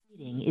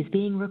is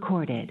being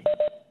recorded.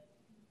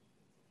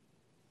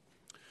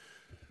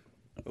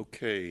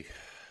 Okay,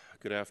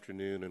 good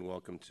afternoon and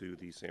welcome to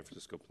the San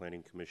Francisco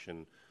Planning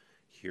Commission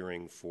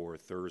hearing for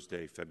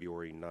Thursday,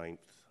 February 9th.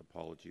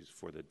 Apologies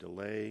for the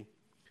delay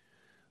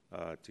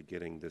to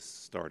getting this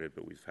started,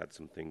 but we've had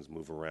some things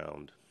move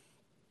around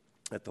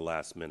at the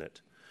last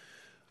minute.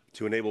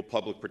 To enable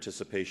public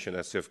participation,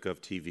 SFGov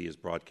TV is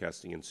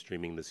broadcasting and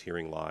streaming this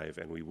hearing live,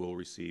 and we will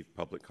receive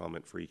public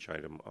comment for each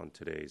item on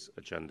today's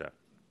agenda.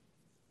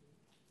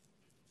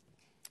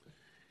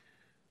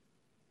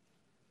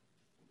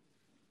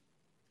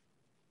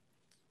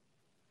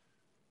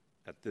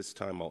 At this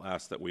time, I'll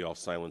ask that we all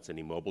silence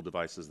any mobile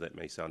devices that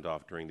may sound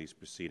off during these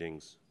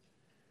proceedings.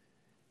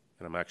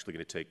 And I'm actually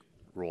going to take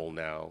roll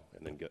now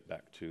and then get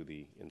back to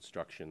the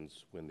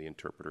instructions when the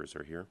interpreters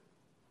are here.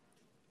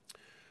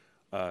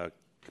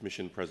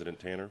 Commission President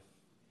Tanner.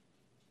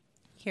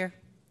 Here.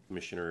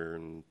 Commissioner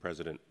and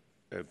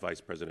Vice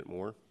President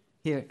Moore.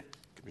 Here.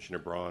 Commissioner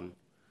Braun.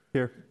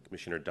 Here.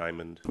 Commissioner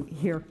Diamond.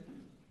 Here.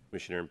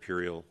 Commissioner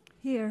Imperial.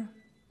 Here.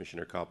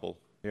 Commissioner Koppel.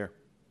 Here.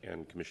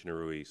 And Commissioner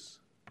Ruiz.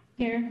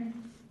 Here.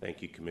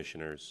 Thank you,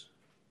 Commissioners.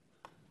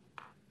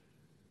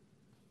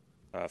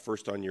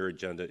 First on your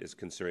agenda is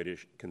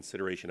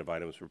consideration of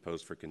items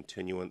proposed for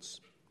continuance.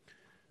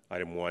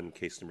 Item 1,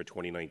 case number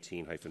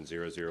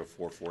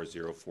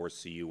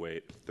 2019-004404 CUA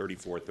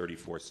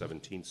 3434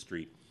 17th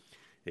Street.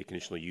 A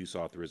conditional use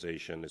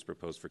authorization is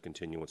proposed for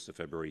continuance to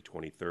February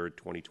 23rd,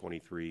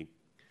 2023.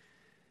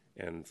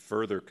 And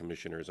further,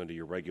 Commissioners, under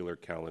your regular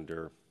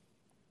calendar,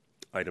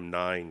 item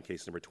 9,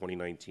 case number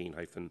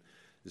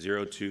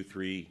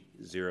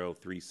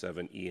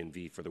 2019-023037 E and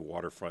V for the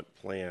Waterfront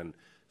Plan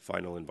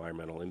Final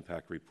Environmental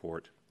Impact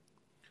Report.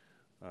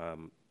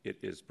 It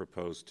is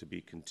proposed to be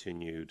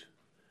continued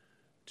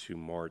to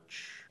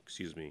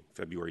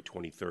February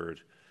 23rd,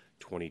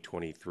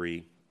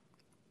 2023.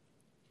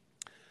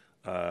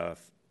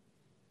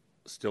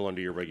 Still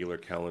under your regular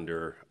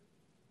calendar,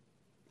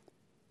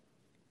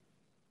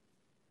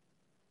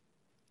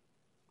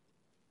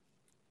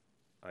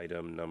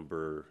 item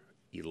number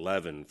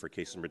 11 for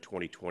case number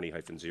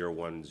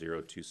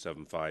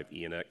 2020-010275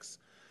 ENX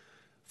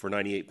for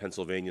 98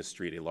 Pennsylvania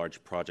Street, a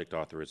large project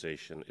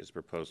authorization is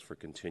proposed for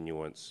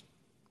continuance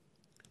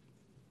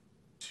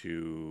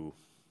to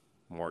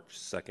March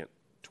 2nd,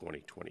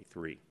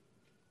 2023.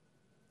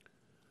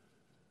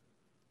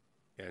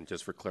 And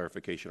just for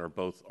clarification, are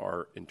both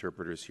our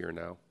interpreters here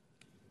now?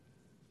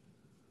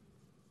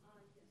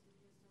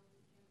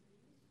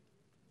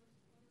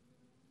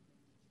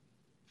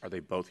 Are they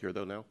both here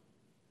though now?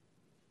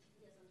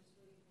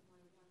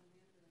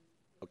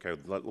 Okay,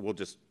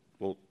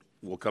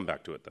 we'll come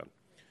back to it then.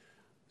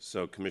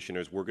 So,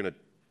 Commissioners, we're going to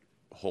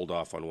hold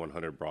off on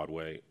 100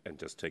 Broadway and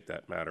just take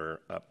that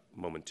matter up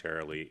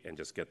momentarily and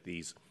just get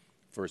these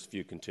first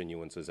few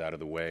continuances out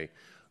of the way.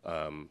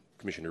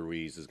 Commissioner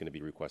Ruiz is going to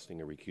be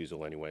requesting a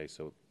recusal anyway,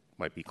 so it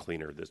might be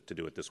cleaner to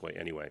do it this way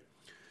anyway.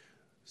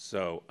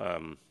 So,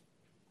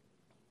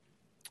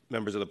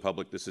 members of the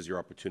public, this is your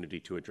opportunity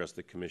to address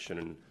the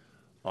Commission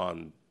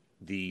on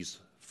these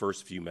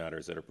first few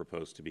matters that are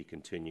proposed to be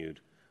continued.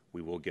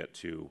 We will get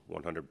to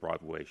 100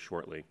 Broadway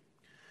shortly.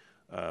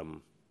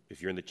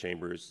 If you're in the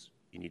chambers,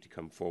 you need to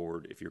come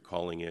forward. If you're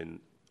calling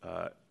in,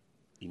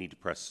 you need to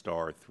press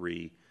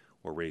 *3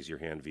 or raise your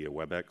hand via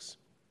WebEx.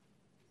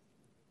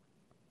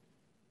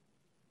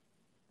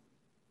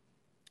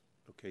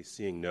 Okay,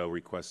 seeing no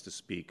requests to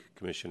speak,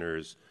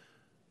 Commissioners,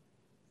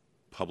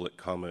 public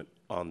comment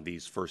on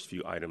these first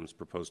few items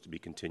proposed to be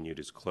continued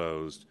is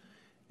closed,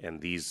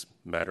 and these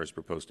matters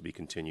proposed to be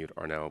continued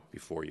are now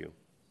before you.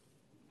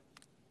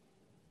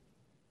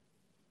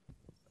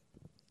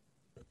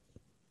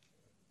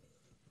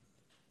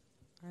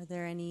 Are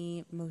there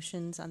any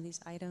motions on these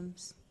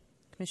items?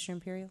 Commissioner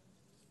Imperial?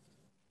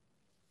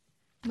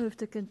 Move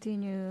to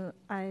continue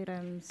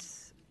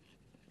items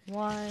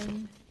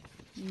 1,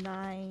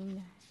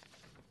 9,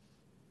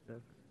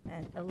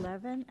 and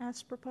 11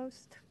 as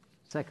proposed.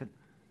 Second.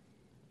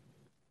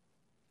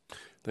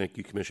 Thank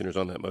you, Commissioners.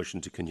 On that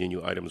motion to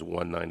continue items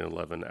 1, 9, and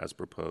 11 as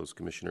proposed,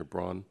 Commissioner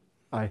Braun?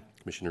 Aye.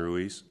 Commissioner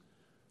Ruiz?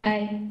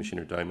 Aye.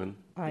 Commissioner Diamond?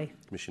 Aye.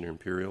 Commissioner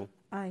Imperial?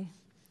 Aye.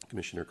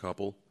 Commissioner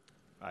Koppel?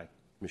 Aye.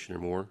 Commissioner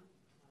Moore?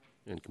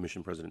 And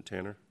Commission President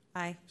Tanner?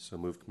 Aye. So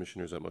moved,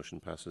 Commissioners. That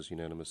motion passes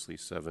unanimously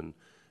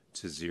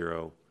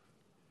 7-0.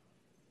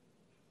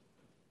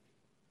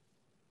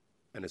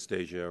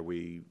 Anastasia, are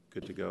we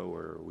good to go,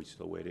 or are we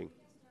still waiting?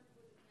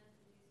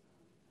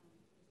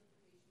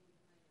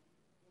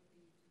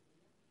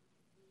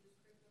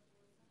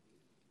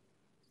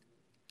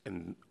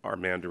 And our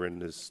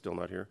Mandarin is still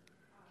not here?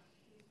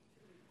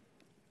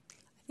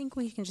 I think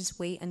we can just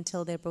wait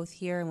until they're both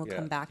here, and we'll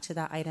come back to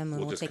that item, and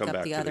We'll we'll just take come up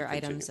back the to the other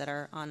items that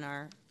are on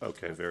our...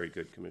 Okay, very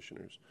good,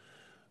 Commissioners.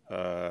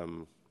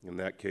 In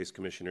that case,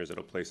 Commissioners,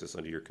 it'll place us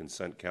under your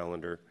consent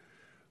calendar.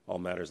 All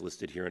matters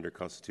listed here under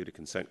constituted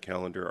consent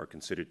calendar are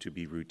considered to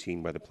be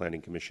routine by the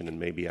Planning Commission and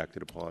may be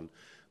acted upon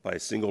by a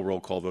single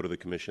roll call vote of the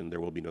Commission. There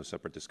will be no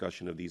separate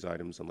discussion of these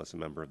items unless a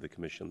member of the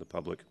Commission, the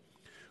public,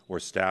 or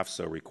staff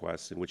so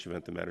requests, in which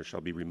event the matter shall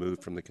be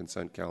removed from the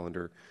consent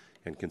calendar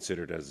and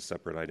considered as a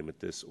separate item at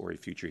this or a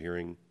future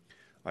hearing.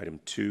 Item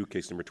 2,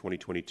 case number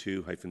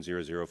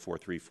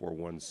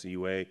 2022-004341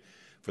 CUA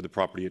for the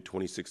property at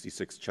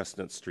 2066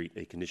 Chestnut Street,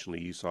 a conditional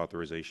use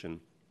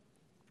authorization.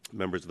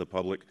 Members of the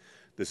public,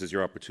 this is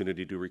your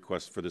opportunity to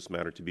request for this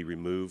matter to be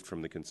removed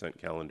from the consent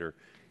calendar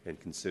and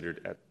considered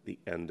at the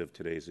end of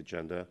today's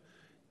agenda.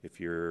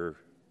 If you're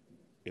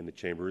in the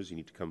chambers, you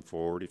need to come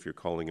forward. If you're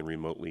calling in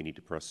remotely, you need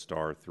to press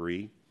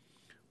 *3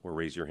 or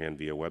raise your hand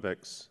via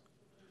WebEx.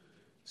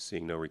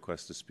 Seeing no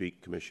request to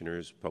speak,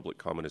 commissioners, public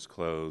comment is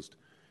closed,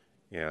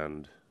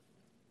 and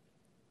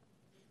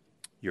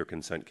your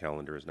consent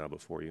calendar is now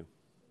before you.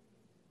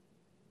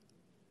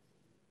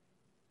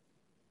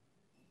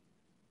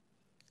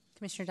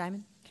 Commissioner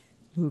Diamond?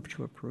 Move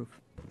to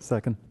approve.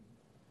 Second.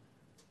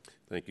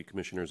 Thank you,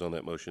 commissioners. On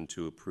that motion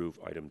to approve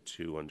item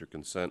 2 under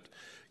consent,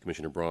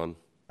 Commissioner Braun,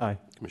 Aye.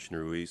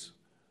 Commissioner Ruiz,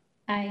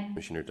 Aye.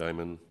 Commissioner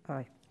Diamond,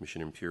 Aye.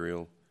 Commissioner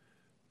Imperial,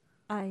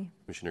 Aye.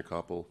 Commissioner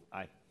Koppel,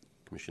 Aye.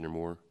 Commissioner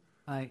Moore,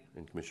 Aye.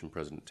 and Commission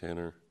President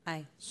Tanner.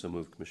 Aye. So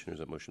moved, commissioners.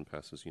 That motion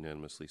passes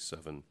unanimously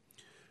 7-0.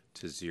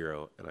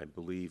 And I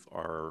believe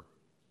our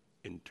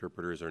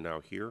interpreters are now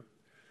here.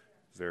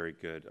 Very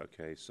good.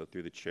 Okay, so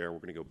through the chair, we're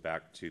going to go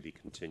back to the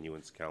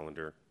continuance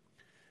calendar.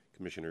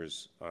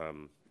 Commissioners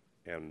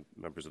and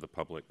members of the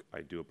public,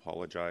 I do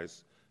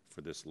apologize for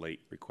this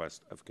late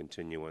request of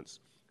continuance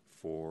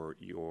for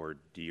your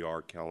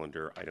DR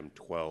calendar, item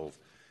 12,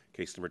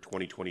 case number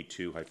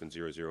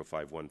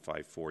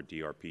 2022-005154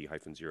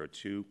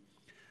 DRP-02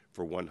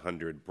 for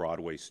 100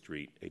 Broadway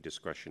Street, a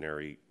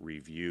discretionary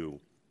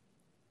review.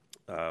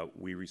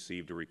 We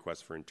received a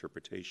request for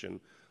interpretation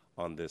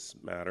on this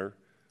matter.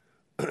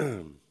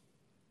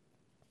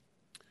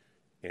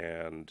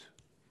 And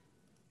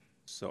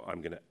so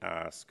I'm going to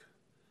ask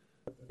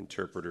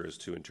interpreters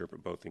to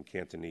interpret both in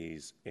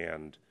Cantonese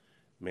and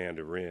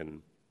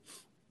Mandarin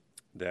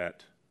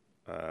that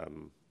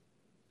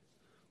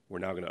we're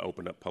now going to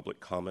open up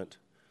public comment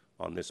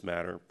on this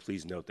matter.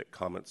 Please note that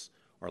comments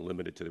are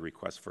limited to the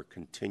request for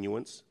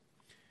continuance.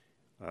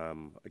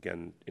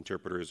 Again,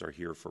 interpreters are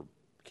here for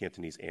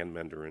Cantonese and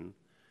Mandarin.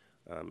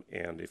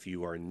 And if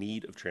you are in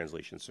need of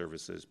translation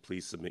services,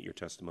 please submit your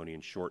testimony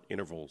in short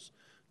intervals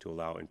to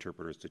allow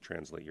interpreters to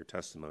translate your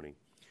testimony.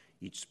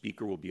 Each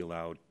speaker will be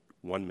allowed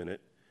 1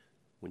 minute.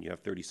 When you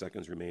have 30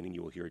 seconds remaining,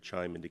 you will hear a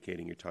chime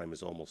indicating your time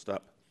is almost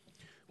up.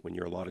 When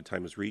your allotted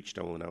time is reached,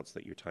 I will announce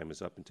that your time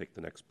is up and take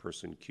the next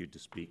person queued to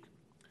speak.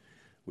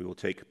 We will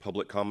take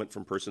public comment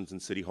from persons in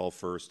City Hall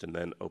first and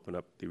then open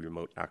up the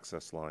remote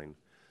access line.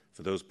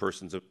 For those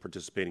persons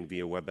participating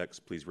via WebEx,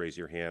 please raise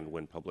your hand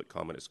when public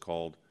comment is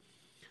called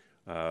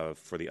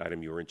for the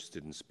item you are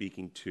interested in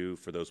speaking to.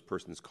 For those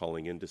persons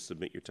calling in to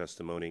submit your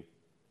testimony,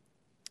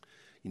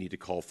 you need to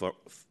call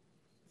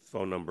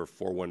phone number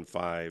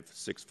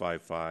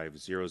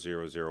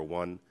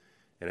 415-655-0001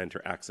 and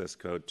enter access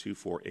code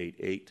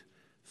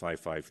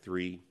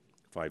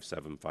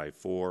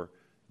 2488-553-5754,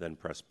 then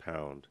press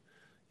pound.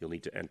 You'll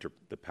need to enter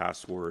the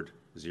password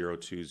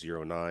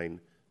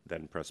 0209,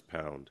 then press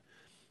pound.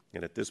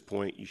 And at this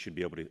point, you should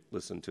be able to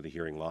listen to the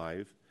hearing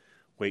live.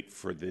 Wait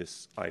for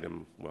this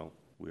item, well,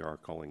 we are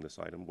calling this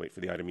item. Wait for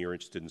the item you're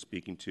interested in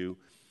speaking to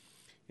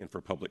and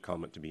for public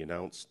comment to be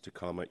announced. To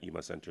comment, you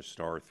must enter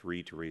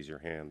 *3 to raise your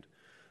hand.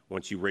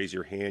 Once you raise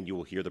your hand, you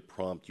will hear the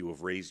prompt. You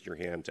have raised your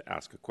hand to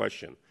ask a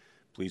question.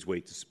 Please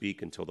wait to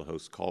speak until the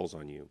host calls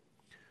on you.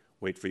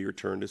 Wait for your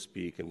turn to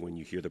speak, and when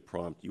you hear the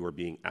prompt, you are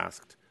being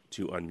asked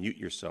to unmute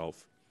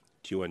yourself.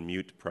 To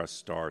unmute,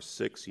 press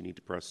 *6. You need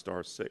to press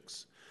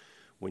 *6.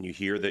 When you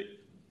hear that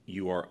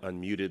you are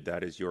unmuted,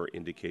 that is your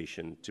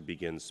indication to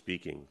begin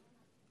speaking.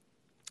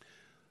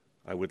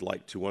 I would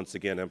like to once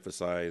again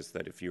emphasize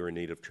that if you are in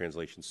need of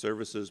translation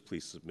services,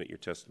 please submit your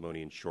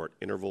testimony in short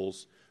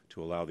intervals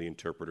to allow the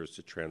interpreters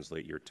to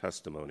translate your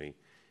testimony.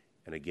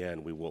 And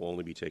again, we will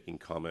only be taking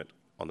comment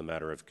on the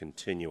matter of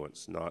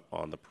continuance, not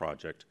on the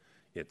project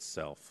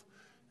itself.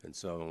 And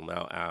so I'll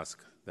now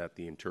ask that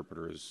the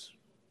interpreters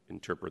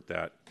interpret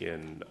that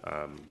in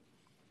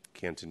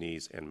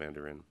Cantonese and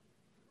Mandarin.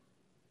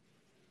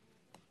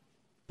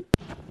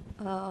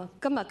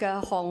 今日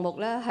嘅項目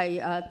咧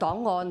係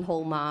檔案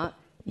號碼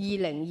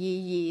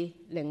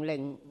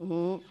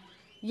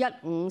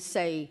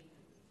2022-005-154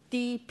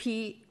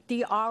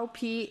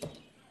 DRP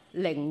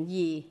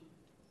 02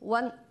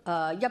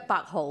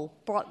 100號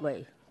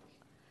Broadway。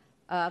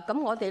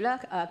咁我哋咧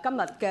今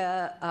日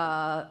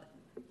嘅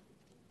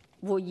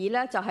會議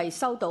咧就係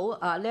收到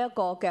呢一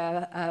個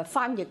嘅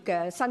翻譯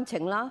嘅申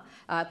請啦。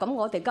咁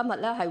我哋今日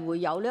咧係會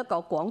有呢一個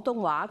廣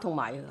東話同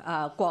埋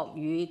國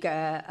語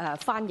嘅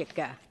翻譯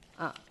嘅。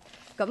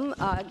咁咁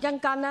一陣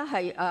間咧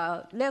係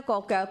呢一個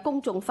嘅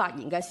公眾發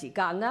言嘅時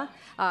間啦。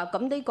咁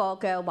呢個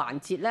嘅環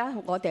節咧，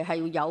我哋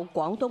係要有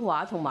廣東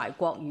話同埋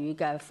國語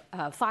嘅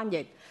翻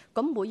譯。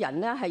咁每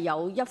人咧係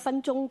有1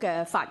分鐘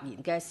嘅發言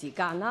嘅時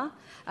間啦。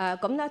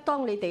咁咧，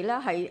當你哋咧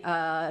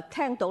係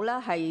聽到咧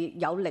係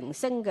有鈴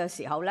聲嘅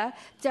時候咧，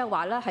即係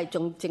話咧係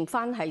仲剩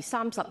翻係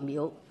30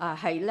秒。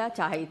係咧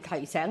就係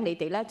提醒你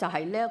哋咧，就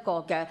係呢一個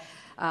嘅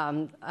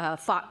呢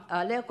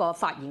一個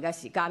發言嘅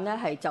時間咧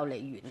係就嚟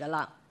完㗎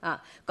啦。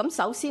咁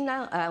首先咧，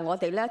我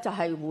哋咧就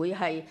係會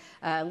係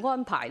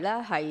安排咧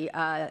係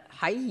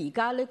喺而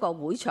家呢個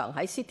會場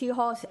喺 City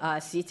Hall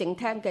市政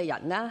廳嘅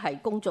人咧係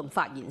公眾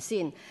發言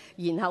先，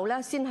然後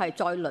咧先係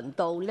再輪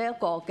到呢一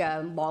個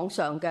嘅網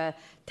上嘅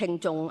聽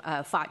眾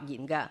發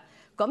言嘅。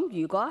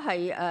咁如果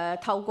係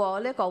透過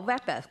呢個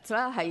Webex 咧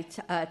係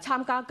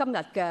參加今日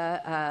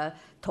嘅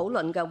討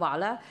論嘅話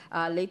咧，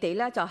你哋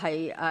咧就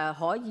係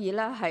可以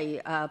咧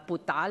係撥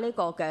打呢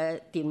個嘅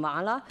電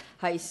話啦，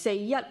係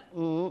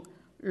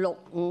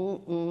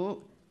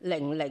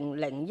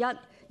415-655-0001，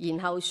然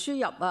後輸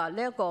入呢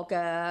一個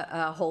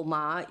嘅號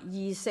碼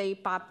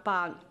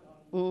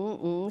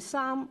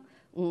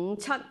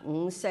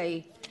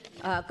2488-553-5754，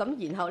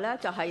咁然後咧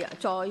就係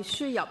再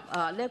輸入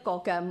呢一個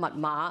嘅密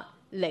碼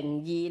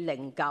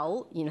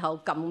0209，然後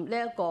撳呢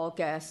一個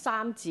嘅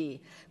3字，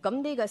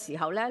咁呢個時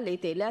候咧，你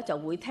哋咧就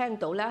會聽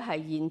到咧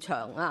係現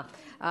場呢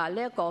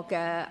一個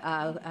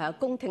嘅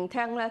公聽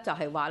廳咧，就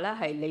係話咧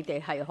係你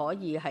哋係可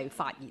以係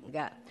發言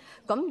嘅。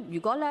咁如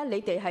果咧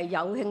你哋係有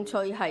興趣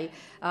係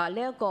呢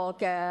一個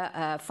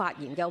嘅發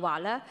言嘅話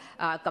咧，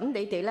咁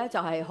你哋咧就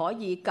係可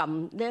以撳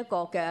呢一個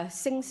嘅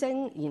星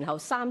星，然後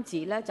3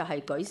字咧就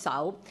係舉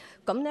手。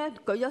咁咧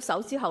舉咗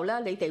手之後咧，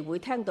你哋會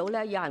聽到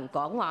咧有人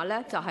講話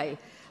咧，就係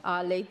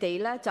你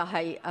哋咧就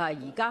係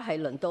而家係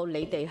輪到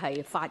你哋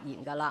係發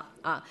言㗎啦。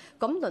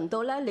咁輪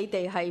到咧你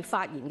哋係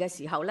發言嘅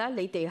時候咧，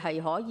你哋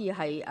係可以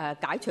係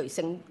解除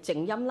靜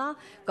音啦。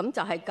咁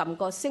就係撳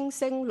個星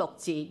星6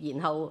字，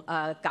然後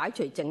解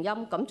除靜音，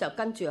咁就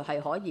跟住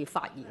係可以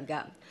發言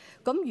嘅。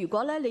咁如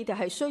果咧你哋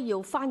係需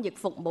要翻譯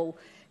服務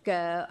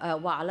嘅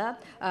話咧，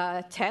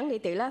請你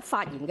哋咧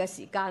發言嘅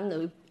時間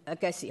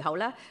嘅時候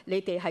咧，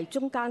你哋係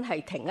中間係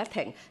停一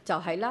停，就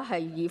係咧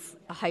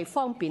係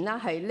方便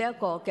啦，係呢一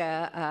個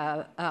嘅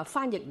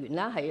翻譯員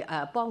啦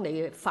係幫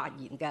你發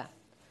言嘅。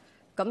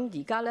咁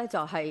而家咧就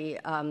係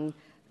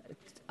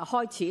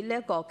開始呢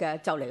一個嘅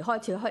就嚟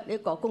開始呢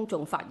個公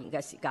眾發言嘅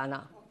時間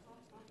啦。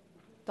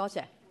多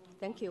謝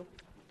 ，thank you。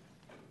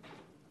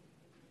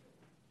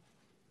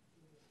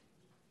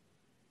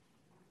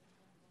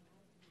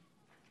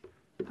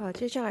好，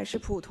接下来是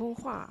普通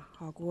话，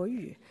好，国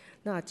语。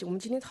那我们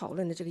今天讨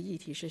论的这个议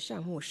题是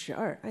项目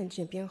12，案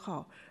件编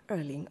号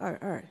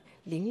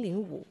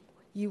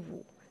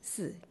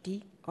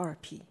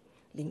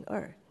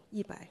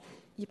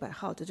2022-0054-D2P02-100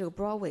号的这个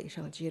Broadway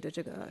上街的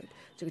这个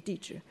地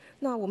址。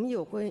那我们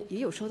也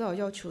有收到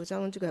要求，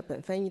将这个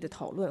本翻译的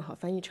讨论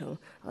翻译成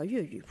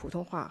粤语、普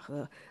通话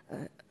和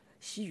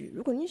西语。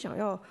如果您想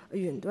要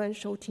远端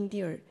收听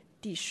第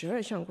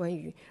12项关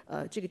于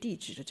这个地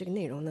址的这个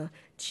内容呢，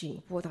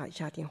请拨打以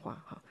下电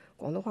话哈。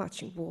广东话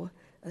请拨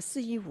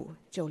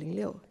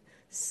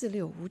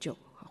415-906-4659，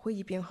会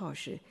议编号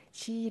是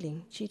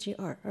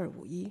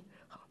710-772-251。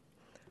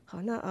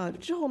好，那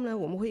之后呢，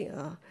我们会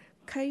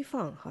开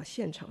放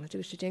现场的这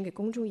个时间给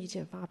公众意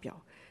见发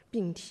表，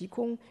并提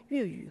供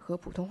粤语和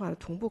普通话的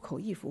同步口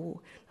译服务。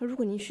那如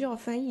果您需要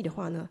翻译的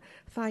话呢，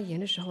发言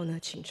的时候呢，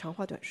请长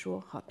话短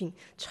说，并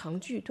长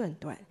句断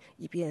短，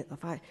以便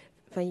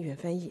翻译员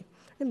翻译。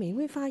那每一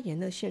位发言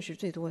呢，限时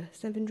最多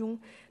3分钟。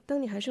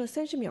当你还剩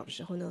30秒的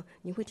时候呢，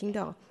您会听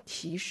到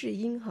提示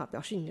音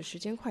表示你的时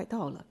间快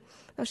到了。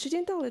那时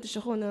间到了的时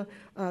候呢，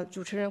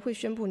主持人会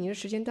宣布您的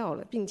时间到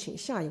了，并请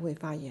下一位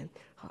发言。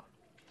好，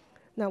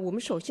那我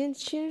们首先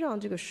让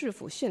这个市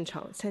府现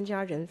场参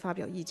加人发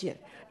表意见，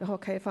然后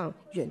开放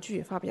远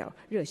距发表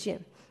热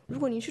线。如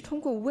果您是通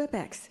过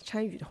Webex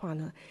参与的话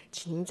呢，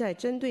请您在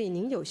针对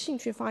您有兴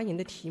趣发言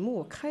的题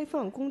目开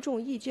放公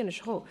众意见的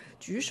时候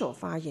举手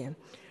发言。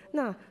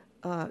那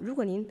如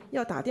果您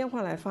要打电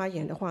话来发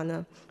言的话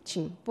呢，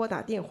请拨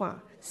打电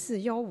话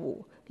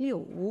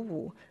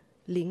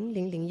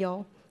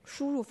415-655-0001，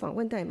输入访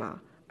问代码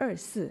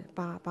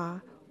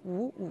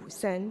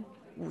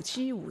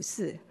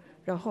2488-553-5754，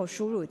然后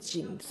输入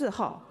井字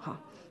号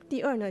哈。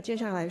第二呢，接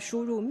下来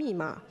输入密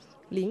码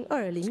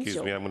0209。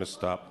Excuse me, I'm going to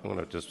stop. I'm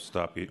going to just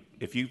stop you.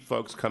 If you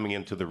folks coming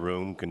into the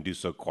room can do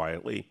so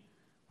quietly,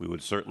 we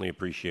would certainly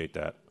appreciate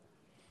that.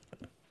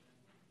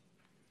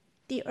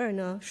 第二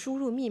呢，输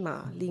入密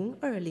码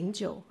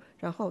0209，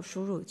然后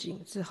输入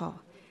井字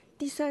号。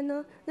第三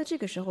呢，那这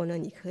个时候呢，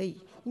应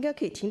该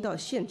可以听到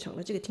现场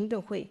的这个听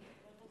证会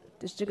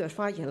的这个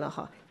发言了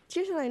哈。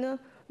接下来呢，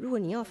如果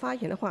您要发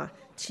言的话，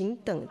请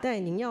等待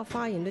您要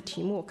发言的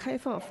题目开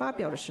放发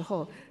表的时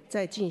候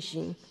再进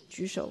行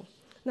举手。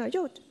那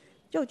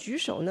要举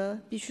手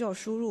呢，必须要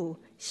输入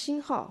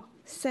星号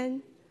3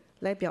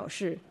来表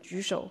示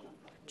举手。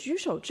举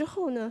手之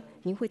后呢，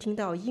您会听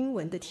到英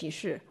文的提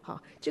示。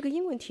好，这个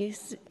英文提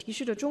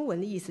示的中文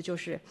的意思就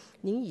是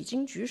您已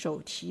经举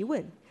手提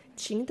问，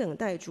请等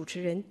待主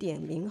持人点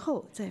名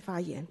后再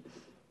发言。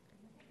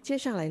接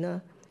下来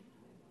呢，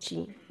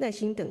请耐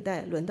心等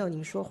待轮到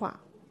您说话。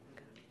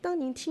当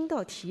您听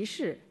到提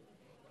示，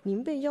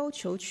您被要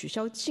求取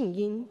消静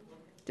音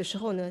的时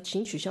候呢，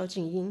请取消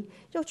静音。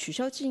要取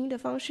消静音的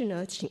方式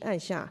呢，请按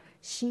下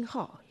星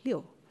号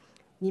6。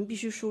您必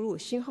须输入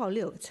星号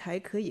6才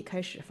可以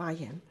开始发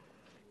言。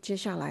接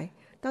下来，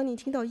当您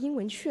听到英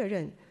文确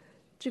认，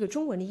这个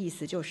中文的意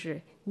思就是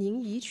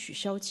您已取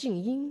消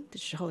静音的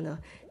时候呢，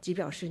即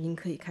表示您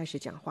可以开始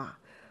讲话。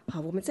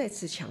好，我们再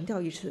次强调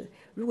一次，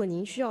如果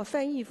您需要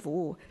翻译服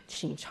务，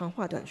请长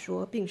话短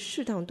说，并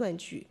适当断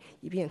句，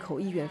以便口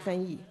译员翻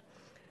译。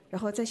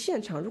然后在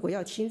现场，如果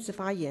要亲自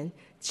发言，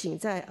请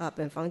在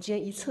本房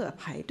间一侧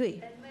排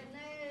队。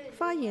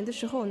发言的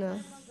时候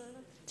呢，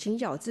请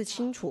咬字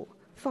清楚，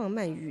放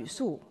慢语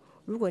速。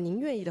如果您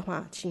愿意的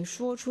话，请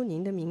说出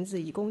您的名字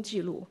以供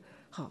记录。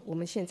好，我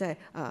们现在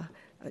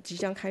即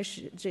将开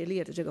始这一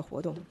列的这个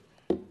活动。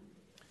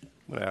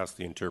I'm going to ask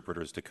the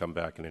interpreters to come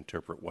back and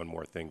interpret one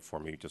more thing for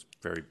me, just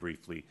very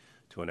briefly,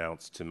 to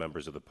announce to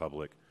members of the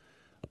public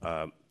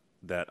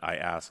that I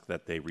ask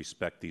that they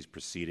respect these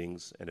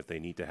proceedings, and if they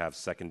need to have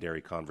secondary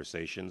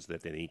conversations,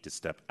 that they need to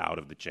step out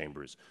of the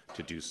chambers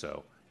to do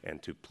so, and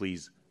to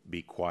please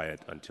be quiet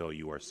until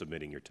you are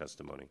submitting your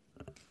testimony.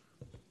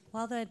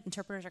 While the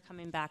interpreters are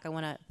coming back, I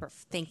want to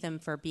thank them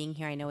for being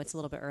here. I know it's a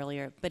little bit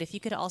earlier, but if you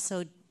could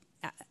also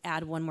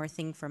add one more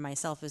thing for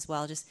myself as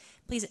well. Just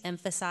please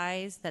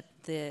emphasize that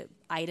the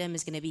item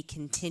is going to be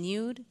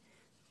continued,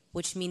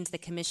 which means the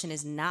commission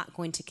is not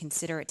going to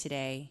consider it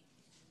today,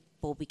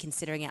 but will be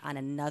considering it on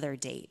another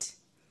date.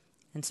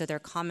 And so their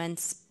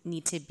comments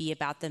need to be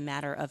about the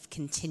matter of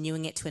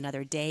continuing it to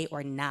another day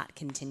or not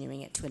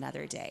continuing it to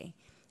another day.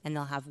 And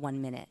they'll have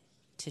 1 minute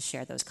to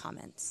share those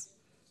comments.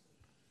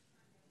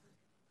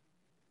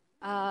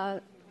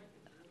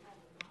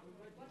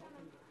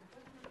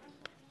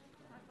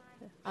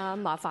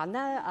 麻煩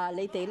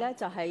咧，你哋咧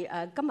就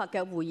係今日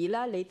嘅會議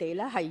咧，你哋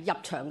咧係入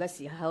場嘅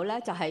時候咧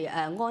就係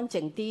安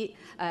靜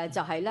啲，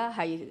就係咧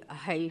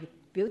係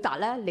表達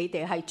咧你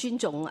哋係尊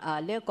重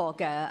呢一個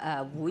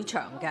嘅會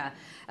場嘅。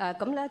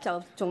咁咧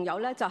就仲有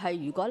咧就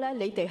係如果咧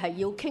你哋係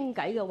要傾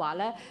偈嘅話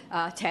咧，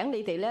請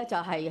你哋咧就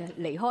係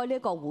離開呢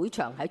個會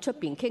場喺出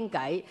邊傾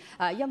偈。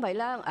因為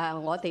咧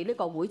我哋呢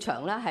個會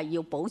場咧係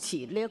要保持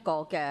呢一個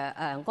嘅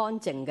安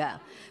靜嘅。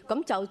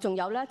咁就仲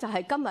有咧就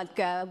係今日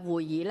嘅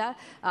會議咧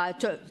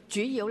最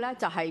主要咧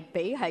就係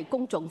俾係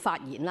公眾發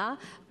言啦。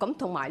咁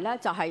同埋咧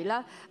就係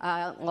咧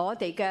我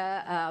哋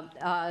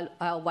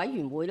嘅委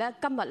員會咧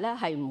今日咧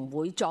係唔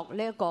會作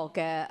呢一個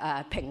嘅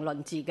評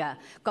論字嘅。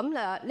咁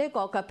呢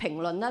個嘅評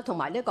論咧同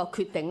埋呢個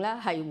決定咧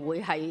係會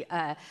係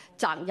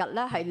擇日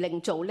咧係另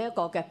做呢一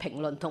個嘅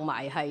評論同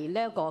埋係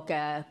呢一個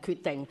嘅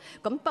決定。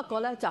咁不過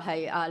咧就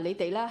係你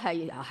哋咧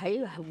係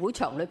喺會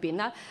場裏邊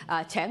咧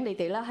請你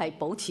哋咧係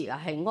保持係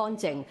安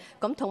靜。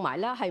咁同埋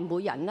咧係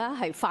每人咧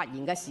係發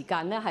言嘅時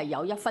間咧係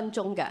有1分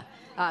鐘嘅。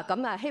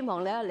咁希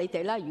望咧你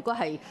哋咧如果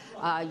係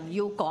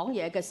要講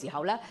嘢嘅時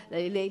候咧，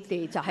你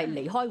哋就係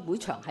離開會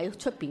場喺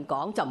出邊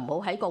講，就唔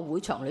好喺個會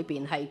場裏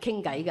邊係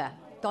傾偈嘅。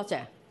多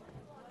謝。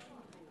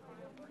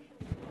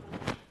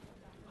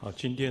好，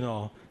今天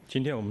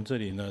我们这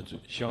里呢，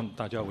希望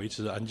大家维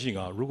持安静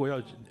啊。如果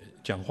要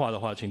讲话的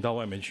话，请到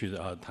外面去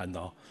谈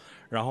到。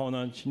然后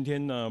呢，今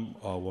天呢，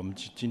我们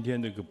今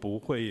天这个不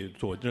会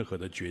做任何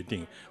的决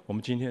定，我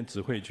们今天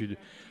只会去，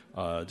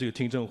这个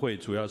听证会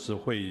主要是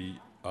会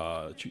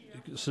去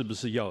是不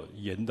是要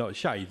延到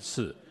下一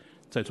次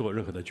再做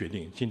任何的决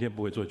定。今天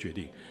不会做决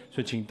定，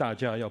所以请大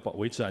家要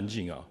维持安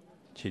静啊，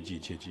切记，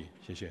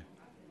谢谢。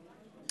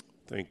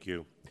Thank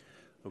you.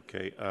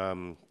 Okay,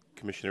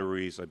 Commissioner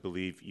Ruiz, I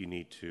believe you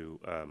need to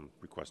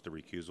request a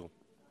recusal.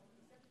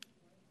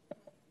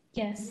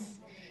 Yes.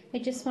 I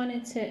just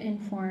wanted to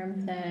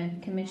inform the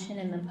Commission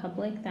and the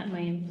public that my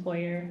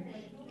employer,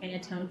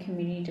 Chinatown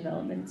Community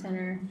Development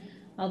Center,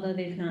 although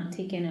they've not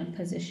taken a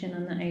position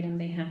on the item,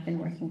 they have been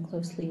working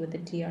closely with the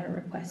DR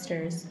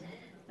requesters.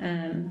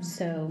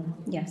 So,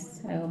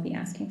 yes, I will be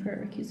asking for a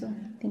recusal.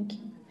 Thank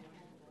you.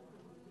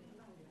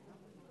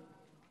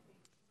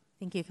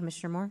 Thank you,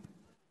 Commissioner Moore.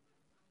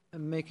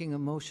 I'm making a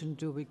motion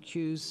to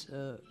recuse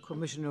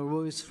Commissioner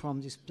Ruiz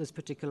from this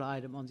particular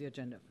item on the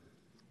agenda.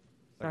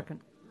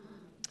 Second.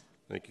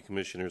 Thank you,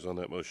 Commissioners. On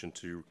that motion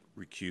to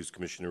recuse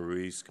Commissioner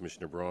Ruiz,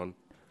 Commissioner Braun.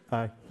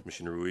 Aye.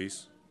 Commissioner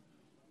Ruiz.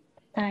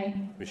 Aye.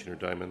 Commissioner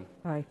Diamond.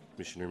 Aye.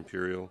 Commissioner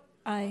Imperial.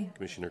 Aye.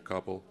 Commissioner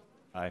Koppel.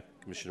 Aye.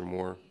 Commissioner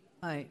Moore.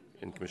 Aye.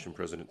 And Commission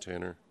President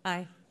Tanner.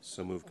 Aye.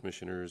 So moved,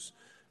 Commissioners.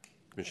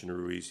 Commissioner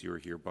Ruiz, you are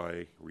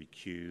hereby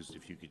recused.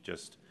 If you could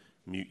just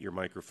mute your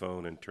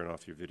microphone and turn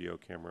off your video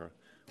camera,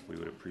 we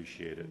would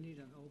appreciate it. We need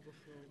an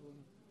overflow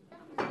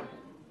room.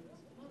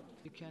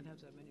 You can't have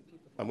that many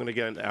people. I'm going to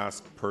again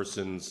ask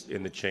persons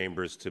in the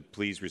chambers to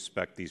please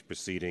respect these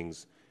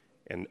proceedings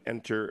and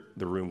enter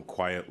the room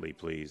quietly,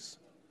 please.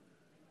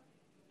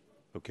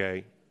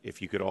 Okay?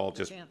 if you could all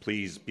just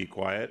please be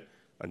quiet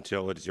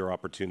until it is your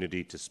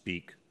opportunity to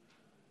speak.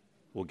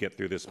 We'll get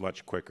through this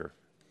much quicker.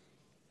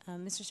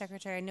 Mr.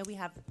 Secretary, I know we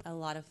have a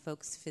lot of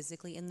folks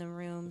physically in the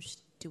room.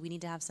 Do we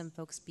need to have some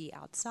folks be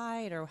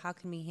outside, or how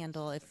can we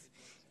handle if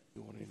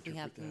we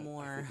have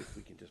more? I think if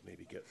we can just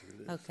maybe get through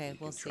this. Okay,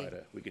 we'll see.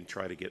 We can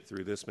try to get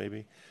through this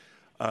maybe.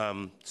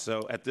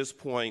 So at this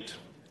point,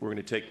 we're going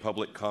to take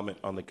public comment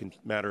on the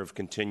matter of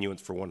continuance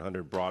for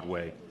 100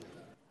 Broadway.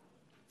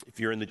 If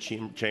you're in the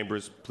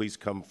chambers, please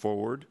come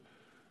forward.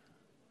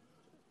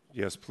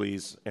 Yes,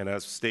 please. And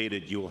as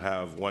stated, you will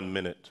have 1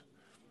 minute.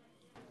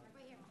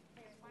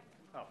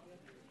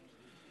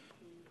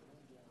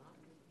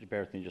 Bear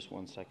with me just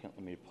 1 second.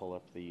 Let me pull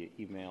up the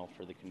email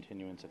for the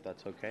continuance, if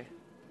that's okay.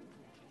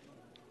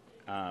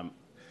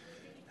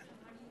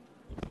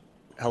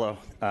 Hello,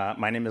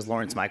 my name is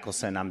Lawrence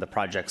Michelson. I'm the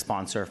project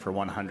sponsor for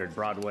 100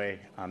 Broadway.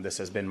 This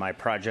has been my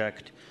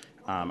project.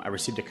 I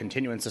received a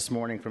continuance this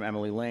morning from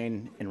Emily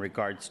Lane in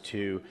regards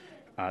to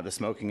the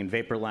smoking and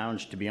vapor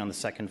lounge to be on the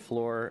second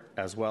floor,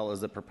 as well as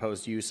the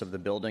proposed use of the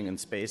building and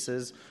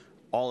spaces.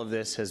 All of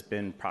this has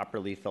been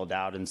properly filled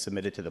out and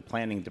submitted to the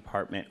planning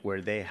department,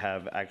 where they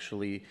have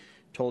actually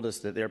told us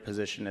that their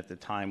position at the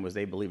time was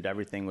they believed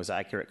everything was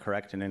accurate,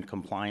 correct, and in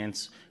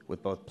compliance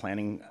with both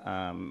planning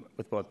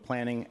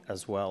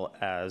as well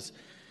as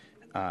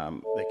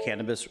the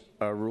cannabis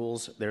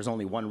rules. There's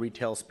only one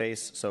retail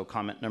space, so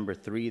comment number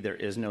 3, there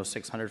is no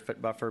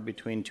 600-foot buffer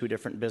between two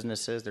different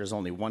businesses. There's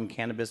only one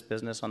cannabis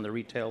business on the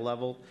retail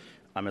level.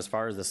 As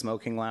far as the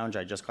smoking lounge,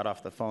 I just got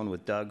off the phone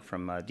with Doug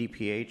from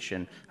DPH,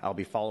 and I'll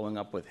be following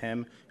up with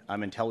him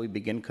until we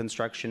begin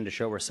construction to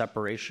show where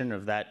separation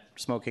of that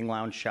smoking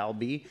lounge shall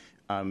be.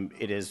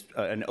 It is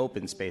an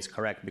open space,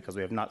 correct, because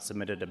we have not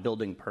submitted a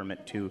building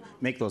permit to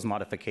make those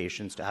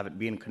modifications to have it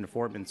be in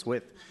conformance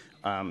with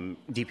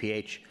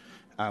DPH,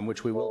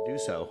 which we will do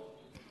so.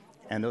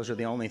 And those are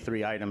the only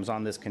 3 items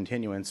on this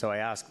continuance. So I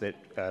ask that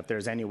if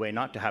there's any way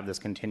not to have this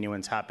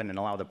continuance happen and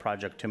allow the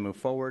project to move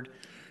forward,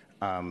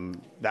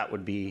 that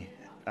would be,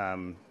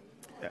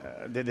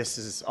 this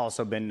has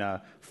also been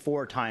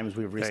 4 times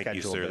we've rescheduled. Thank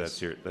you, sir.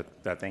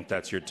 This.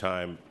 That's your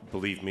time.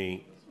 Believe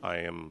me, I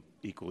am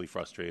equally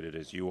frustrated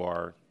as you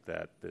are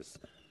that this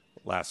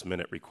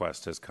last-minute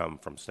request has come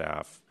from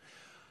staff.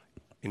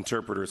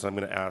 Interpreters, I'm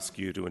going to ask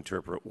you to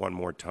interpret one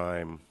more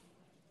time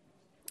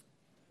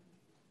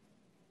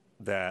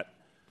that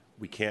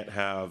we can't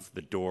have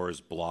the doors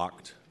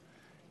blocked,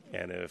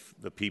 and if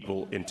the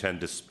people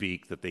intend to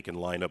speak, that they can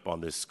line up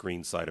on this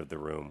screen side of the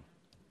room.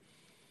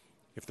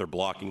 If they're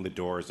blocking the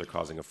doors, they're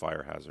causing a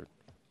fire hazard.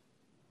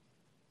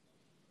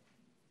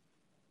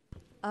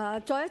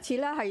 再一次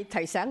咧，係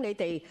提醒你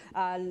哋，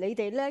你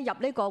哋咧入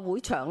呢個會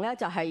場咧，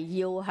就係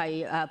要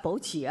係保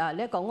持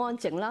呢個安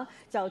靜啦。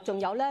就仲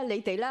有咧，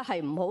你哋咧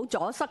係唔好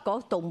阻塞嗰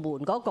道門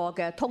嗰個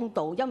嘅通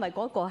道，因為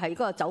嗰個係嗰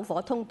個走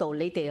火通道，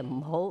你哋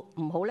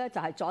唔好咧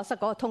就係阻塞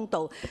嗰個通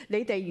道。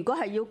你哋如果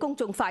係要公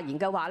眾發言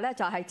嘅話咧，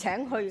就係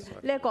請去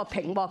呢個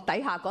屏幕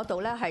底下嗰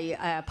度咧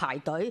係排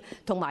隊，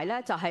同埋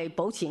咧就係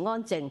保持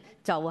安靜，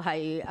就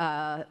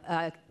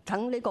係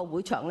等呢個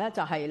會場咧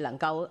就係能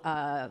夠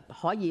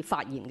可以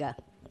發言嘅。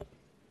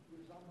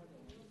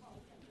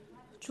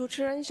 主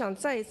持人想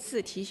再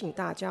次提醒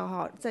大家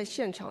哈，在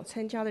现场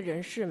参加的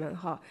人士们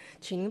哈，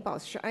请您保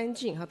持安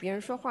静哈，别人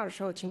说话的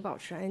时候请保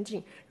持安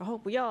静，然后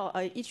不要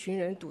一群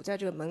人堵在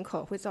这个门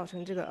口，会造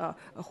成这个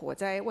火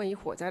灾。万一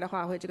火灾的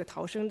话，会这个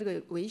逃生这个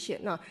危险。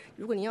那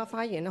如果您要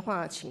发言的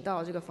话，请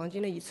到这个房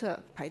间的一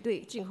侧排队，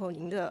静候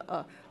您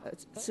的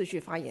次序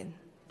发言。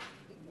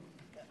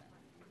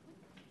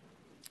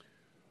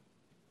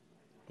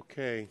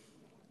Okay.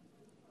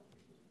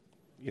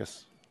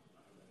 Yes.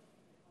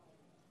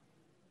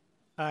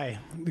 Hi,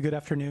 good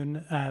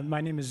afternoon. My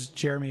name is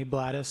Jeremy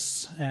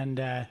Blattis, and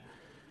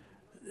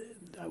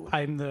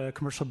I'm the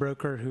commercial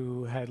broker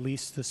who had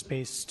leased the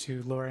space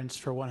to Lawrence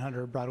for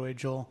 100 Broadway,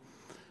 Joel.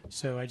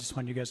 So I just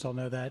wanted you guys to all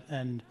know that.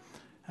 And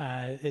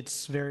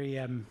it's very,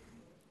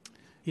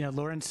 you know,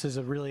 Lawrence is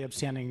a really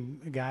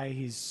upstanding guy.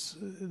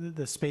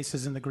 The space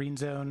is in the green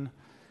zone.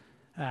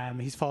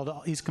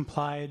 He's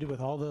complied with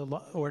all the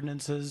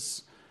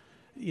ordinances.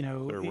 You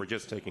know, Sir, we're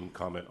just taking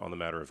comment on the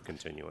matter of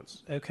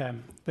continuance. Okay,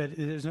 but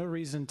there's no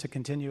reason to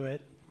continue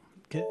it.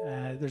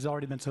 There's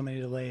already been so many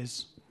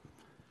delays,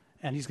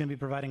 and he's going to be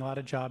providing a lot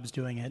of jobs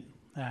doing it.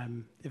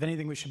 If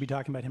anything, we should be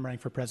talking about him running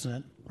for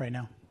president right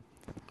now.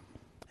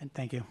 And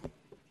thank you.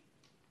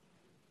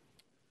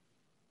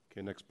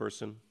 Okay, next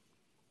person.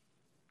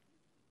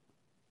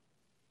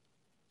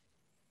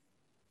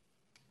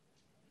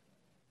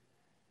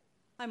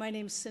 Hi, my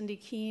name's Cindy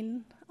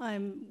Keene.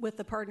 I'm with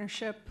the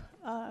Partnership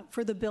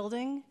for the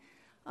Building.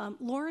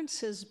 Lawrence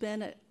has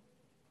been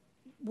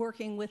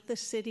working with the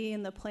city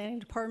and the planning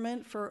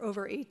department for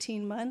over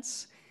 18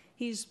 months.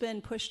 He's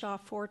been pushed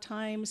off 4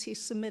 times. He's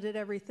submitted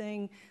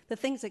everything. The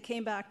things that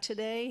came back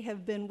today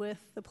have been with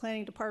the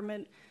planning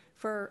department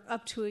for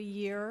up to a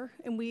year.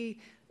 And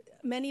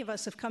many of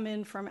us have come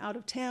in from out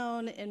of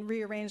town and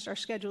rearranged our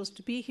schedules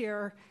to be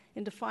here,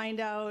 and to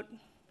find out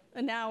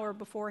an hour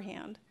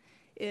beforehand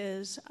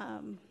is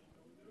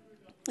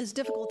is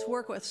difficult to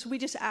work with. So we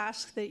just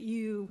ask that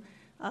you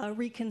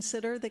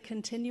reconsider the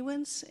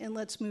continuance and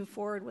let's move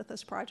forward with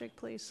this project,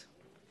 please.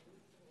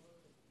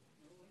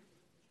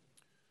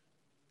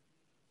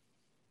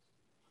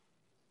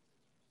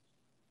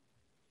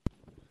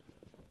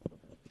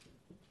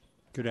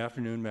 Good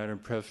afternoon, Madam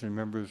President,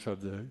 members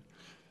of the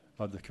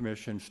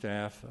Commission,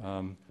 staff.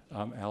 I'm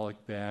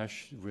Alec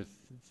Bash with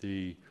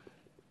the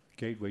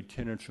Gateway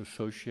Tenants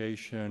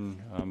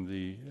Association. I'm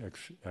the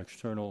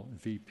external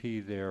VP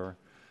there,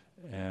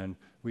 and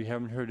we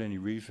haven't heard any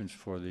reasons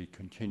for the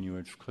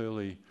continuance.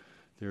 Clearly,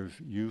 there's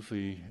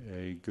usually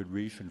a good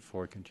reason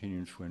for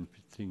continuance when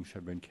things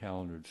have been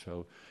calendared,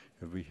 so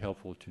it would be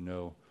helpful to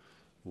know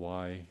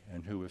why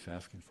and who is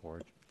asking for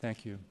it.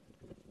 Thank you.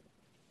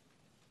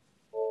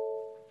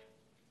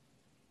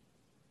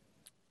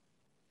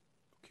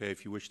 Okay,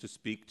 if you wish to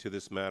speak to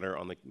this matter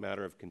on the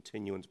matter of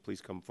continuance,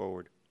 please come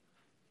forward.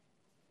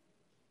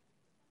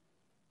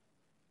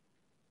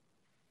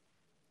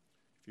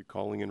 If you're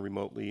calling in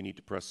remotely, you need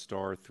to press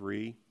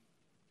 *3.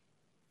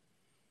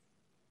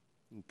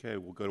 Okay,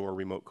 we'll go to our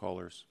remote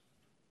callers.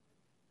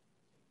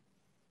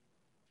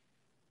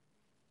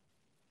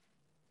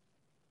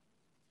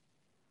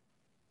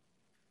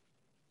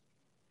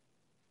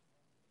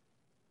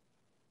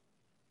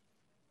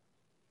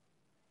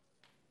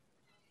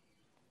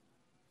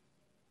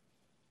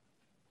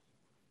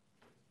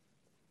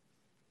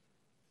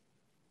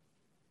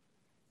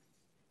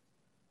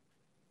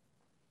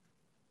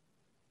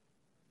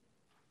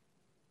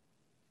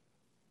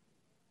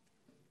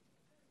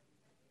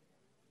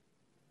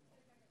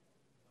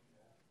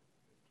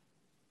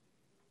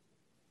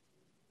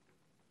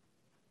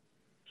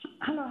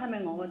 Hello， 係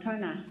咪我個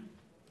turn 啊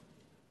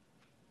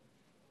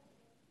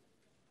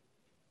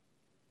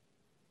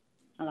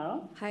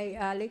 ？Hello，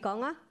 係你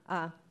講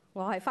啊，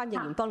我係翻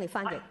譯員，幫你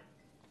翻譯。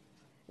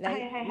你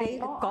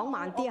講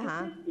慢啲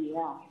嚇。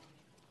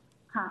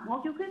我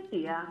叫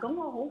Christy 啊，咁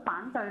我好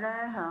反對咧，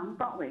響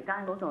Broadway 街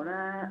嗰度咧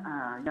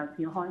又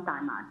試開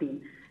大麻店，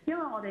因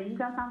為我哋依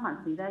家三藩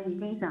市咧已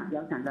經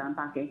有成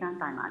200幾間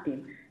大麻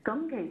店，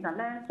咁其實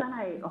咧真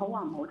係好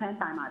話唔好聽，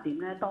大麻店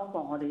咧多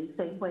過我哋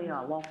啲 Safeway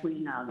啊、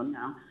Walgreens 啊咁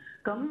樣。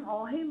咁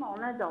我希望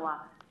咧就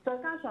話，再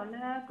加上咧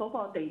嗰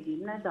個地點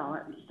咧就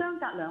相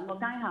隔2個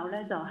街口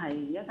咧就係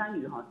一間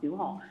如何小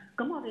學，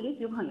咁我哋啲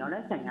小朋友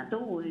咧成日都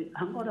會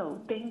喺嗰度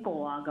經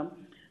過啊咁，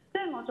即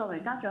係我作為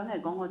家長嚟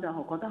講，我就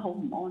覺得好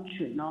唔安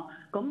全咯。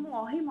咁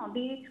我希望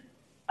啲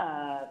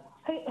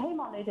希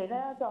望你哋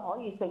咧就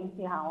可以正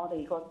視下我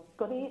哋嗰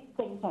啲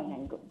正常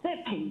人，即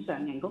係平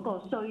常人嗰個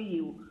需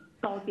要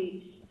多啲。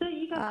即係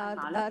依家大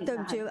麻咧對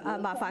唔住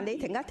麻煩你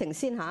停一停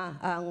先嚇，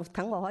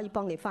等我可以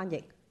幫你翻譯。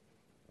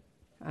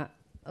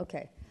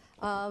Okay.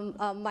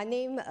 My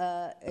name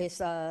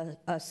is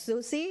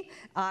Susie.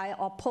 I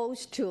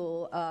oppose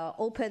to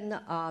open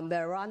a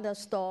marijuana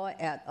store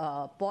at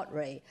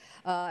Broadway.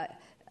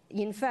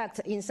 In fact,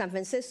 in San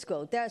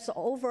Francisco, there's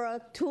over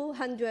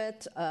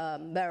 200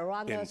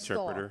 marijuana stores.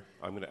 Interpreter,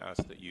 I'm going to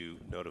ask that you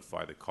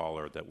notify the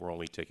caller that we're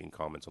only taking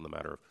comments on the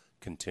matter of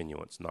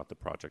continuance, not the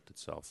project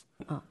itself.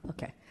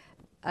 Okay.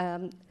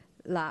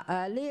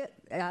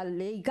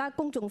 你而家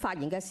公眾發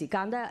言嘅時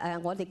間咧，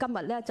我哋今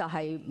日咧就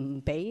係唔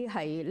俾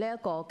係呢一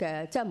個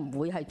嘅，即係唔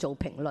會係做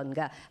評論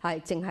嘅，係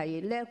淨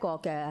係呢一個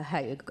嘅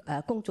係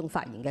公眾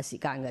發言嘅時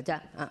間嘅啫。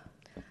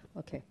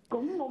OK。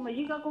咁我咪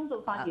依家公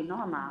眾發言咯，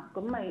係嘛？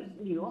咁咪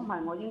如果唔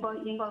係，我應該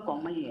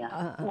講乜嘢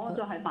啊？我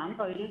就係反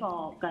對呢個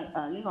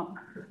呢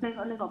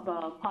個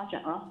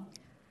project 咯。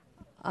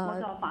我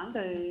就反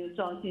對再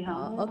次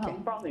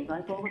響 Broadway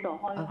嗰度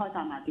開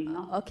大麻店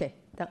咯。OK，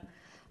 得。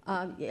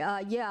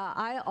Yeah,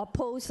 I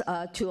oppose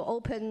to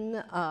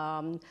open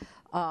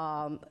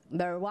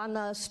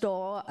marijuana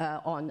store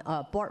on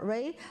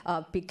Broadway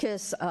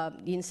because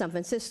in San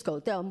Francisco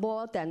there are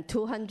more than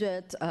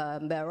 200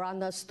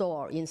 marijuana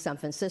stores in San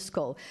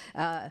Francisco.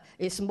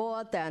 It's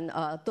more than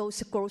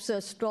those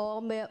grocery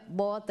stores,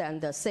 more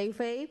than the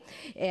Safeway,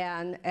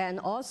 and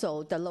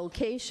also the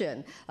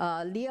location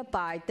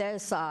nearby.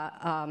 There's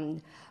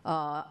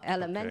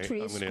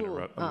elementary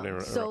school. I'm going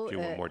to interrupt you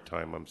one more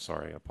time. I'm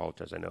sorry. I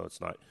apologize. I know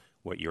it's not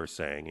what you're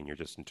saying and you're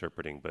just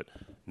interpreting, but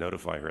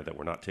notify her that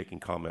we're not taking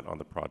comment on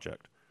the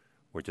project.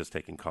 We're just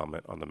taking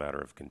comment on the matter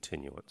of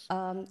continuance.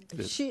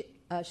 She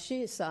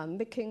is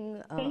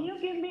making can you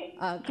give me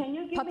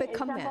public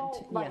comment.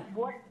 Example, like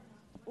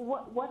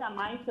what am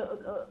I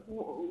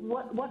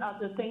what are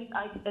the things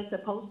I am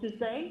supposed to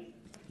say?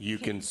 You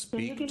can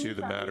speak to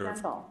the matter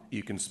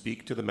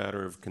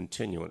of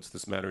continuance.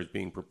 This matter is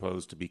being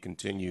proposed to be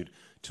continued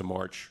to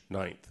March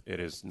 9th. It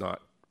is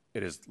not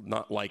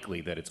likely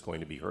that it's going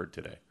to be heard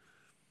today.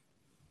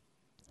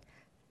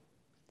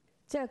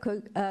 即係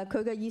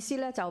佢嘅意思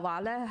咧，就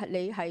話咧，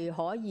你係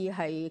可以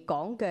係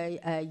講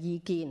嘅意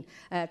見，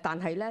但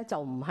係咧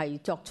就唔係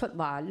作出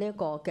話呢一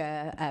個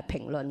嘅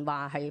評論，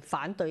話係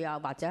反對啊，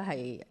或者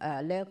係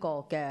呢一個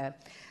嘅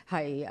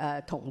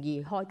係同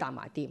意開大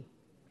麻店。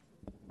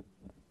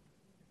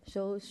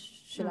So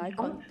should I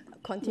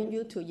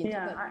continue to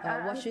interpret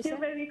I'm what she still said?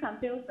 very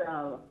confused.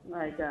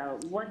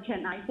 What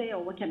can I say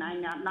or what can I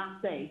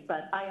not say?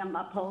 But I am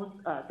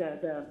opposed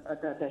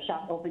the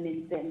shop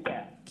opening thing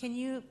there. Can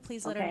you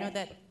please let her Okay. know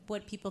that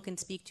what people can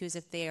speak to is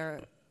if they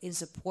are in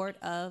support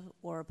of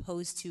or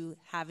opposed to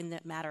having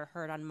that matter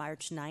heard on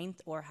March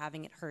 9th or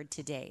having it heard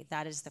today?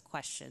 That is the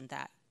question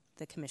that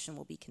the commission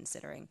will be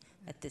considering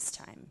at this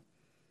time.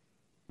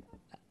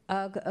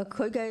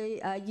 佢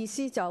嘅意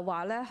思就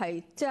話咧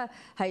係即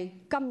係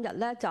今日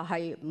咧就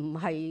係唔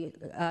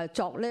係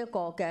作呢一個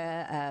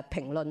嘅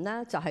評論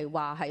咧，就係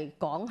話係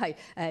講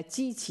係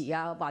支持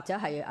啊或者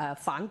係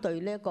反對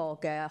呢一個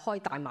嘅開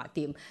大麻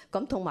店，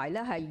咁同埋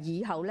咧係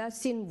以後咧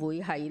先會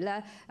係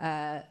咧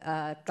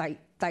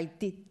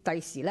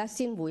第時咧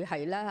先會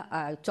係咧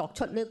作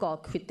出呢個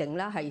決定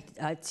咧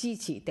係支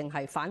持定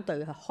係反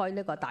對開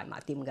呢個大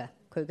麻店嘅，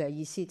佢嘅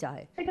意思就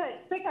係、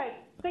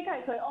即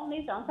係佢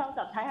only 想收集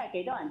睇下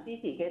幾多人支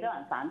持幾多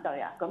人反對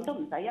啊，咁都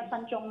唔使1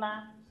分鐘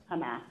啦，係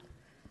咪啊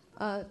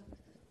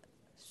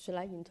？Should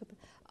I interpret?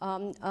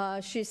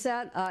 She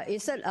said,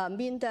 is it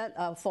mean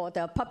that for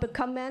the public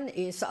comment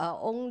is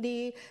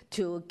only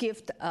to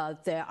give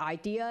their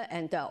idea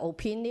and their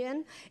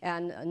opinion,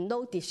 and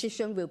no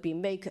decision will be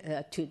made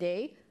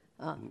today?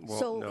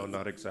 Well, no,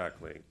 not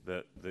exactly.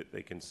 That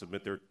they can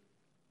submit their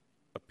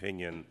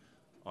opinion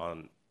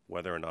on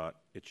whether or not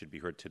it should be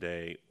heard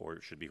today or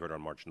it should be heard on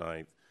March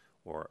 9th,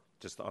 or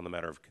just on the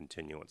matter of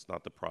continuance,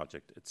 not the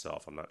project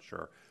itself. I'm not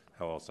sure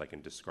how else I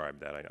can describe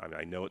that.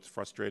 I know it's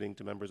frustrating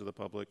to members of the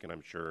public, and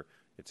I'm sure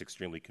it's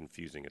extremely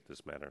confusing at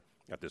this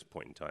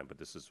point in time, but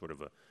this is sort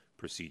of a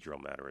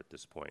procedural matter at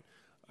this point.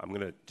 I'm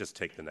going to just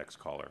take the next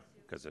caller,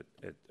 because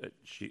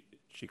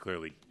she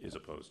clearly is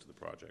opposed to the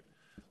project.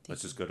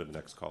 Let's just go to the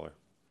next caller.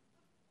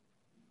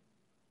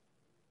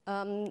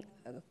 You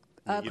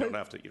don't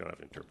have to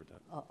interpret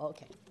that. Oh,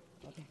 okay.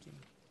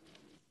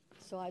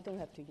 So I don't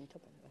have to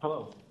interpret.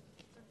 Hello.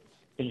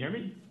 Can you hear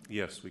me?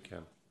 Yes, we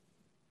can.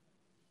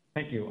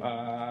 Thank you.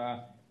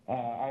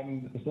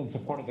 I'm in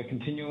support of the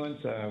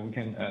continuance. We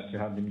can to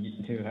have the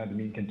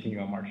meeting continue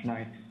on March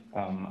 9th.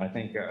 I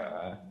think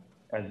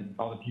as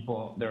all the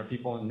people, there are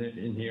people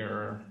in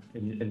here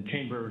in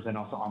chambers and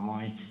also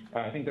online.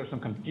 I think there's some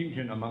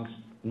confusion amongst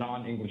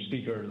non-English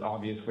speakers,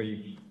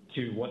 obviously,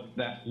 to what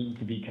that means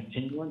to be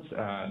continuance.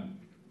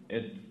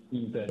 It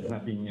means that it's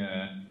not being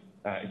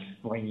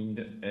explained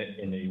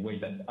in a way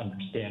that's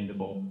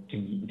understandable to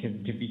me,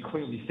 to be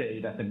clearly say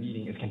that the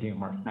meeting is continuing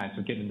March 9th.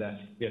 So given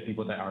that we have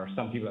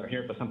some people are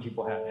here, but some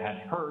people had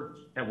heard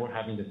that we're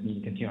having this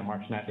meeting continue on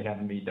March 9th, they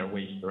haven't made their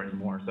way here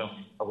anymore. So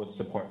I would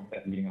support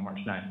that meeting on March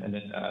 9th. And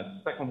then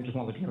second, we just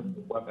wanted to know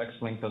the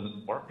WebEx link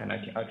doesn't work, and I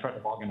tried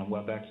to log in on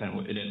WebEx and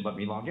it didn't let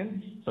me log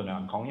in. So now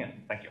I'm calling in.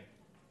 Thank you.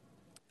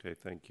 Okay,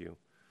 thank you.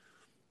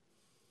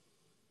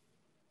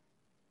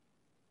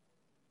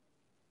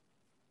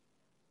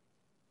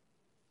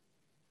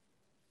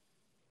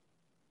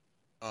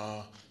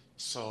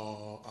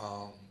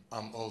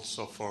 I'm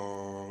also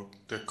for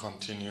the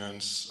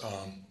continuance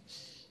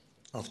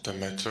of the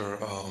matter.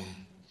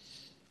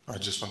 I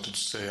just wanted to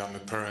say I'm a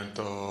parent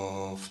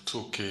of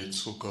 2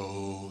 kids who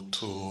go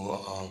to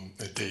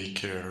a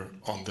daycare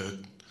on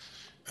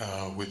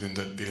within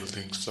that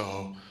building.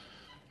 So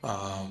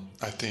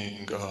I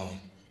think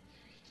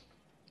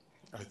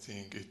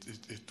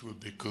it would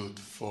be good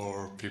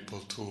for people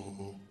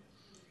to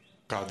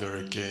gather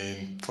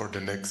again for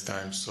the next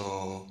time,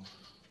 so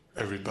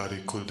everybody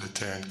could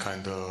attend,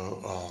 kind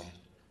of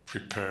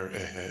prepare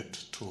ahead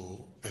to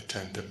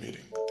attend the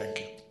meeting. Thank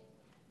you.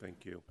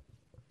 Thank you.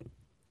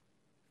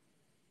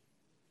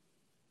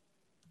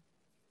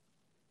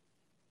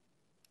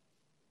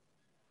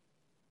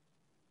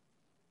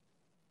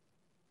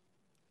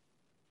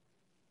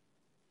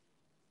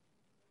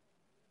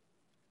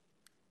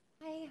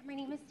 Hi, my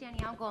name is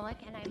Danielle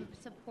Golick, and I'm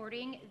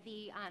supporting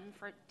the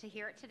to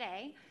hear it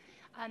today.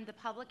 The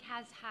public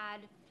has had,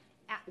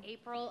 at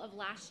April of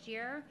last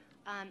year,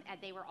 and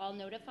they were all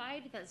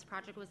notified that this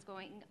project was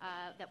going,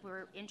 that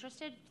we're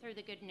interested through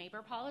the Good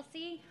Neighbor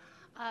policy.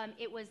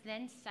 It was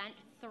then sent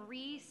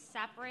 3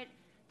 separate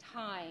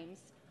times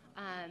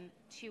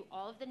to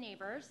all of the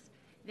neighbors.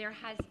 There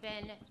has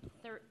been,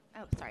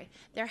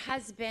 there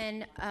has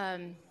been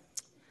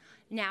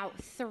now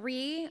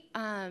 3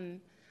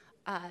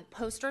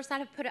 posters that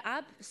have put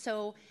up.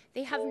 So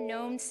they have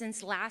known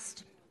since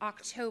last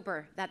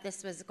October that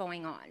this was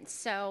going on.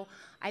 So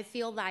I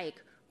feel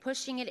like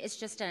pushing it is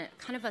just a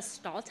kind of a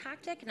stall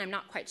tactic, and I'm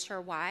not quite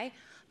sure why,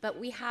 but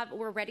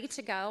we're ready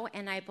to go,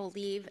 and I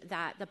believe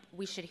that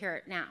we should hear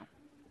it now.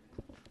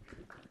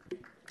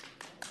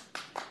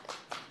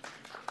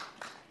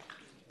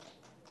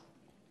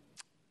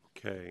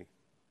 Okay.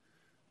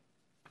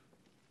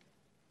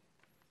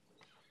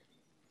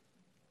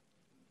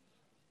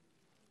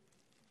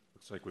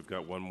 Looks like we've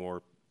got one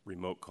more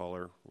remote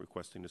caller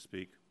requesting to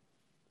speak.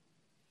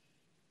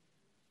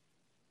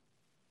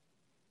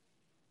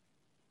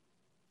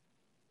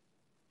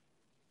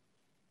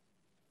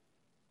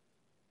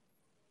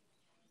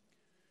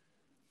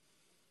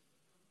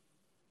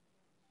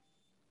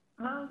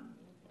 Hello?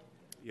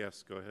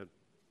 Yes, go ahead.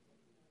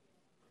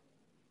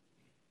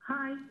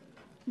 係，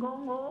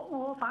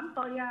我反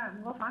對啊！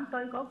我反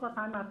對嗰個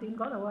大麻店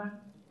嗰度啊。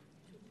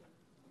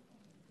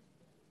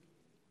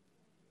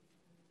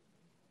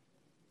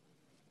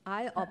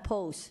I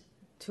oppose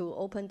to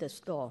open the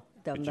store,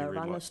 the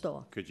marijuana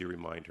store. Could you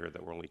remind her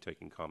that we're only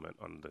taking comment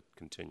on the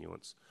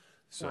continuance?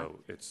 So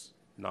Right. it's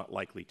not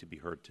likely to be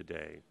heard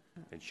today,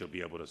 and she'll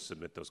be able to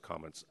submit those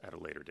comments at a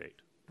later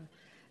date.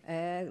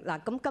 嗱，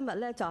咁今日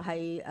咧就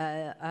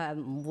係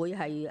唔會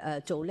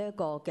係做呢一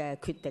個嘅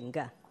決定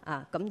嘅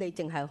啊，咁你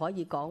淨係可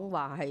以講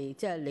話係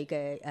即係你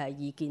嘅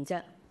意見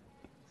啫。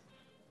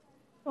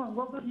哦，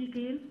我個意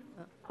見，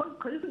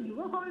佢如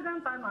果開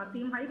間大麻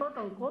店喺嗰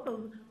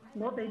度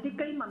我哋啲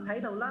基民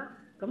喺度啦，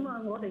咁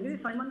啊我哋啲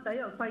細蚊仔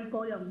又細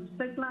個又唔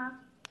識啦，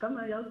咁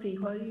啊有時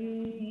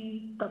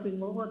佢特別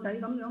我個仔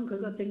咁樣，佢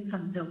個精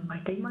神就唔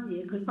係幾乜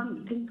嘢，佢分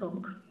唔清楚，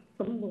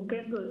咁我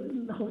驚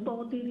佢好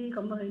多啲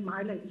咁去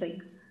買嚟食，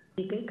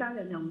自己家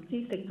人又唔知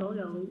食咗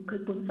又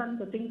佢本身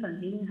個精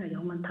神已經係有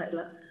問題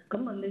啦，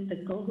咁啊你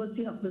食咗嗰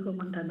之後佢個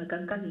問題咪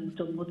更加嚴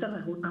重，我真係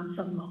好擔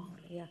心咯。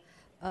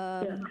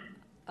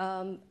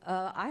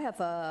I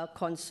have a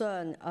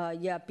concern,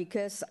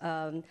 because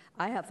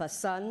I have a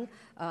son.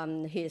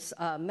 His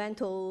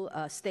mental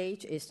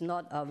stage is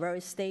not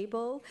very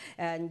stable,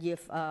 and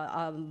if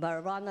a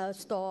marijuana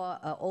store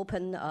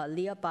open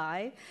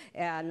nearby,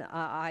 and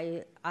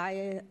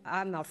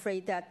I'm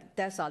afraid that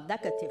there's a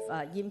negative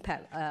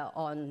impact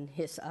on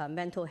his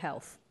mental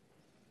health.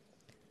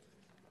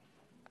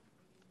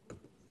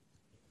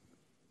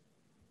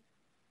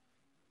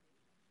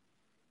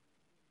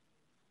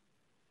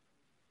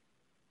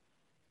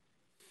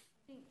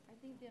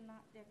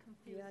 They're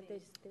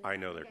confusing. I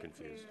know they're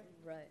confused.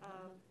 Right.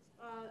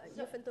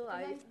 Even though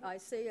I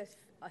say a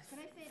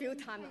few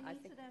times, I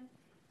think.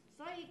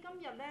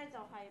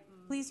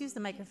 Please use the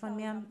microphone,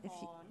 ma'am.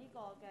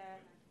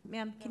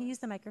 Ma'am, can you use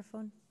the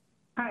microphone?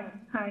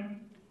 係。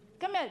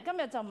今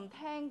日就唔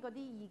聽嗰啲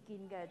意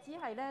見嘅，只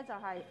係咧就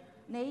係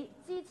你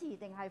支持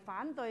定係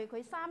反對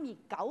佢3月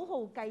9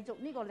號繼續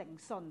呢個聆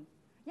訊，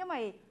因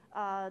為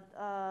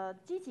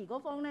支持嗰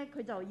方咧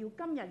佢就要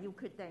今日要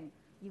決定。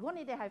如果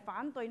你哋係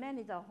反對呢，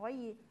你就可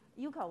以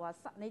要求話，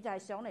你就係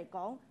上嚟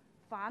講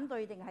反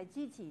對定係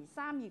支持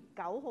3月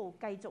9號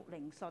繼續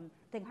聆訊，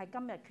定係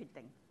今日決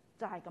定，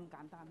就係咁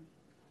簡單。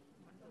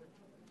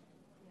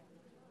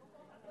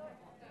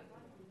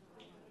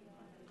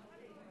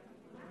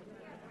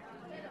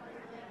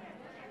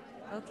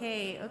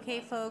Okay,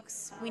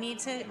 folks. We need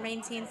to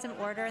maintain some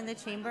order in the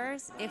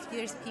chambers. If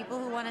there's people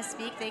who want to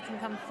speak, they can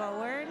come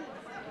forward.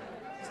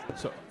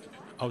 So,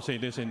 I'll say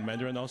this in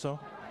Mandarin also.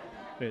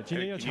 对，今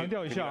天要强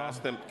调一下啊。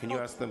Can you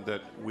ask them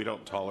that we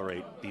don't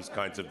tolerate these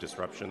kinds of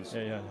disruptions?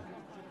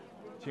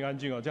 请安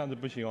静哦，这样子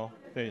不行哦。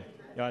对，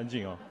要安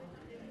静哦。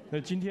那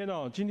今天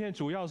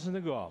主要是那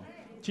个，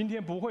今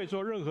天不会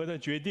做任何的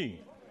决定。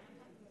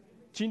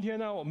今天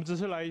呢，我们只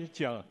是来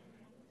讲，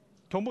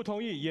同不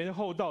同意延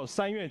后到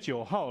3月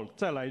9号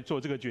再来做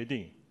这个决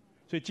定。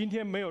所以今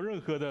天没有任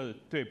何的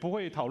不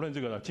会讨论这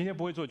个了。今天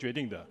不会做决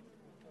定的。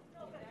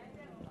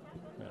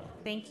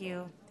Thank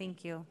you.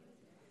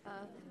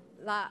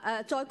 嗱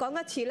再講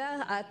一次咧，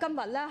今日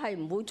咧係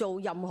唔會做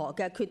任何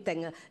嘅決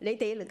定啊！你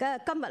哋而家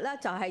今日咧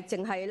就係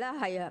淨係咧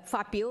係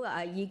發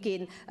表意見，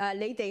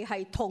你哋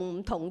係同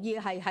唔同意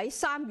係喺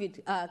3月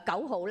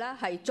9號咧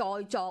係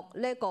再作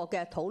呢個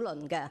嘅討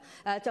論嘅？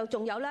就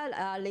仲有咧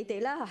你哋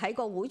咧喺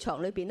個會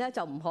場裏邊咧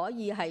就唔可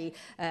以係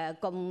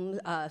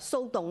咁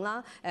騷動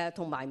啦，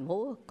同埋唔好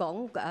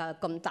講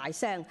咁大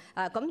聲。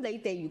咁你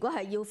哋如果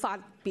係要發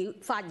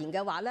言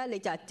嘅話咧，你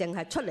就淨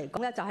係出嚟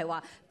講咧，就係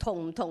話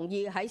同唔同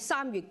意喺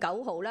3月9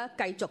號咧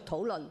繼續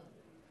討論。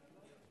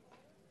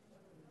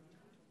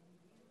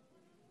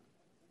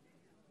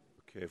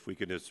Okay, if we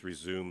could just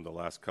resume the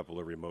last couple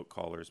of remote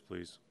callers,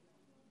 please.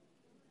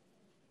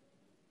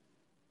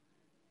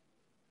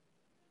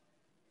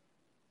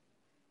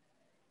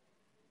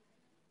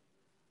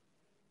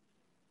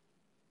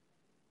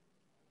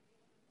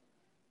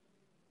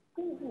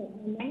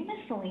 My name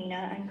is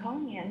Selena. I'm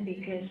calling in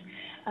because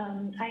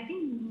I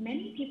think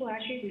many people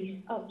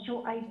actually.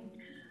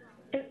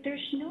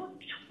 There's no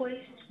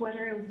choice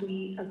whether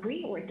we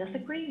agree or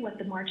disagree with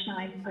the March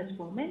 9th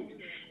postponement.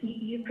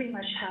 You pretty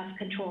much have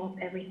control of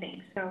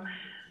everything. So.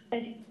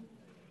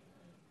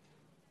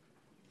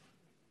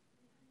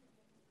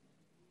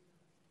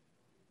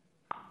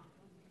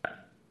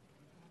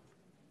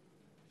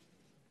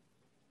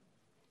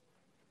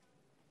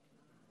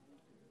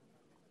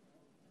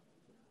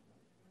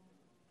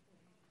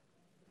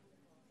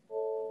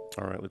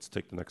 All right, let's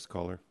take the next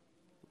caller.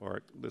 All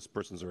right, this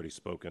person's already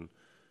spoken.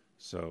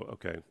 So,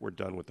 okay, we're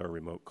done with our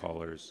remote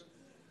callers.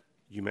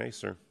 You may,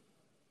 sir.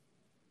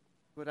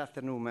 Good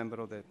afternoon,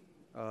 member of the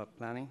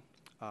planning.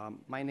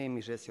 My name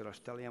is Ezio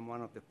Rastelli. I'm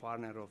one of the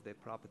partners of the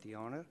property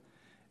owner.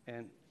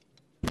 And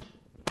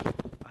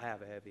I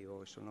have a heavy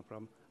voice, so no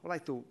problem. I'd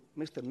like to,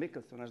 Mr.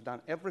 Mickelson has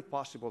done every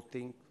possible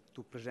thing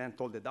to present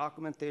all the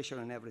documentation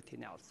and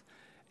everything else.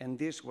 And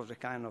this was a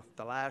kind of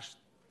the last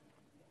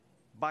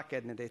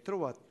bucket that they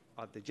threw at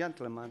the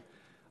gentleman.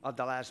 at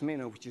the last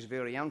minute, which is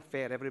very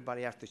unfair.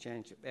 Everybody has to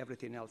change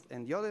everything else.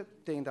 And the other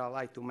thing that I'd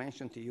like to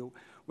mention to you,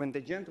 when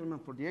the gentlemen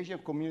for the Asian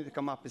community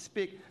come up and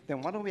speak,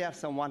 then why don't we have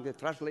someone that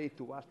translate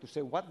to us to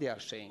say what they are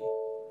saying?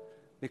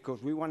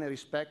 Because we want to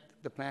respect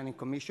the Planning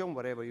Commission,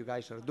 whatever you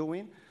guys are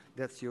doing,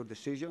 that's your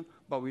decision,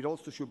 but we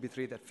also should be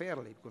treated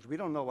fairly, because we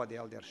don't know what the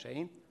hell they're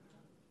saying.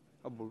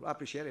 I would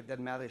appreciate if that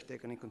matter is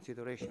taken in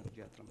consideration,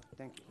 gentlemen.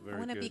 Thank you. I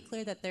want to be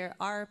clear that there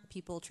are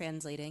people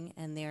translating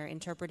and they're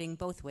interpreting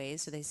both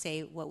ways. So they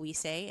say what we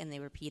say and they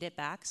repeat it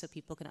back so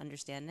people can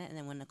understand it. And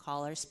then when the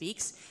caller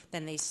speaks,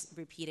 then they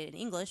repeat it in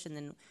English and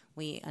then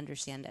we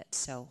understand it.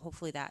 So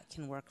hopefully that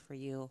can work for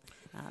you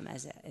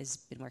as it has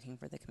been working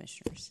for the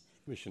commissioners.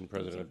 Commission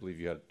President, I believe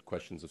you had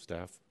questions of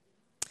staff.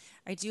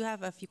 I do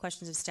have a few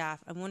questions of staff.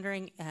 I'm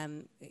wondering,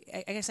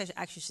 I guess I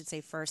actually should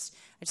say first,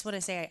 I just want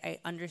to say I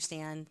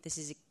understand this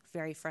is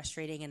very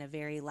frustrating and a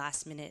very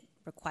last-minute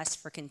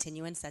request for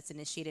continuance that's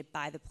initiated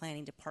by the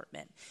planning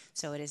department.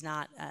 So it is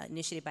not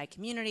initiated by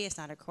community. It's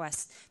not a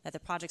request that the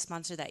project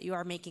sponsor that you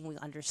are making. We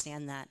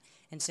understand that.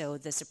 And so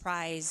the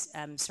surprise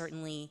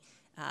certainly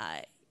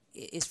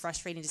is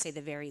frustrating to say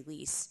the very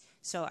least.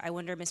 So I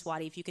wonder, Ms.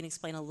 Waddy, if you can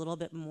explain a little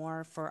bit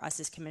more for us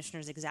as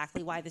commissioners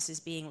exactly why this is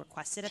being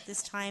requested at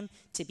this time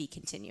to be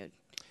continued.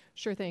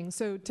 Sure thing.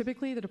 So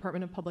typically the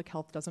Department of Public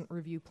Health doesn't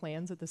review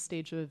plans at this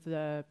stage of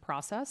the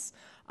process,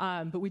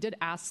 but we did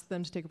ask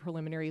them to take a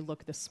preliminary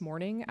look this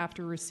morning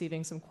after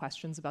receiving some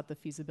questions about the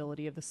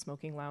feasibility of the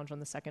smoking lounge on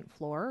the second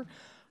floor.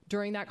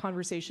 During that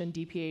conversation,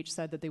 DPH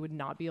said that they would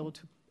not be able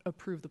to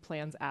approve the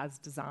plans as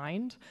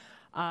designed,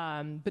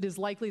 but is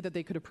likely that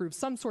they could approve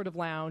some sort of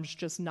lounge,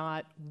 just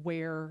not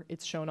where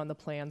it's shown on the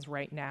plans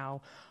right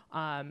now.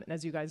 And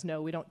as you guys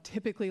know, we don't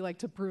typically like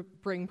to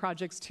bring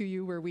projects to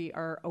you where we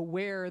are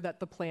aware that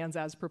the plans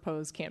as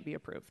proposed can't be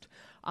approved.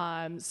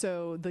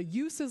 So the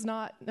use is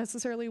not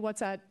necessarily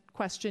what's at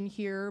question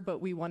here,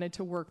 but we wanted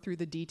to work through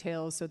the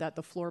details so that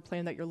the floor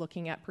plan that you're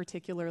looking at,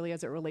 particularly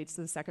as it relates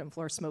to the second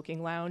floor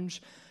smoking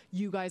lounge,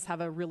 you guys have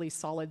a really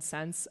solid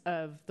sense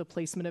of the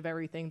placement of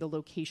everything, the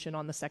location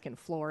on the second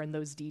floor, and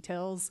those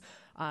details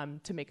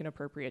to make an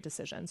appropriate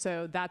decision.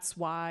 So that's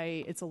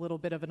why it's a little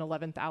bit of an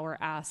 11th hour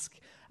ask.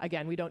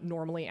 Again, we don't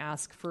normally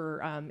ask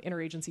for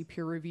interagency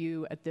peer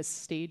review at this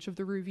stage of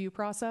the review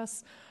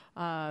process.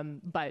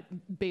 But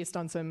based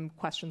on some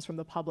questions from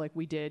the public,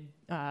 we did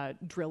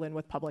drill in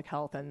with public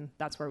health, and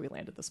that's where we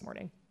landed this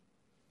morning.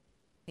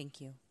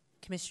 Thank you.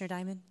 Commissioner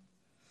Diamond?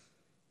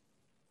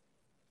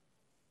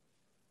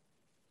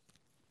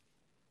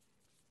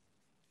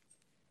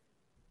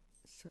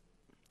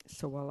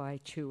 So while I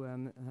too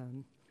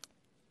am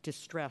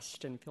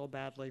distressed and feel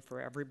badly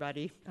for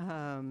everybody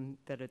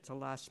that it's a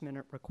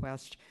last-minute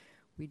request,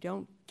 we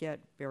don't get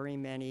very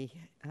many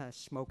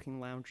smoking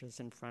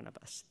lounges in front of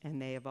us,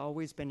 and they have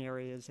always been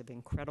areas of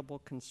incredible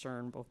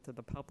concern both to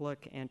the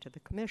public and to the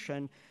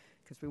commission,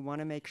 because we want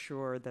to make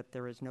sure that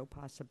there is no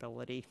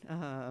possibility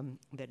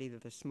that either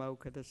the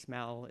smoke or the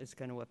smell is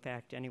going to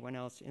affect anyone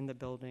else in the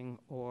building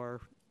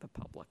or the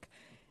public.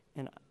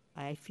 And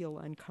I feel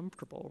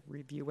uncomfortable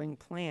reviewing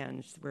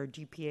plans where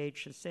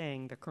DPH is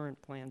saying the current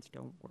plans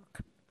don't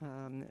work.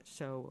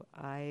 So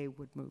I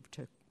would move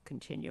to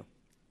continue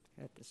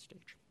at this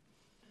stage.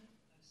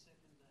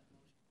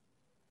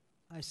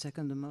 I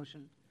second the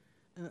motion.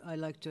 I'd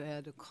like to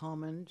add a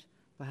comment.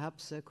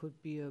 Perhaps there could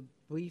be a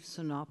brief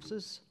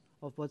synopsis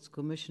of what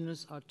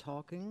commissioners are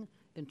talking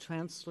and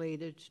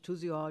translate it to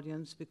the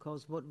audience,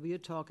 because what we are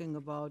talking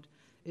about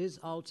is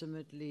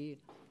ultimately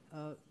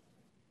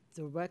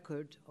the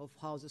record of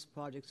how this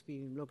project's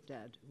being looked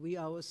at. We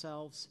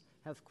ourselves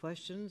have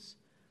questions.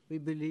 We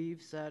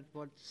believe that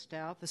what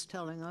staff is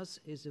telling us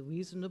is a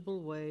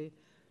reasonable way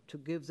to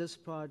give this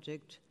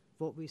project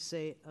what we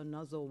say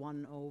another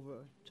one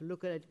over, to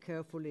look at it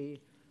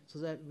carefully so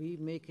that we're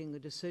making a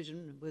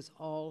decision with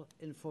all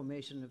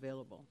information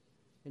available.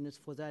 And it's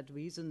for that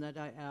reason that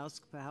I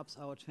ask perhaps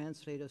our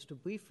translators to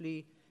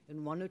briefly,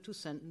 in 1 or 2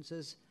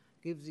 sentences,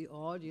 give the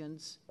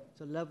audience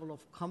the level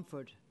of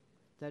comfort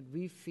that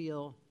we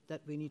feel that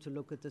we need to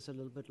look at this a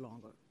little bit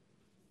longer.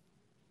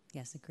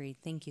 Yes, agreed.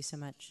 Thank you so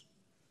much.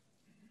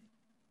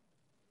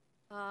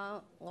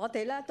 我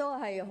哋咧都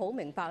係好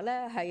明白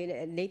咧，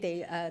係你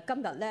哋今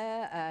日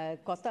咧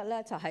覺得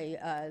咧就係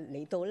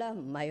嚟到咧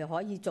唔係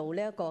可以做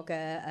呢一個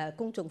嘅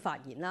公眾發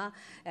言啦。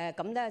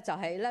咁咧就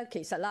係咧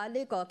其實啦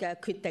呢個嘅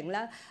決定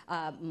咧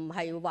唔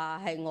係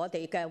話係我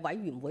哋嘅委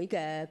員會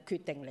嘅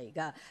決定嚟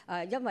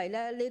㗎。因為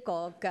咧呢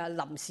個嘅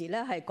臨時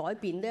咧係改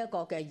變呢一個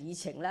嘅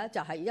議程咧，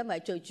就係因為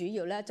最主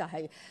要咧就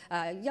係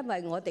因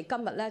為我哋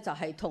今日咧就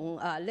係同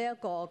呢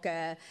一個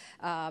嘅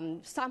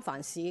三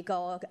藩市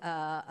個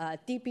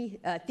DB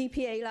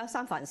DPA 啦，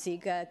三藩市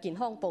嘅健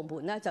康部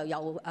門咧就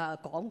有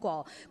講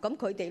過，咁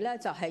佢哋咧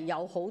就係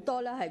有好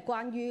多咧係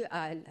關於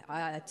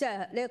即係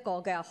呢一個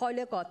嘅開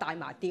呢一個大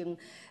麻店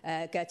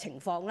嘅情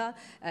況啦，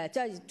即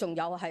係仲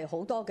有係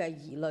好多嘅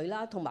疑慮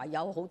啦，同埋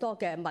有好多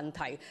嘅問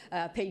題，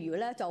譬如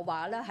咧就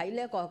話咧喺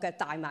呢一個嘅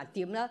大麻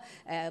店咧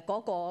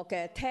嗰個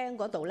嘅廳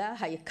嗰度咧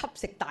係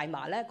吸食大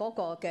麻咧嗰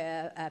個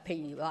嘅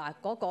譬如話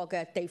嗰個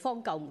嘅地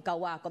方夠唔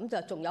夠啊？咁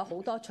就仲有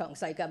好多詳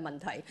細嘅問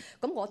題。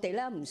咁我哋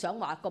咧唔想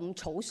話咁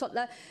草率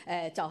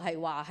咧，就係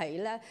話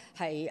係咧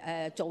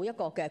係做一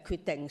個嘅決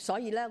定，所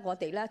以咧我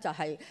哋咧就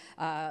係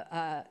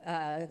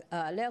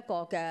呢一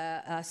個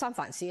嘅三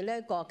藩市呢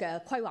一個嘅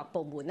規劃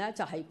部門咧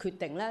就係決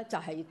定咧就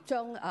係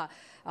將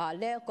呢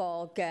一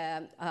個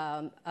嘅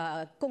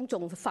公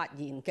眾發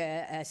言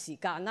嘅時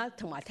間啦，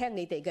同埋聽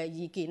你哋嘅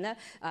意見咧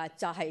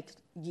就係。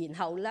然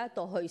後咧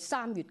到去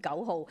3月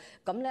9號，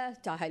咁咧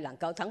就係能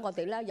夠等我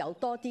哋咧有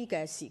多啲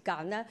嘅時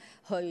間咧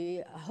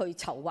去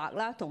籌劃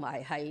啦，同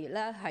埋係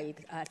咧係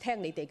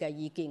聽你哋嘅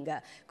意見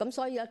嘅。咁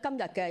所以咧今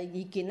日嘅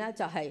意見咧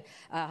就係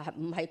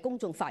唔係公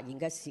眾發言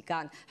嘅時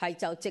間，係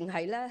就淨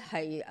係咧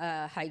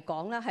係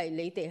講咧係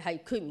你哋係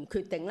決唔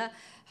決定咧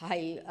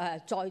係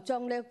再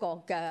將呢一個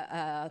嘅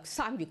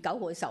3月9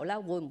號嘅時候咧，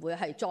會唔會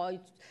係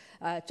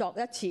再作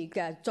一次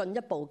嘅進一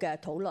步嘅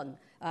討論？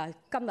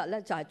今日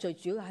咧就係最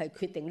主要係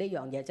決定呢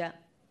樣嘢啫。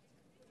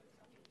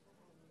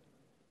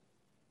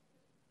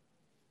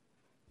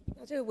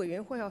这个委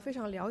员会非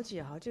常了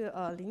解这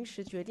个临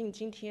时决定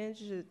今天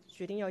就是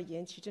决定要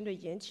延期，针对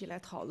延期来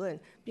讨论，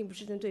并不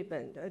是针对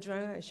本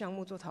专案项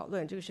目做讨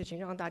论，这个事情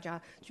让大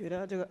家觉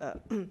得这个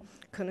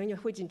可能也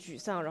会沮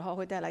丧，然后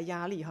会带来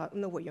压力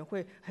那委员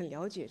会很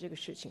了解这个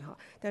事情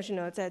但是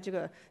呢，在这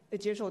个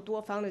接受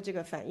多方的这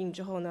个反应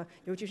之后呢，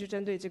尤其是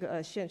针对这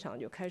个现场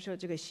有开设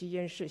这个吸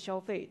烟室、消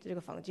费这个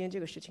房间这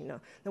个事情呢，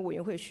那委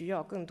员会需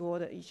要更多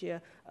的一些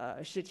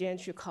时间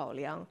去考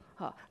量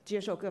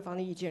接受各方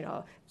的意见，然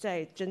后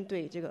再针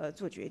对这个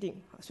做决定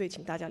所以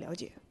请大家了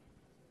解。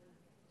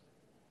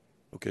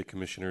Okay,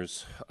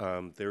 Commissioners,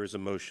 there is a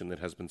motion that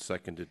has been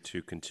seconded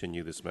to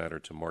continue this matter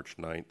to March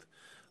 9th.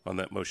 On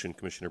that motion,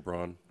 Commissioner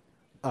Braun?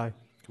 Aye.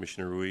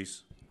 Commissioner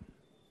Ruiz?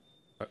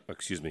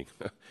 Excuse me,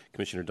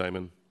 Commissioner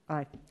Diamond?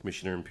 Aye.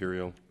 Commissioner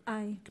Imperial?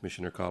 Aye.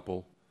 Commissioner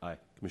Koppel? Aye.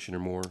 Commissioner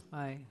Moore?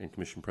 Aye. And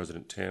Commission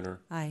President Tanner?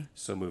 Aye.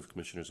 So moved,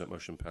 Commissioners. That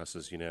motion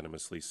passes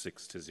unanimously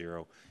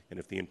 6-0. And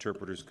if the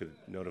interpreters could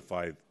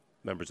notify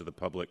members of the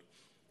public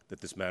that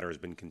this matter has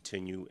been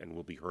continued and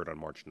will be heard on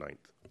March 9th.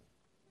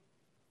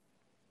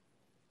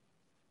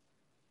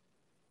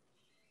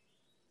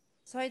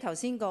 所以頭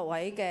先各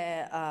位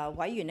嘅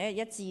委員咧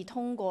一致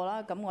通過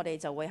啦，咁我哋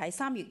就會喺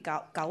3月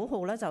9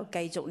號咧就繼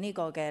續呢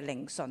個嘅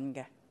聆訊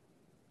嘅。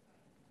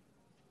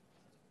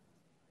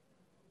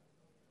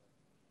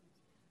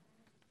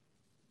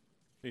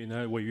所以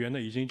呢，委员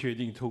呢已经决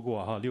定通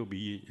过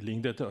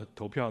6-0的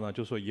投票呢，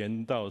就说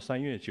延到3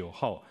月9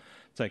号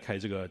再开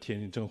这个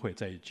听证会，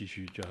再继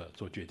续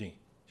做决定。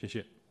谢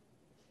谢。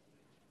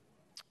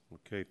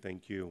Okay,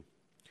 thank you.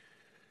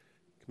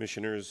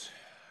 Commissioners,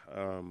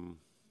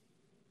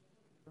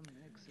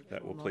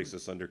 that will place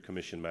us under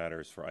commission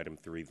matters for item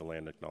 3, the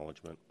land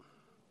acknowledgement.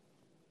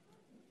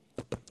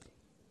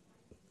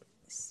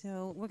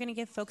 So we're going to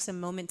give folks a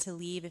moment to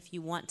leave if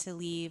you want to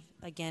leave.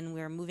 Again,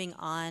 we're moving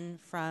on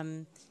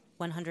from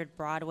 100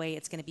 Broadway.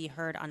 It's going to be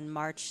heard on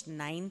March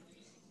 9th.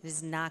 It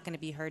is not going to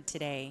be heard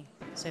today.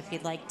 So if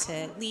you'd like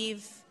to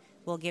leave,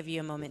 we'll give you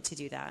a moment to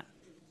do that.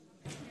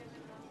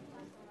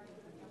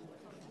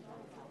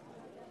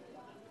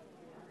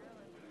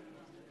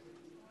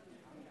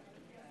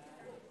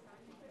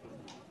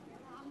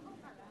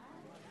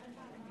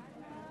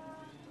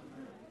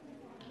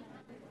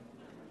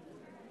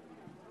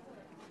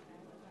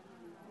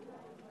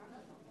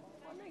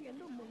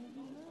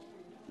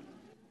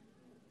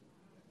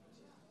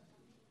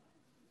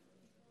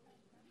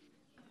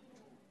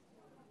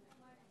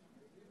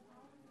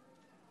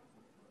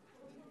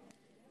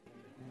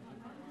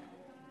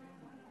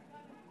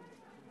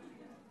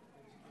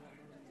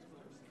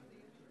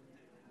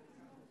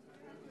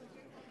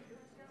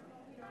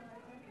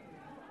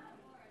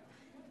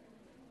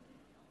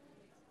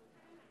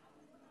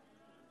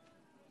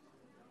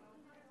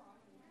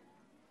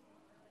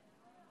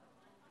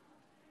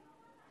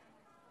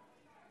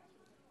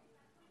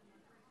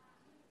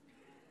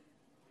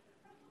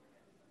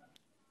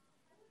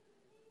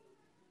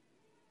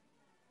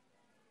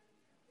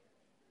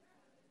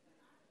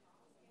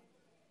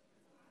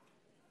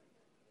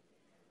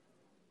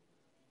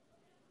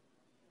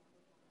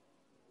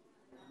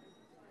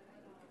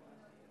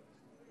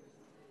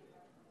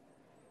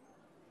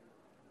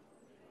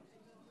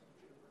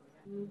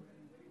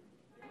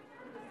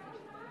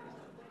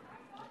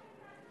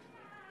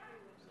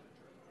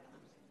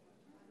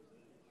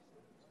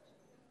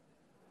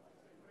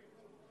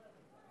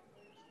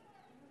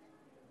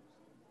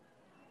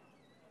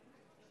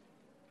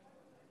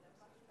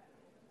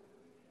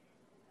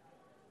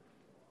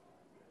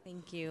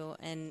 Thank you,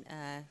 and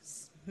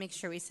make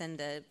sure we send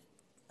a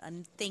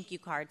thank you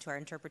card to our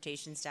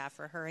interpretation staff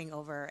for hurrying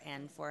over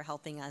and for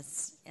helping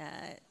us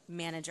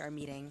manage our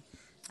meeting.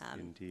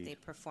 Indeed. They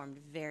performed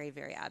very,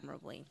 very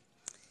admirably.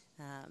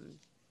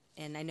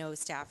 And I know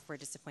staff were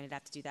disappointed to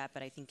have to do that,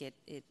 but I think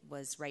it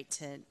was right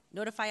to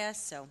notify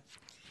us, so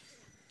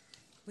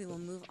we will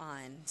move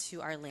on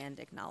to our land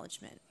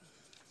acknowledgement.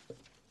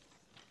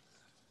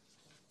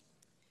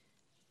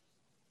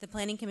 The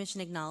Planning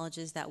Commission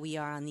acknowledges that we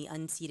are on the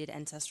unceded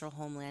ancestral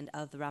homeland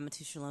of the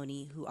Ramaytush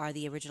Ohlone, who are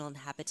the original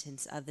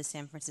inhabitants of the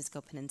San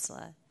Francisco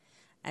Peninsula.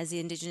 As the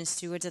indigenous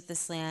stewards of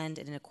this land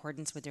and in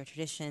accordance with their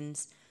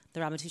traditions, the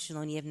Ramaytush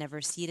Ohlone have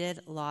never ceded,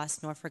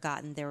 lost, nor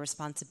forgotten their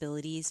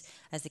responsibilities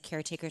as the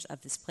caretakers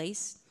of this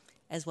place,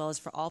 as well as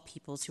for all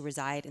peoples who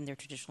reside in their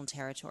traditional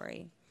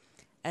territory.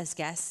 As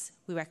guests,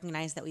 we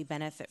recognize that we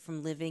benefit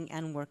from living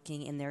and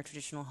working in their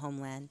traditional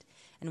homeland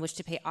and wish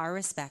to pay our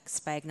respects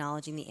by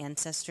acknowledging the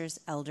ancestors,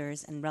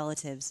 elders, and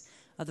relatives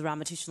of the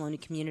Ramaytush Ohlone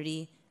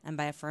community and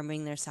by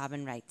affirming their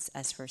sovereign rights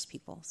as First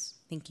Peoples.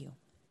 Thank you.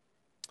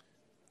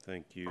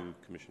 Thank you,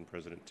 Commission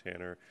President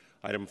Tanner.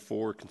 Item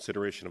 4,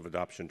 consideration of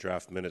adoption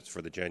draft minutes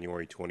for the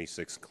January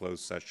 26th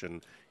closed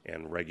session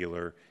and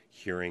regular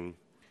hearing.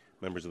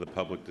 Members of the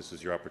public, this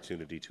is your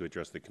opportunity to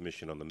address the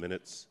Commission on the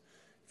minutes.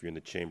 If you're in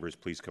the chambers,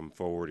 please come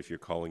forward. If you're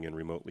calling in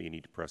remotely, you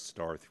need to press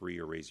 *3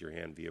 or raise your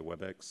hand via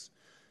WebEx.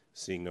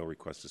 Seeing no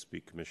request to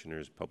speak,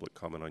 Commissioners, public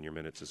comment on your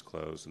minutes is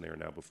closed, and they are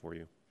now before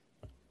you.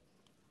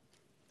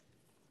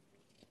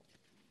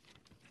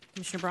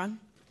 Commissioner Braun?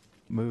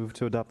 Move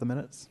to adopt the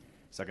minutes.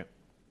 Second.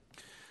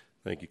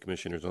 Thank you,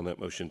 Commissioners. On that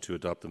motion to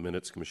adopt the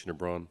minutes, Commissioner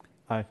Braun?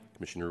 Aye.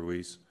 Commissioner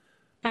Ruiz?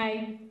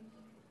 Aye.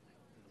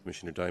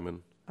 Commissioner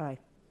Diamond? Aye.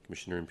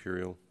 Commissioner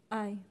Imperial?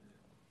 Aye.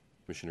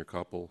 Commissioner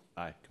Koppel?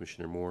 Aye.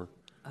 Commissioner Moore?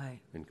 Aye.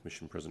 And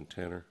Commission President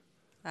Tanner?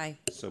 Aye.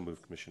 So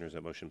moved, Commissioners.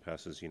 That motion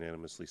passes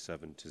unanimously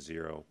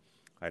 7-0.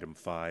 Item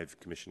 5,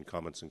 Commission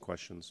comments and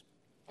questions.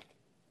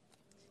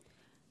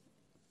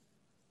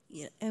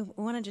 Yeah, I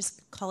want to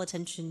just call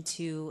attention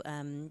to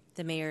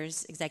the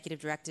mayor's executive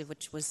directive,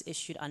 which was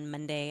issued on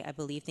Monday, I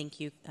believe. Thank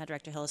you,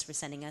 Director Hillis, for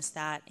sending us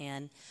that.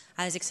 And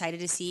I was excited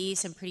to see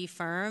some pretty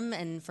firm,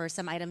 and for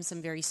some items,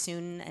 some very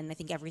soon, and I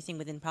think everything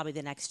within probably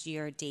the next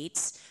year,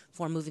 dates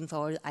for moving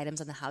forward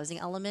items on the housing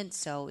element.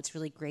 So it's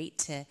really great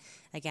to,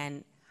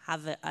 again,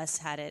 have us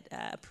had it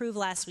approved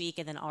last week,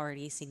 and then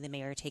already seeing the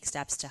mayor take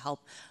steps to help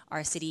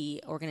our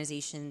city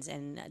organizations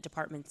and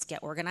departments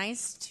get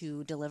organized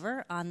to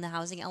deliver on the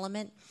housing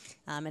element.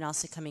 And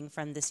also coming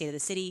from the State of the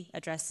City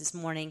address this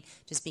morning,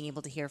 just being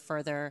able to hear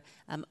further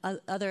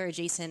other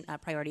adjacent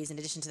priorities in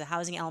addition to the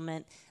housing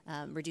element,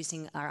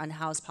 reducing our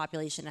unhoused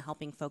population and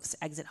helping folks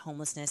exit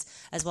homelessness,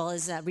 as well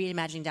as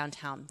reimagining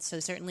downtown. So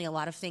certainly a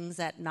lot of things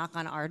that knock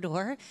on our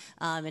door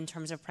in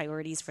terms of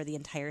priorities for the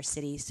entire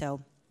city.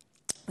 So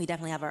we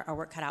definitely have our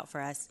work cut out for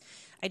us.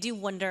 I do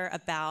wonder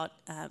about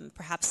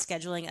perhaps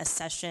scheduling a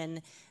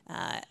session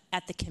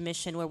at the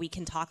commission where we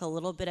can talk a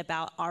little bit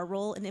about our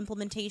role in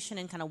implementation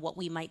and kind of what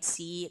we might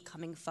see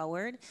coming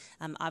forward.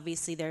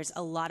 Obviously, there's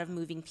a lot of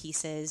moving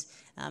pieces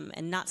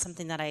and not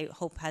something that I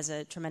hope has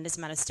a tremendous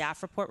amount of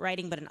staff report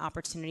writing, but an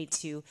opportunity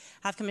to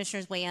have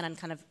commissioners weigh in on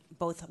kind of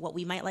both what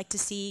we might like to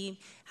see,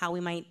 how we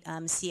might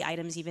see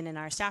items even in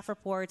our staff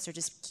reports, or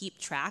just keep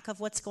track of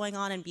what's going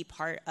on and be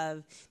part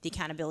of the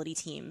accountability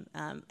team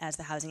as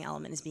the housing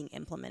element is being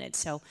implemented.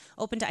 So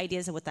open to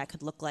ideas of what that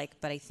could look like,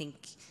 but I think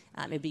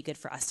it'd be good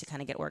for us to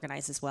kind of get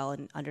organized as well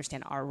and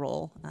understand our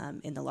role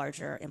in the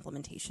larger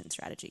implementation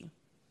strategy.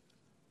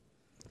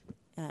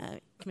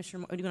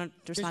 Commissioner, do you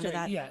want to respond to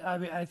that? Yeah, I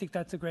mean, I think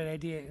that's a great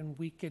idea, and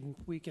we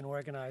can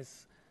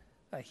organize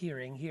a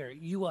hearing here.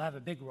 You will have a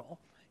big role,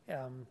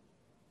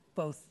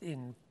 both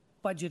in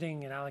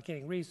budgeting and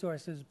allocating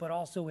resources, but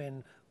also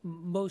in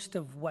most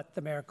of what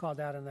the mayor called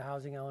out in the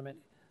housing element.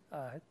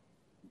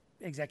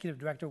 Executive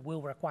director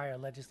will require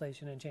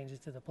legislation and changes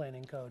to the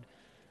planning code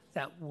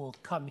that will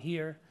come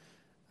here.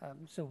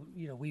 So,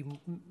 you know,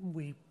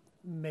 we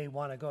may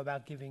want to go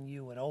about giving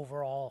you an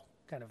overall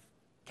kind of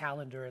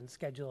calendar and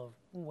schedule of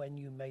when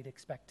you might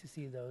expect to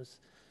see those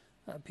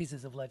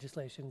pieces of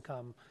legislation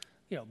come.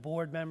 You know,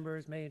 board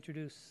members may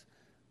introduce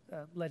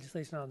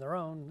legislation on their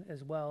own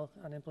as well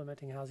on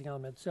implementing housing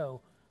elements.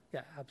 So,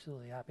 yeah,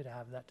 absolutely happy to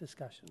have that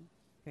discussion.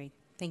 Great,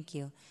 thank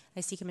you.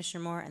 I see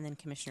Commissioner Moore and then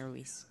Commissioner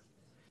Ruiz.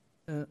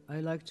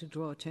 I'd like to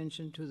draw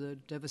attention to the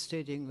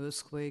devastating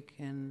earthquake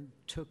in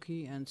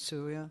Turkey and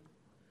Syria.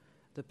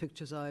 The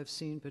pictures I've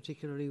seen,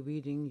 particularly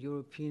reading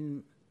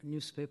European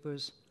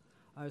newspapers,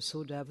 are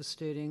so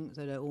devastating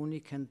that I only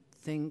can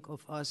think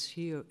of us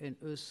here in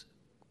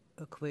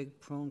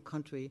earthquake-prone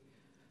country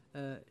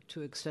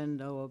to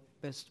extend our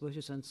best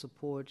wishes and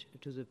support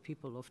to the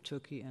people of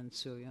Turkey and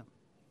Syria.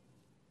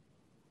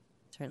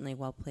 Certainly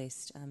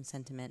well-placed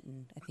sentiment,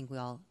 and I think we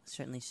all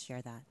certainly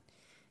share that.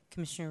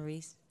 Commissioner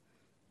Ruiz?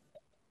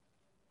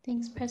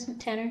 Thanks,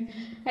 President Tanner.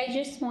 I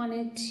just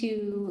wanted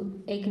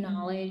to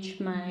acknowledge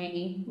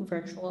my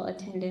virtual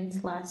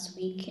attendance last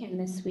week and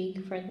this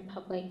week for the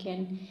public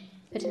and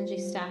potentially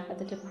staff at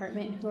the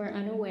department who are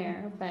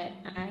unaware, but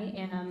I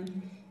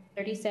am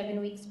 37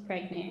 weeks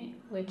pregnant,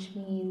 which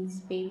means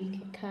baby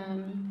could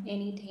come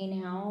any day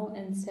now.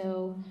 And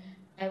so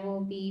I will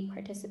be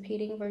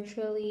participating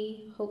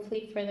virtually,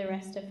 hopefully for the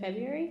rest of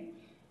February.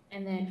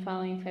 And then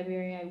following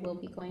February, I will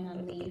be going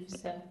on leave.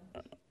 So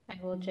I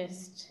will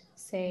just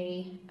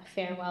say a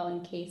farewell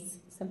in case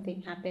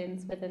something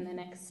happens within the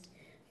next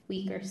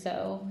week or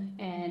so.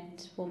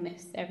 And we'll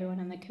miss everyone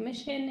on the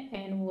commission,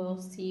 and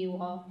we'll see you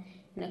all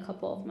in a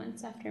couple of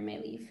months after my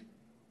leave.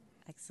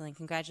 Excellent.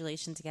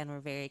 Congratulations again.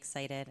 We're very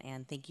excited,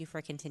 and thank you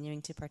for continuing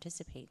to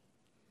participate.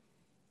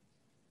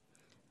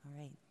 All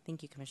right.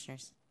 Thank you,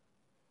 commissioners.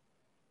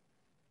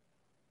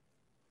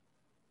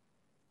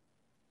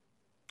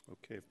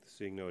 Okay,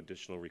 seeing no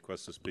additional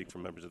requests to speak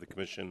from members of the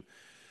commission,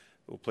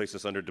 we'll place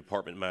this under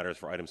department matters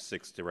for item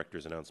 6,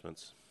 director's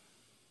announcements.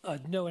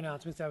 No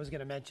announcements. I was going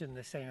to mention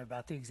the same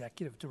about the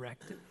executive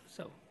directive.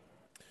 So,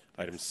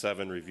 item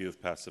 7, review of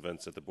past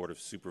events at the Board of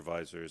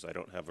Supervisors. I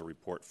don't have a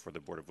report for the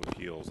Board of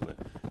Appeals, and the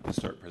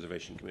Historic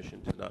Preservation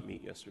Commission did not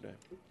meet yesterday.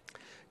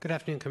 Good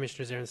afternoon,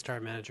 Commissioners. Aaron Starr,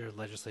 Manager of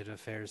Legislative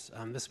Affairs.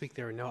 This week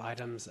there are no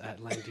items at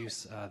land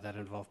use that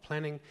involve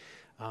planning,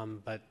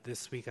 but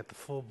this week at the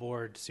full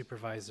board,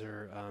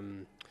 Supervisor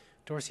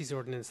Dorsey's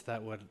ordinance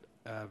that would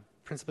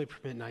principally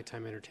permit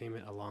nighttime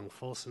entertainment along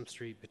Folsom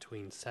Street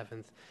between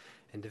 7th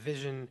and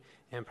Division,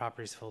 and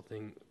properties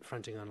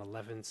fronting on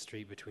 11th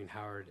Street between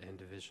Howard and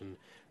Division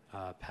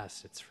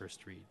passed its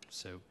first read.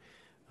 So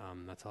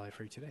that's all I have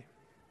for you today.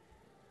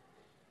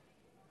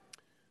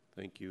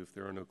 Thank you. If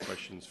there are no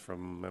questions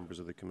from members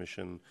of the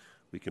commission,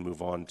 we can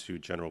move on to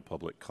general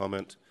public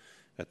comment.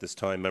 At this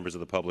time, members of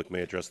the public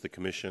may address the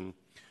commission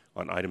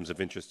on items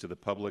of interest to the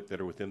public that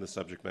are within the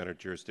subject matter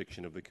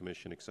jurisdiction of the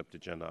commission, except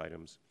agenda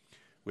items.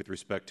 With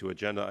respect to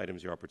agenda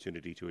items, your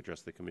opportunity to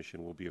address the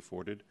commission will be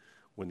afforded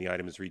when the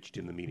item is reached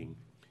in the meeting.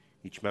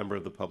 Each member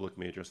of the public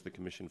may address the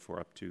commission for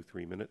up to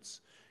 3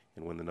 minutes,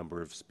 and when the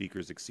number of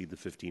speakers exceed the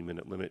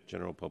 15-minute limit,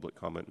 general public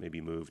comment may be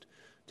moved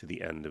to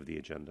the end of the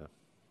agenda.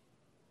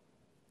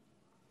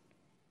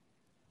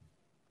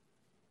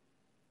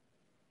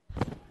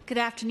 Good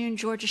afternoon,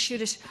 Georgia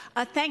Shudish.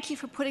 Thank you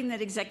for putting that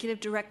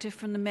executive directive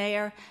from the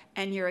mayor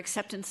and your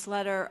acceptance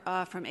letter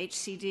from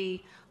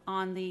HCD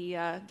on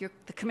the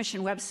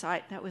commission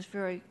website. That was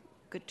very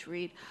good to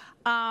read.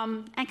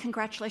 And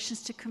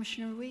congratulations to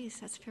Commissioner Ruiz.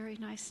 That's very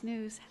nice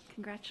news.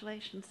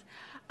 Congratulations.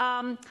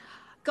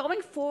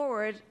 Going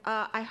forward,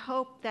 I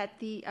hope that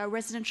the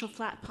residential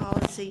flat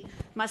policy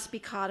must be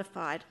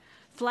codified.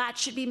 Flats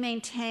should be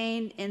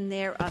maintained in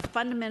their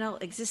fundamental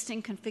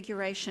existing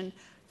configuration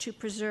to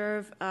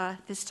preserve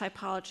this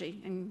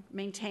typology and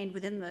maintained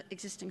within the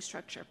existing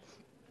structure.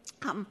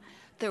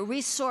 The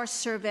Resource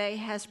Survey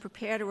has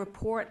prepared a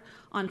report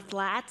on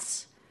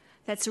flats.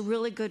 That's a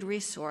really good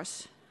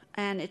resource,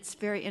 and it's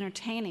very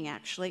entertaining,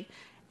 actually,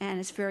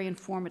 and it's very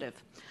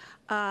informative.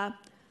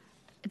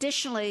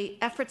 Additionally,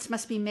 efforts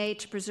must be made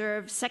to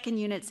preserve second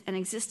units and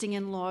existing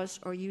in-laws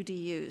or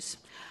UDUs.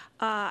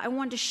 I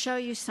wanted to show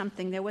you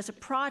something. There was a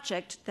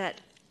project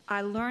that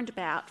I learned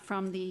about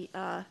from the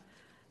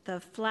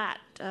flat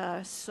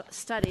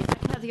study. If I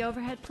can have the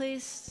overhead,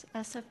 please,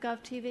 SF.gov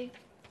TV.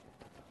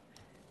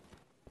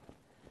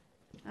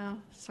 Oh,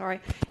 sorry.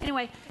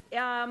 Anyway,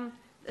 the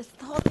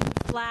whole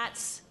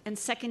flats and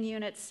second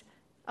units.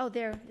 Oh,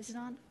 there. Is it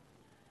on?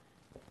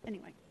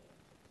 Anyway.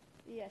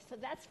 Yeah, so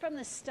that's from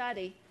the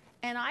study.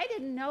 And I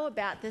didn't know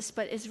about this,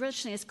 but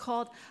it's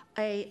called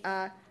a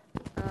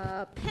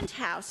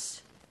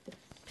penthouse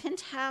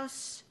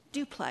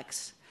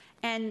duplex.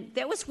 And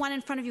there was one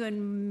in front of you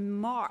in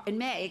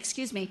May,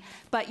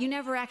 but you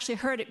never actually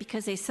heard it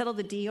because they settled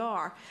the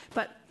DR.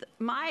 But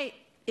my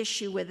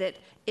issue with it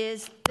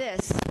is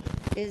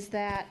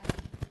that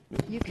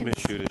you can... Ms.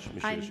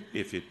 Shudish,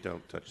 if you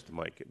don't touch the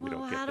mic, we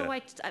don't get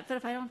that. But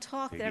if I don't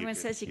talk, then everyone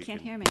says you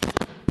can't hear me.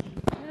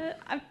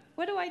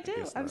 What do I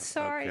do? I'm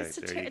sorry.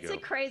 Okay, it's a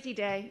crazy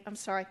day. I'm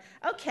sorry.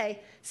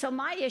 Okay, so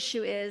my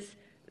issue is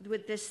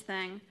with this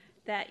thing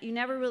that you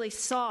never really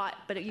saw it,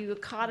 but you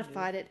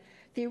codified it.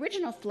 The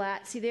original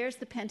flat, see, there's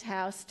the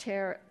penthouse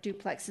terrace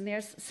duplex, and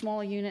there's a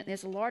smaller unit, and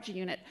there's a larger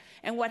unit.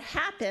 And what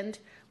happened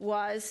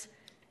was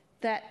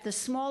that the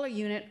smaller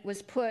unit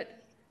was put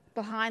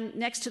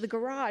next to the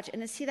garage.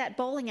 And to see that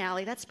bowling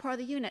alley, that's part of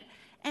the unit.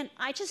 And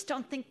I just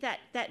don't think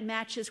that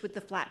matches with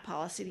the flat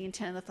policy, the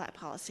intent of the flat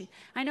policy.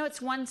 I know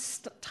it's one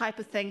type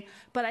of thing,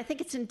 but I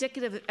think it's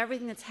indicative of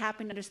everything that's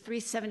happened under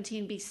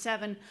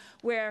 317B7,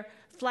 where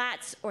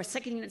flats or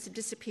second units have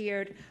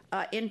disappeared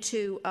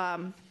into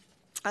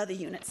other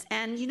units.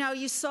 And,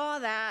 you saw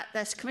that,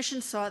 the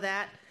commission saw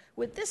that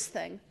with this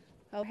thing.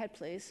 Go ahead,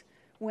 please.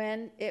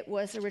 When it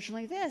was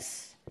originally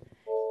this.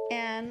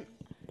 And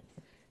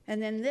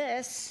then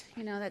this,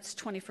 that's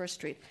 21st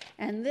Street.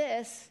 And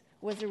this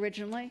was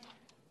originally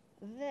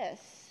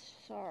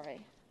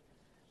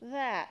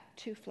that,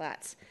 2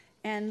 flats.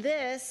 And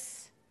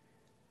this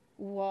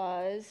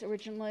was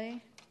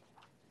originally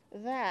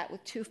that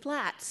with 2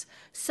 flats.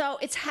 So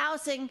it's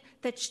housing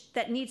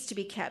that needs to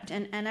be kept,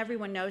 and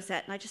everyone knows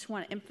that, and I just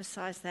want to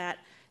emphasize that.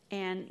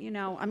 And,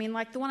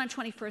 like the one on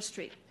 21st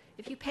Street,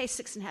 if you pay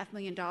 $6.5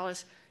 million,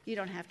 You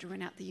don't have to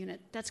rent out the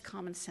unit. That's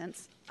common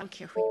sense. I don't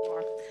care who you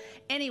are.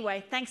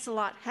 Anyway, thanks a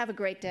lot. Have a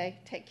great day.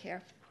 Take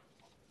care.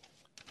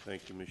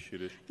 Thank you, Ms.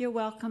 Shudish. You're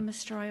welcome,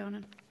 Mr.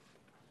 Ionen.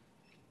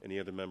 Any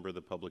other member of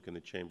the public in the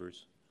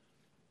chambers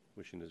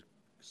wishing to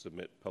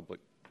submit public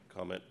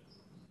comment,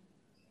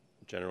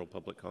 general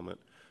public comment?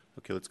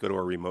 Okay, let's go to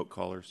our remote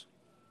callers.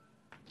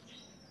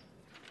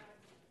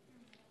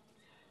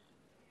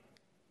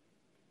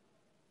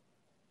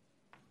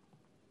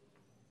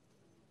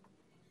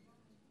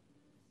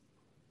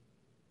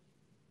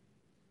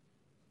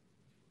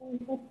 I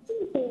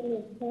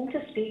want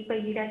to speak,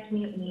 but you guys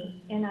mute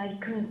me, and I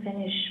couldn't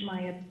finish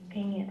my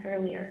opinion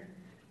earlier.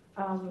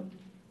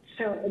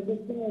 So it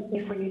just seemed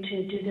okay for you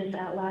to do this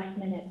at last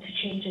minute to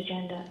change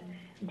agenda.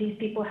 These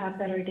people have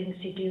better things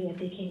to do, and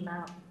they came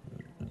out.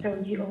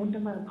 So you owe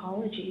them an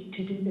apology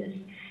to do this.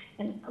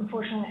 And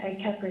unfortunately, I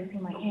kept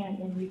raising my hand,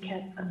 and you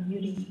kept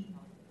unmuting me.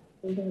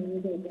 This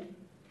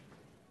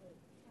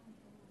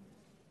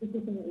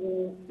isn't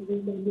really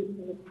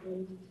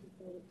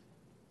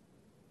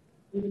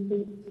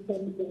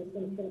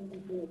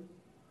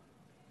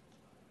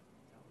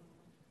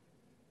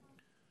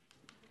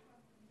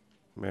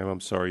Ma'am, I'm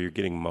sorry, you're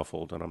getting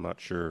muffled, and I'm not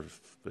sure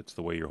if it's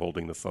the way you're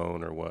holding the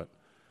phone or what.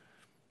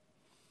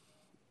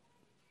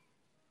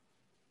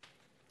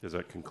 Does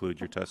that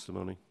conclude your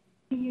testimony?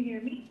 Can you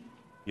hear me?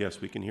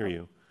 Yes, we can hear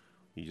you.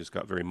 You just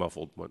got very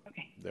muffled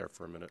there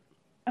for a minute.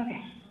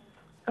 Okay.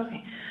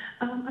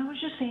 I was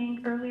just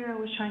saying earlier I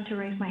was trying to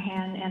raise my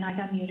hand and I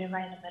got muted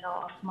right in the middle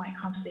of my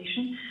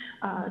conversation,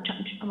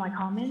 my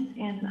comments,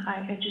 and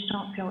I just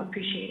don't feel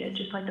appreciated.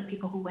 Just like the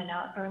people who went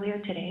out earlier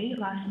today,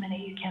 last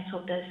minute you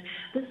canceled this.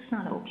 This is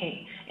not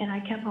okay. And I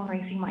kept on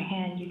raising my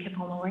hand, you kept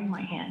on lowering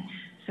my hand.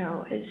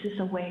 So it's just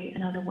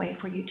another way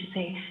for you to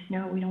say,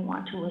 no, we don't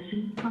want to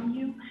listen from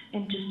you,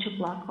 and just to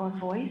block our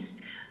voice.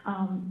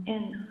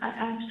 And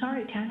I'm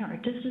sorry,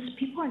 Tanner,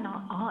 people are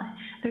not on.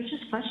 They're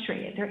just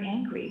frustrated. They're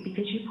angry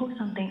because you post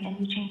something and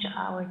you change the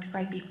hour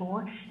right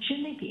before.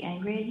 Shouldn't they be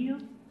angry at you?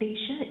 They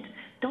should.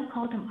 Don't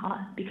call them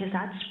on because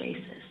that's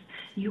racist.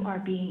 You are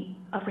being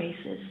a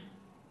racist.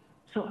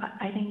 So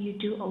I think you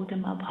do owe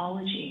them an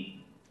apology.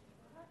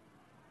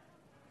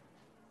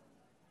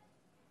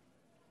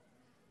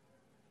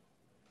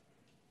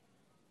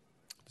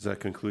 Does that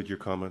conclude your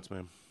comments,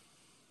 ma'am?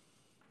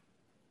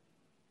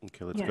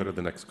 Okay, let's go to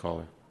the next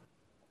caller.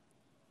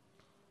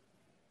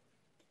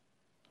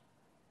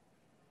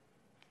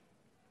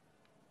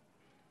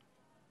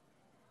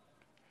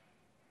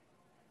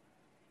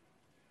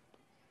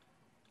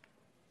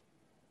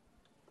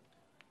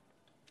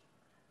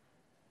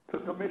 So,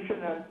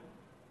 Commissioner,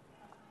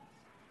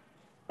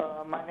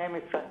 my name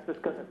is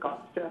Francisco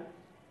Acosta,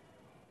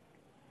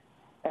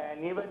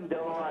 and even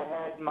though I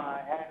had my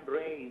hand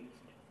raised,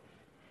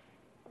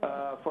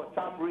 for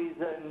some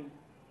reason,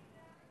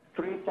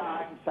 3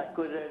 times I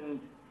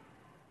couldn't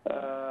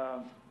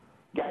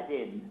get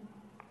in.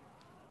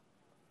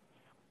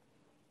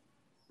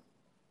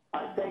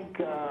 I think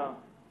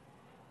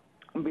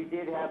we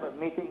did have a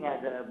meeting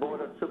at the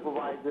Board of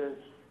Supervisors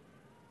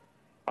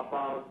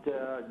about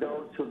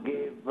those who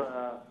gave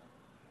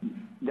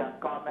their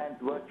comment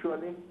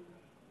virtually.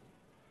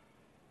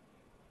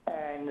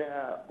 And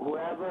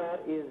whoever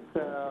is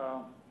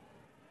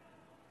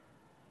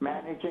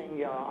managing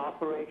your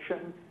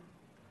operations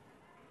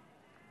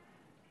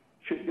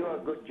should do a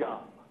good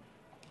job.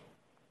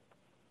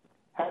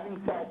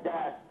 Having said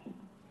that,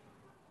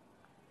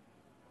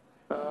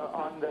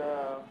 on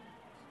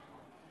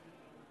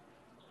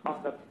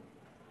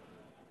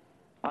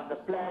the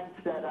plans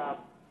that are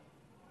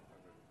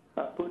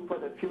put for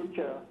the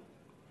future,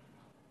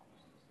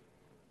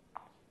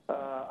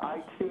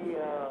 I see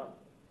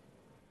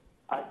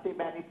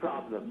many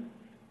problems.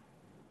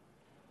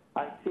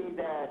 I see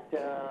that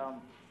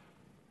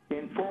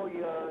in 4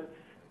 years,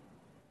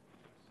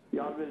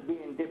 y'all will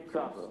be in deep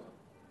trouble.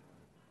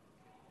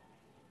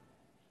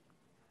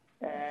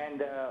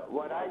 And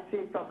what I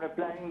see from the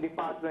planning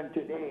department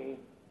today,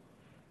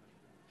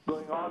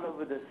 going all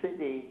over the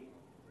city,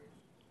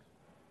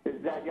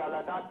 is that y'all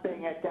are not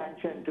paying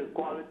attention to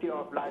quality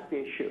of life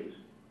issues.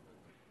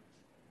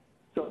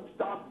 So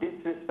stop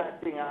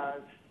disrespecting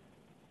us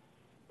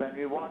when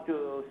we want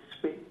to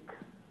speak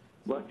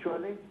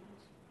virtually.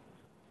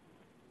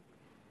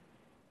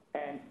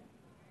 And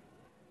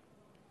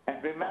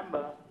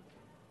remember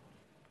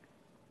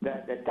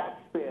that the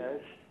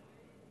taxpayers,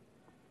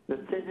 the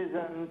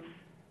citizens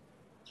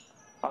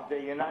of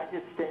the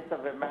United States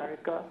of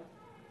America,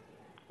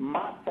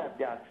 must have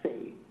their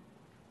say.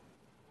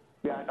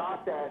 We are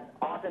not an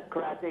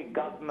autocratic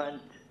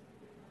government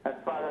as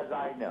far as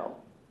I know.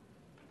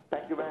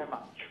 Thank you very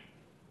much.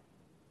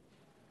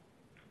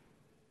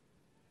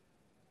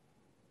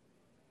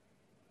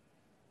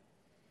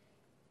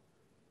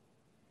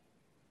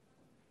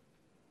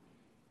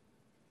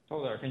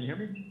 Hello there, can you hear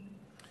me?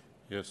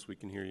 Yes, we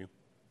can hear you.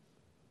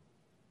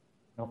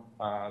 No,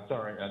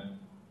 sorry.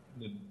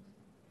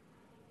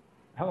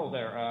 Hello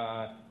there.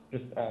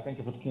 Thank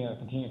you for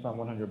continuing from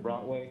 100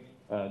 Broadway.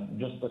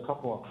 Just a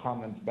couple of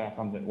comments back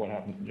on what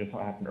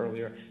happened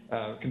earlier.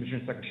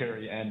 Commissioner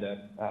Secretary and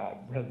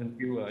President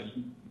Yu,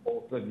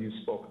 both of you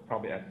spoke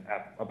probably at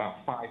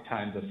about 5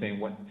 times of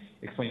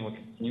explaining what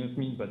continuous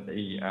means, but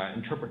the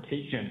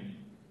interpretation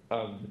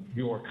of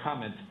your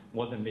comments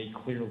wasn't made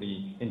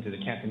clearly into the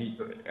Cantonese.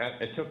 So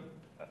it took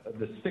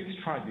the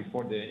 6th try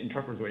before the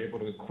interpreters were able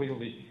to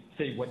clearly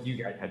say what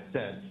you guys had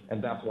said,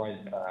 and that's why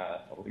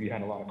we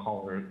had a lot of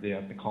callers,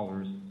 the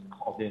callers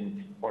called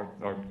in or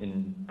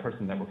in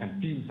person that were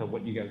confused of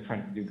what you guys were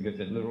trying to do, because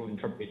the literal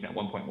interpretation at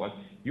one point was,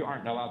 you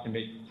aren't allowed to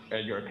make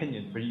your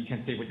opinions, but you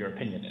can say what your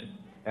opinion is.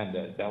 And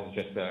that was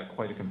just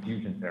quite a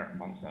confusion there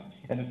amongst them.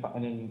 And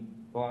then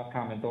the last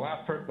comment, the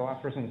last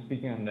person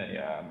speaking on the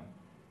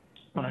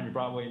 100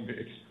 Broadway,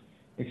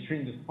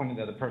 extreme disappointed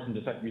that the person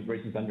decided to use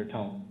racist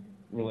undertone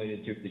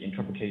related to the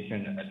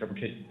interpretation and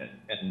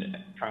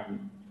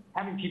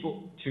having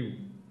people to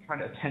try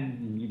to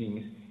attend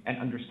meetings and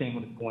understand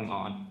what is going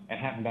on and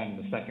having that in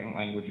the second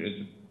language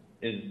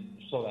is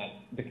so that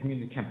the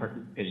community can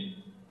participate.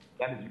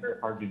 That is very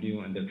hard to do,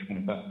 and they're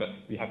trying their best, but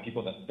we have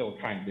people that still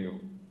trying to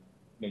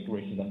make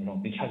racist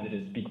undertone because it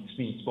is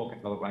being spoken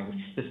in another language,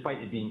 despite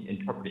it being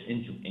interpreted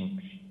into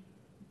English.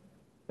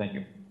 Thank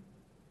you.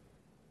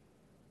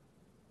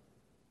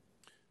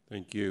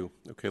 Thank you.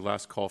 Okay,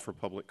 last call for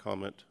public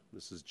comment.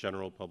 This is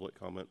general public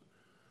comment.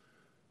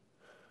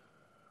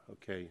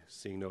 Okay,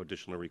 seeing no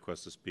additional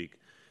requests to speak,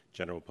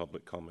 general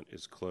public comment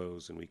is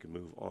closed, and we can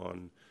move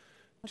on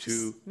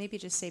to... Maybe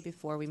just say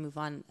before we move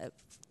on,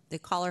 the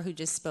caller who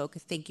just spoke,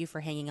 thank you for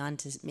hanging on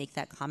to make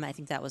that comment. I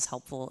think that was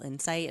helpful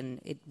insight, and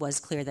it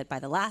was clear that by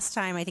the last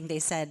time, I think they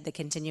said the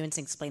continuance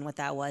and explain what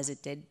that was,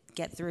 it did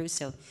get through,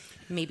 so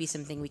maybe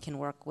something we can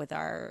work with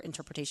our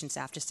interpretation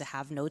staff just to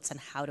have notes on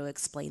how to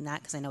explain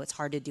that, because I know it's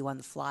hard to do on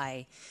the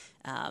fly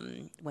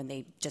when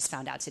they just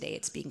found out today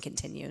it's being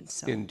continued.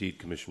 So. Indeed,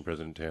 Commission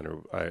President Tanner,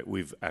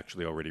 we've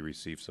actually already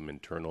received some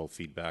internal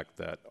feedback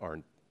that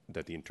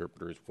the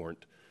interpreters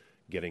weren't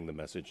getting the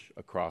message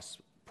across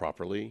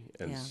properly,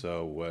 and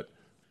so what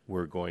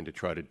we're going to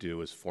try to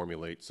do is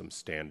formulate some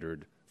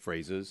standard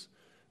phrases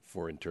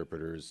for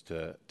interpreters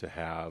to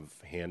have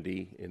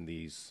handy in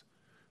these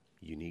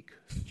unique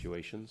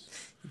situations.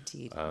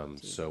 Indeed.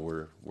 So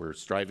we're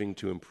striving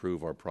to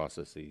improve our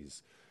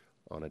processes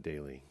on a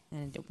daily.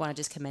 And I want to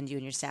just commend you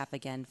and your staff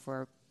again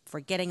for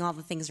getting all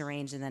the things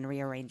arranged and then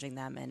rearranging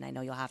them, and I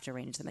know you'll have to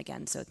arrange them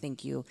again, so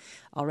thank you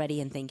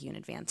already and thank you in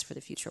advance for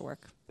the future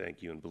work.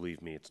 Thank you, and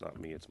believe me, it's not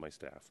me, it's my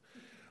staff.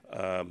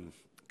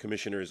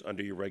 Commissioners,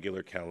 under your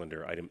regular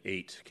calendar, item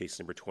 8, case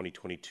number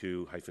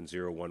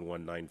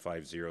 2022-011950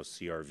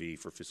 CRV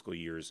for fiscal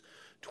years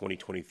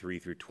 2023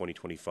 through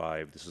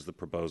 2025. This is the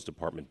proposed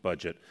department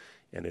budget,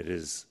 and it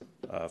is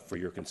for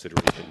your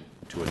consideration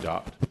to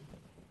adopt.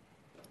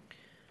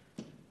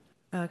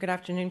 Good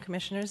afternoon,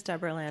 Commissioners.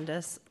 Deborah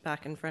Landis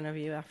back in front of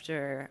you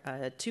after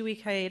a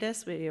 2-week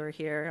hiatus. We were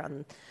here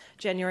on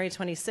January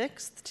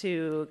 26th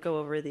to go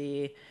over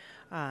the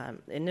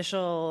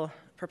initial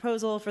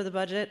proposal for the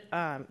budget.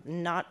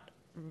 Not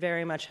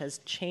very much has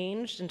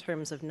changed in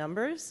terms of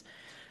numbers.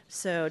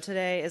 So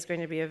today is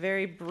going to be a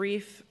very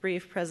brief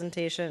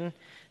presentation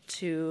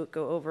to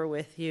go over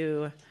with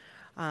you.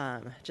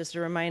 Just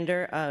a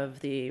reminder of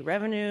the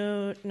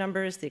revenue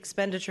numbers, the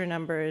expenditure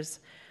numbers,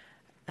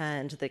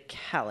 and the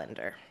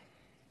calendar.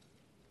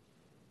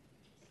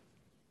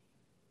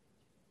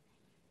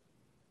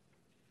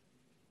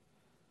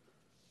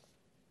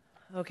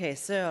 Okay,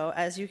 so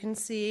as you can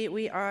see,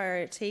 we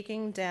are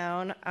taking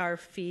down our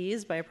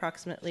fees by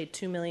approximately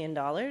 $2 million.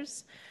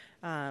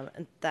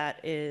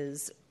 That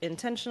is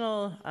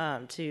intentional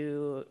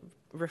to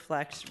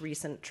reflect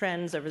recent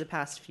trends over the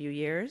past few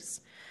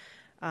years.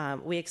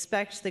 We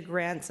expect the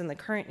grants in the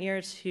current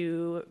year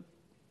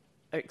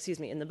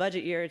in the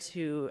budget year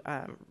to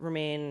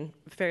remain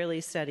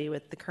fairly steady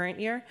with the current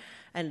year.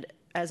 And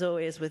as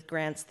always with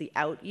grants, the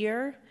out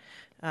year,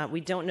 we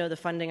don't know the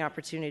funding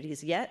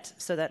opportunities yet,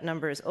 so that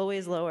number is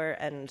always lower,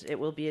 and it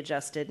will be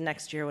adjusted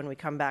next year when we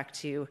come back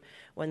to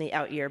when the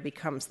out year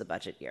becomes the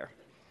budget year.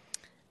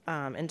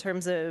 In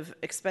terms of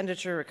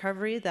expenditure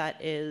recovery,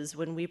 that is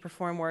when we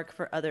perform work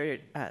for other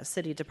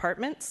city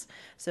departments,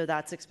 so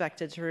that's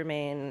expected to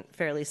remain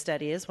fairly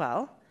steady as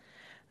well.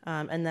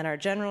 And then our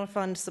general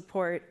fund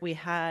support, we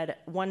had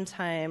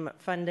one-time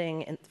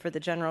funding for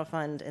the general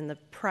fund in the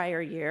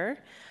prior year,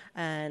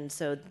 and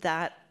so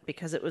that,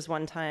 because it was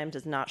one time,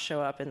 does not show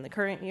up in the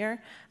current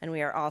year, and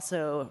we are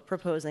also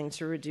proposing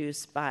to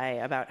reduce by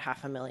about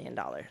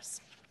 $500,000.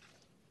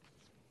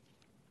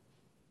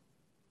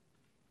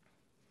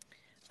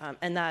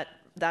 And that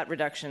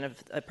reduction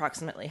of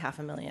approximately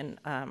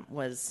 $500,000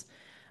 was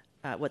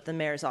what the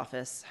mayor's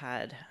office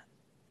had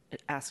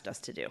asked us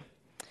to do.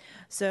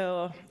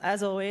 So,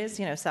 as always,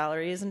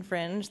 salaries and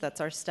fringe, that's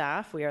our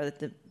staff. We are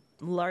the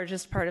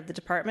largest part of the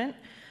department.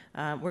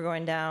 We're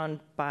going down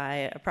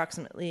by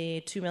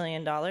approximately $2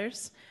 million.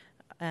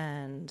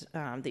 And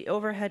the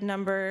overhead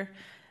number,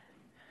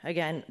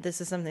 again,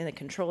 this is something the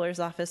controller's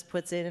office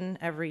puts in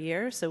every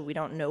year, so we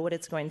don't know what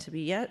it's going to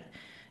be yet.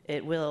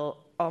 it will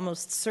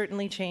almost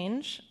certainly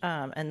change,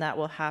 and that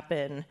will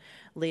happen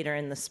later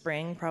in the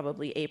spring,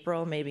 probably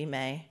April, maybe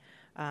May,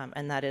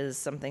 and that is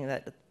something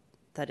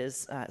that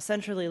is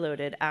centrally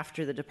loaded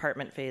after the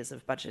department phase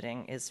of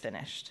budgeting is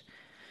finished.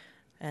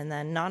 And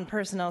then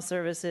non-personnel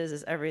services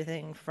is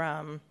everything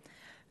from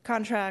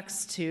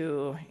contracts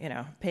to,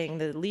 paying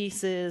the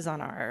leases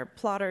on our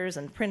plotters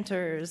and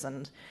printers,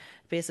 and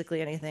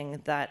basically anything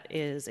that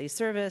is a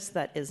service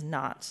that is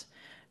not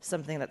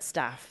something that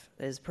staff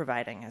is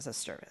providing as a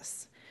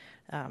service.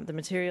 The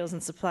materials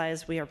and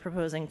supplies we are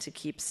proposing to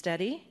keep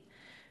steady,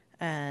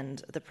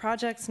 and the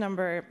projects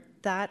number,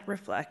 that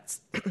reflects,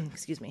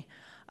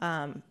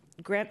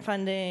 grant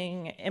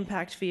funding,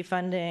 impact fee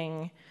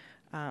funding,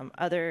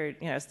 other,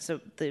 so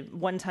the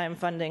one-time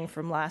funding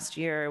from last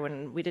year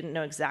when we didn't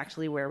know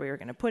exactly where we were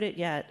going to put it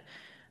yet.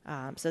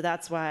 So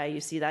that's why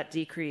you see that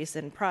decrease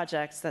in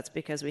projects. That's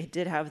because we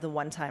did have the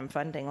one-time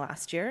funding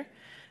last year,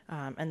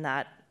 and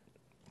that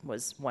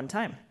was one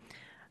time.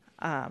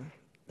 And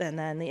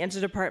then the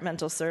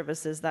interdepartmental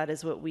services, that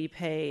is what we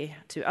pay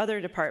to other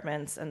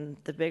departments, and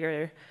the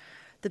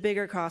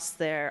bigger costs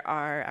there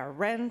are our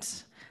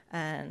rent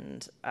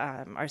and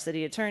our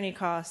city attorney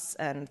costs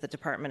and the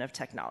Department of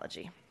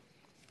Technology.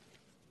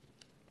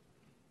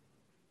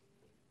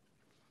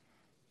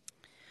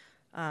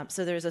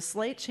 So there's a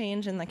slight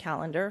change in the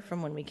calendar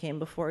from when we came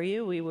before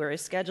you. We were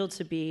scheduled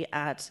to be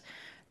at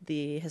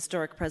the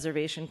Historic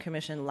Preservation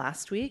Commission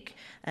last week,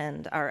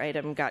 and our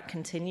item got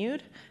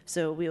continued,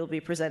 so we will be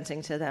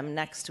presenting to them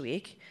next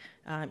week.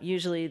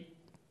 Usually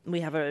we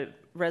have a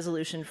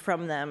resolution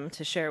from them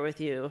to share with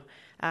you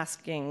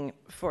asking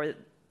for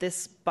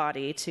this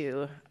body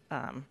to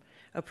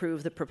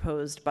approve the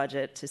proposed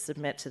budget to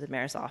submit to the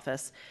mayor's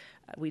office.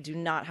 We do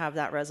not have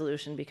that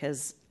resolution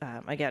because,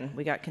 again,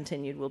 we got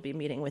continued. We'll be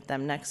meeting with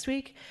them next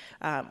week.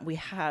 We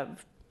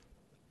have,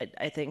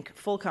 I think,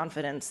 full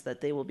confidence that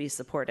they will be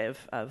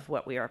supportive of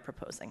what we are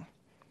proposing.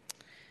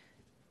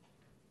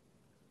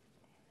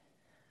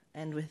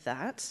 And with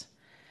that,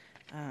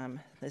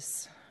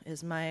 this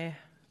is my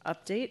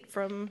update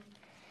from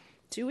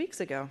 2 weeks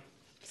ago.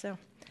 So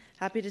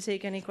happy to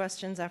take any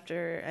questions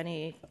after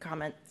any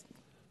comments.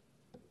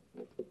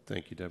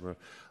 Thank you, Deborah.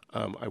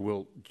 I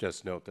will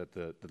just note that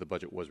the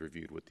budget was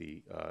reviewed with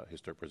the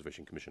Historic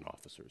Preservation Commission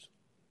officers,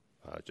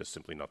 just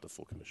simply not the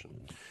full commission.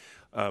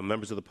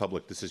 Members of the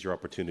public, this is your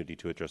opportunity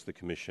to address the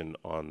commission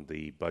on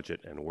the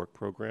budget and work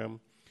program.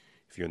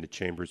 If you're in the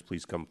chambers,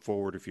 please come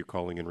forward. If you're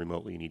calling in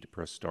remotely, you need to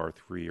press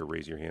 *3 or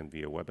raise your hand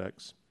via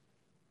WebEx.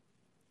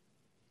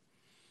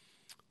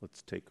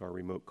 Let's take our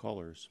remote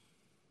callers.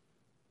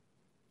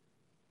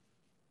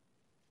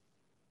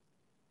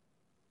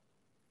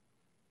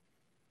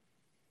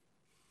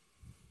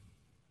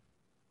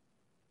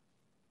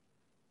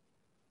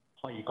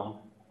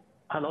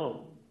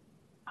 Hello.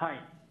 Hi.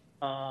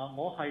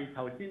 我係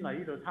頭先嚟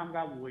呢度參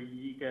加會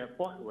議嘅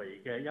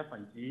Broadway 嘅一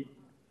份子。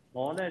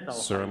我呢就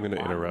Sir, I'm going to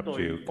interrupt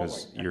you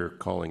because you're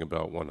calling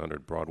about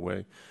 100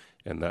 Broadway,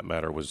 and that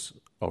matter was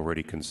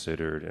already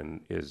considered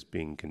and is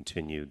being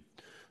continued.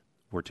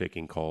 We're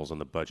taking calls on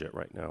the budget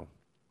right now.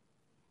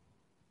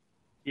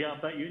 Yeah,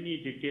 but you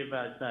need to give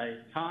us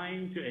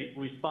time to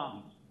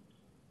respond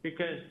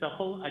because the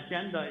whole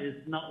agenda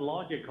is not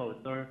logical,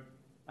 sir.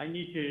 I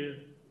need to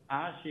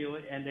ask you,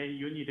 and then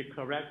you need to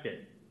correct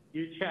it.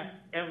 You check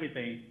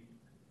everything.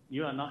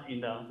 You are not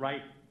in the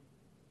right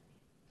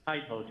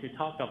title to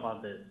talk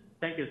about this.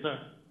 Thank you, sir.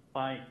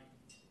 Bye.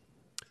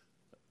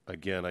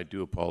 Again, I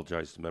do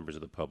apologize to members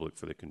of the public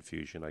for the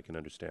confusion. I can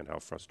understand how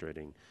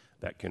frustrating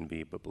that can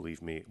be, but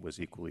believe me, it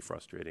was equally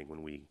frustrating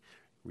when we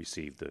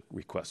received the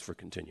request for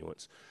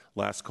continuance.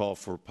 Last call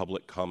for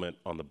public comment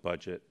on the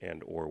budget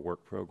and/or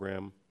work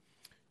program.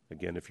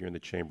 Again, if you're in the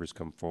chambers,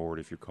 come forward.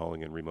 If you're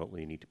calling in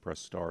remotely, you need to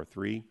press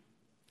 *3.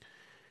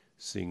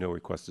 Seeing no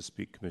request to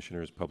speak,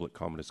 commissioners, public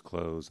comment is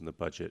closed, and the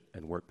budget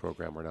and work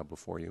program are now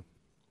before you.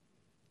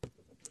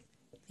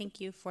 Thank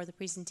you for the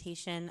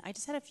presentation. I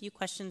just had a few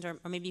questions, or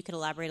maybe you could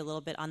elaborate a little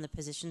bit on the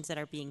positions that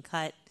are being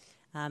cut.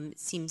 It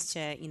seems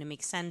to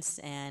make sense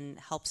and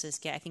helps us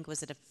get, I think,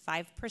 was it a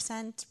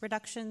 5%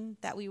 reduction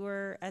that we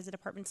were, as a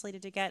department,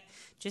 slated to get?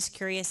 Just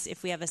curious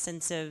if we have a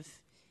sense of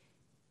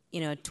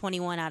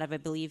 21 out of, I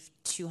believe,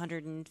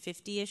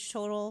 250-ish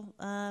total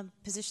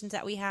positions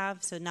that we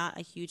have, so not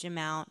a huge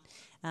amount.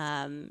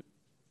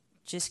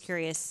 Just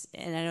curious,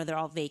 and I know they're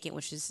all vacant,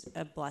 which is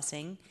a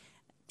blessing.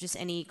 Just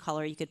any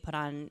color you could put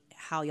on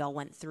how y'all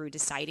went through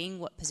deciding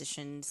what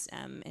positions,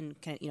 and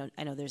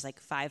I know there's like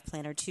 5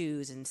 planner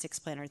 2s and 6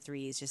 planner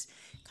 3s, just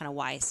kind of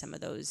why some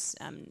of those,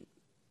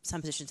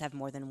 some positions have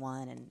more than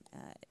one, and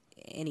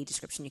any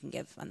description you can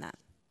give on that.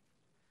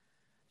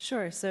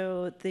 Sure.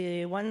 So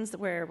the ones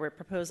where we're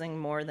proposing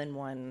more than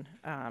one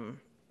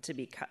to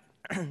be cut,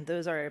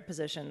 those are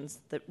positions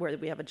where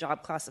we have a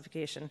job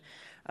classification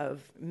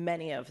of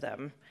many of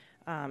them.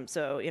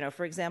 So,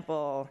 for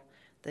example,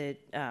 the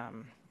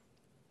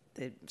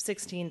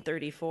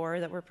 1634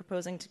 that we're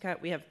proposing to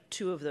cut, we have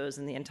 2 of those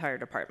in the entire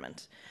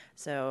department.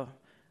 So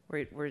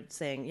we're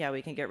saying, yeah,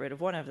 we can get rid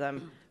of one of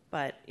them,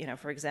 But,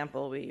 for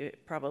example, we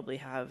probably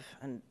have,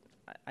 and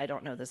I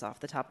don't know this off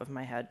the top of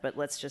my head, but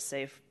let's just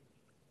say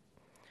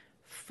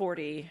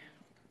 40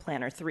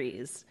 planner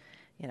 3s,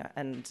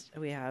 and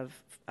we have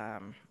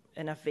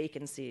enough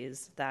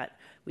vacancies that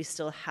we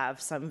still have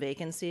some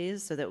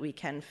vacancies so that we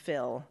can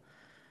fill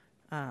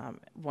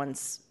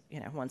once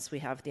we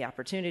have the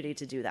opportunity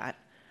to do that.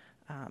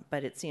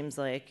 But it seems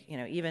like,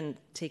 even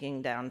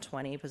taking down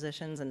 20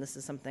 positions, and this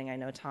is something I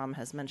know Tom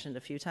has mentioned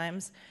a few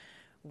times,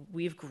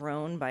 we've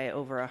grown by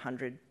over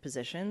 100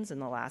 positions in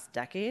the last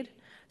decade.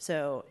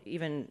 So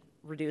even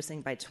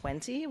reducing by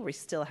 20, we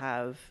still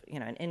have,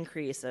 an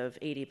increase of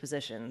 80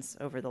 positions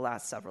over the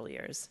last several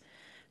years.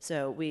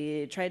 So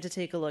we tried to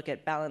take a look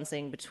at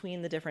balancing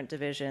between the different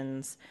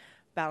divisions,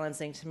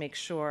 balancing to make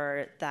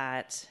sure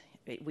that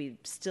we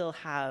still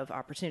have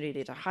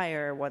opportunity to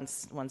hire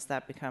once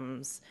that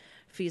becomes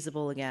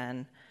feasible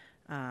again,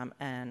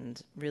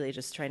 and really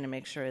just trying to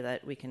make sure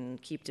that we can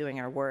keep doing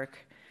our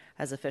work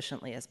as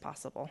efficiently as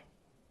possible.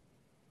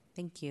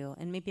 Thank you.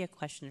 And maybe a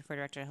question for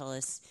Director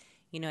Hillis.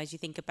 As you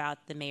think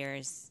about the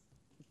mayor's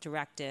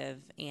directive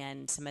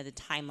and some of the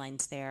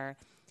timelines there,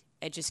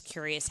 I'm just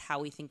curious how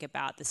we think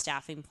about the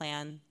staffing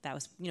plan that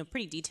was,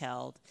 pretty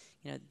detailed,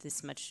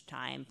 this much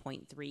time,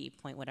 0.3,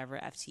 point whatever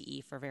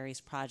FTE for various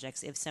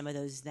projects. If some of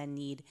those then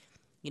need,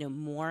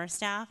 more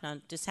staff. Now,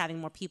 just having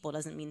more people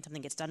doesn't mean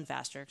something gets done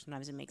faster.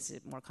 Sometimes it makes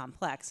it more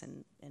complex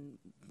and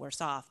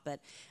worse off. But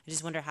I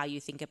just wonder how you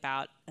think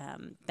about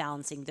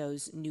balancing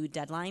those new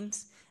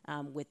deadlines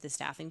with the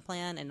staffing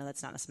plan. I know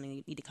that's not something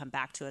you need to come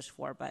back to us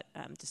for, but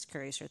just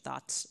curious your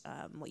thoughts,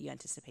 what you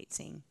anticipate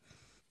seeing.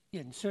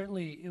 Yeah, and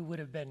certainly it would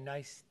have been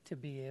nice to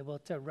be able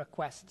to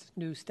request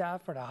new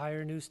staff or to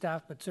hire new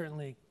staff, but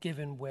certainly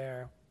given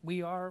where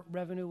we are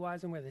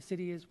revenue-wise and where the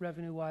city is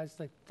revenue-wise,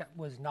 that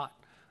was not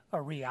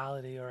a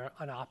reality or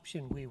an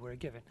option we were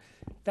given.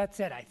 That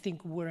said, I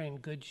think we're in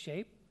good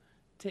shape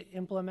to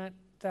implement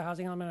the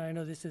housing element. I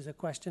know this is a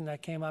question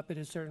that came up. It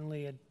is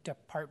certainly a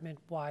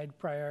department-wide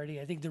priority.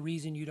 I think the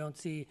reason you don't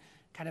see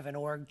kind of an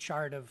org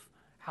chart of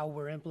how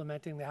we're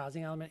implementing the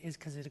housing element is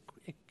because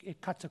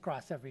it cuts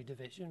across every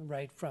division,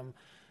 right? From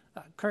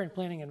current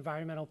planning,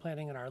 environmental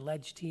planning, and our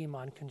ledge team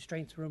on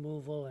constraints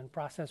removal and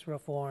process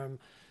reform,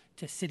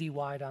 to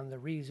citywide on the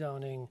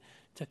rezoning,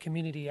 to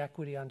community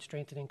equity on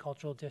strengthening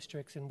cultural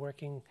districts and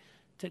working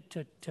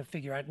to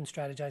figure out and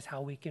strategize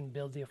how we can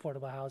build the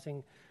affordable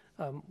housing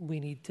we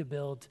need to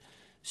build.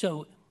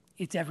 So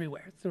it's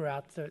everywhere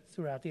throughout the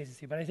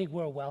agency. But I think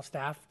we're well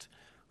staffed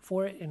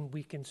for it, and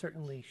we can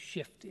certainly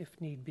shift if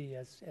need be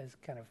as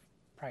kind of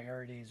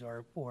priorities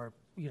or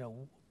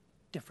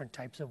different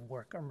types of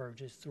work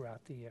emerges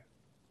throughout the year.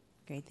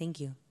 Great, thank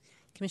you.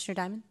 Commissioner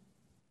Diamond?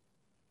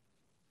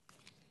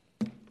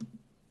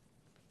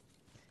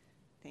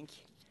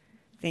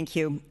 Thank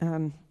you.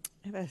 I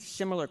have a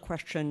similar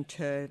question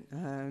to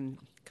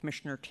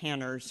Commissioner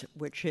Tanner's,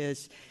 which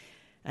is,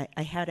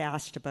 I had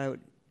asked about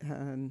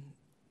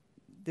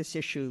this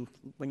issue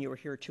when you were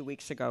here 2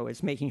 weeks ago,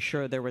 is making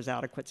sure there was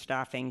adequate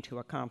staffing to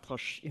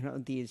accomplish,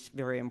 these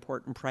very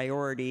important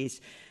priorities.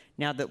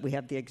 Now that we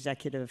have the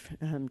executive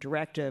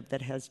directive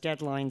that has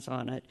deadlines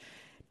on it,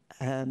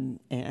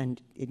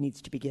 and it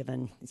needs to be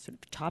given sort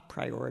of top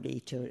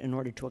priority in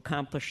order to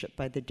accomplish it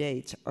by the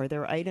dates, are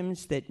there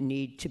items that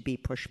need to be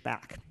pushed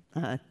back?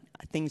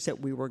 Things that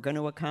we were going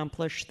to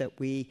accomplish that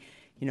we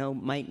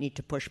might need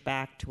to push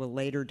back to a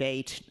later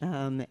date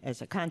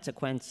as a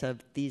consequence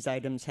of these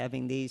items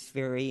having these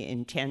very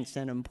intense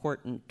and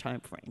important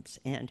timeframes.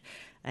 And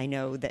I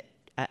know that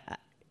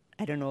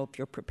I don't know if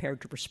you're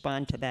prepared to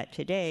respond to that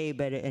today,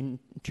 but in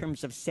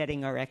terms of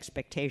setting our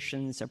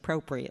expectations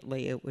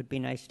appropriately, it would be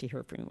nice to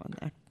hear from you on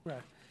that.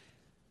 Right.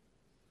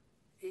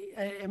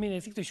 I mean, I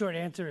think the short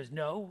answer is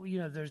no.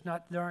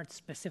 There aren't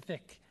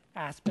specific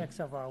aspects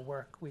of our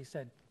work. We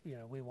said,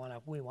 we want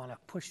to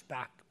push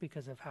back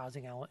because of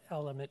housing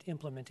element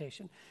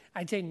implementation.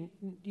 I'd say,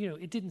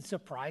 it didn't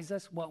surprise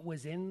us what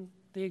was in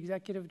the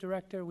executive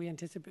directive. We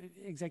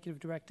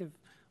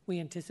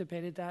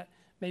anticipated that.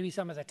 Maybe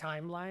some of the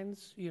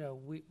timelines,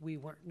 we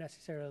weren't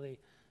necessarily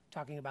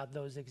talking about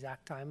those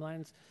exact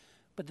timelines.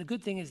 But the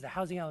good thing is the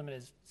housing element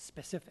is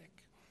specific,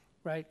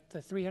 right?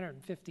 The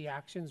 350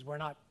 actions were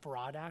not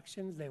broad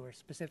actions. They were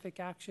specific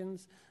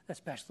actions,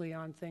 especially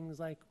on things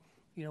like,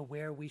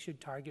 where we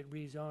should target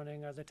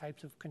rezoning, or the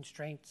types of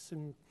constraints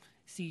and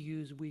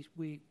CUs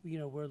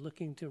we're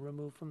looking to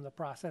remove from the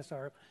process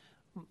or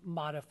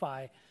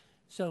modify.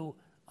 So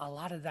a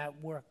lot of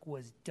that work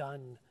was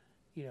done,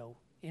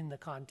 in the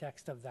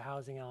context of the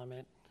housing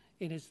element.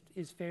 It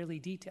is fairly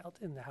detailed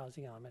in the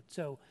housing element.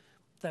 So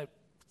the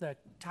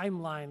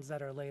timelines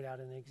that are laid out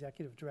in the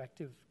executive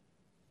directive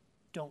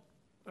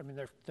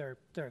they're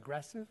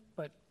aggressive,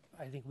 but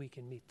I think we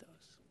can meet those.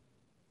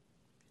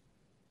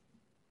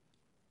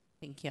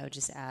 Thank you. I would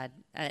just add,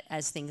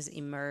 as things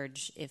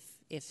emerge, if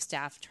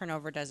staff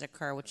turnover does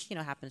occur, which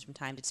happens from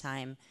time to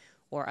time,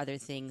 or other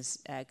things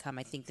come,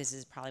 I think this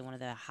is probably one of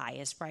the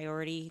highest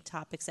priority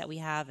topics that we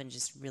have, and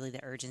just really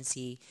the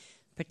urgency,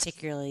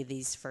 particularly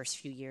these first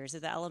few years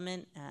of the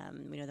element.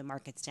 We know the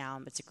market's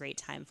down, but it's a great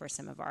time for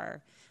some of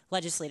our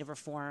legislative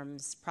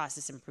reforms,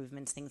 process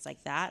improvements, things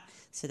like that,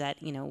 so that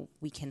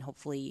we can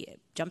hopefully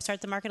jumpstart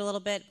the market a little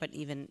bit. But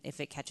even if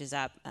it catches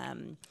up,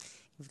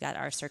 we've got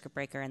our circuit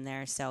breaker in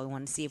there, so we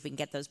want to see if we can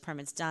get those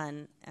permits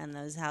done and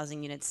those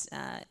housing units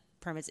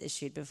permits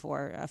issued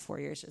before 4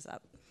 years is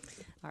up.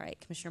 All right,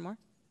 Commissioner Moore.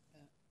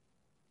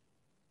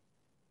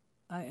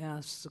 I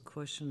asked the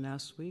question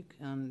last week,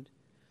 and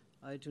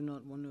I do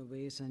not want to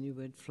raise any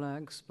red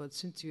flags, but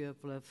since you have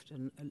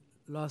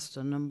lost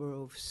a number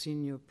of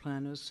senior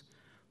planners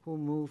who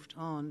moved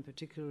on,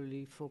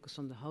 particularly focused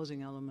on the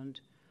housing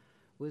element,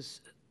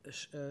 with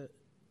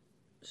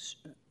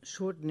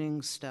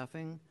shortening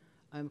staffing,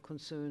 I'm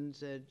concerned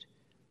that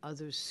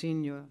other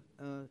senior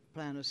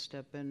planners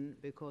step in,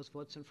 because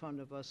what's in front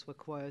of us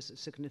requires a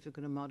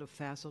significant amount of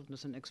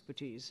facilitness and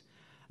expertise,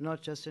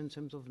 not just in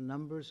terms of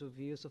numbers of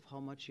years of how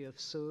much you have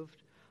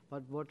served,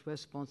 but what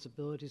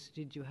responsibilities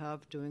did you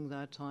have during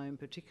that time,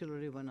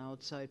 particularly when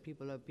outside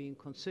people are being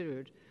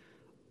considered.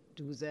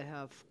 Do they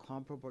have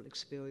comparable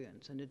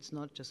experience? And it's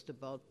not just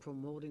about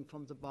promoting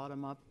from the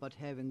bottom up, but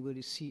having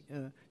really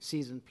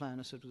seasoned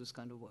planners to do this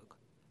kind of work.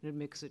 And it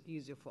makes it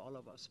easier for all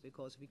of us,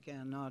 because we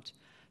cannot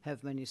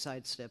have many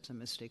sidesteps and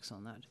mistakes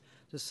on that.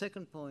 The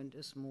second point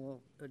is more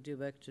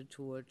directed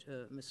toward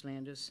Ms.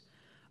 Landis.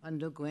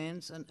 Under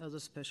grants and other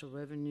special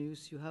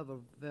revenues, you have a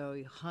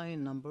very high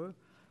number,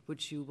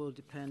 which you will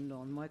depend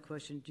on. My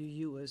question to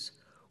you is,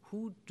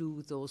 who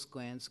do those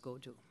grants go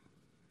to,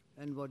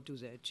 and what do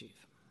they achieve?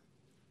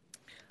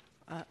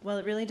 Well,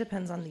 it really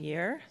depends on the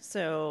year.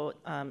 So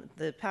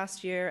the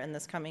past year and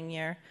this coming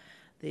year,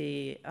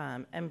 the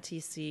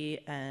MTC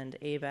and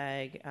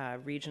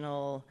ABAG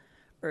regional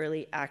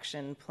early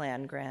action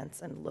plan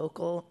grants and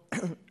local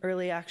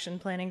early action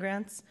planning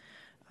grants,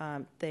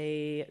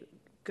 they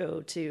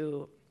go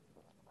to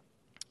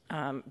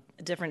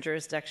different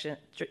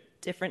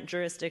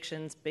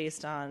jurisdictions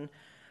based on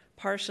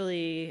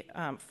partially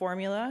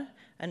formula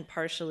and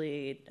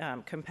partially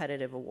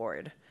competitive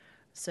award.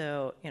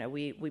 So,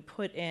 we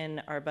put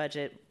in our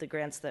budget the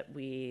grants that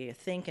we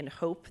think and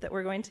hope that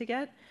we're going to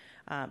get,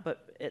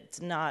 but it's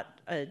not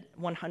a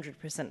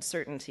 100%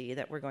 certainty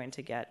that we're going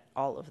to get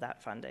all of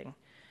that funding.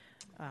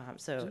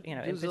 So,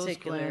 in do those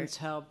particular, grants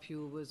help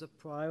you with the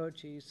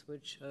priorities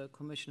which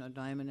Commissioner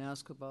Diamond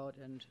asked about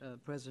and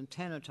President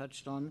Tanner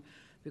touched on?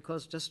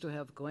 Because just to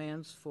have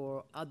grants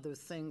for other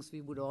things we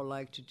would all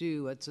like to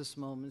do at this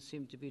moment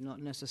seem to be not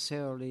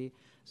necessarily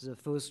the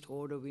first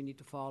order we need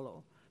to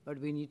follow. But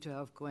we need to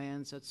have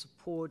grants that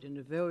support in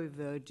a very,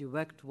 very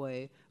direct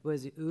way where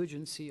the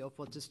urgency of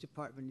what this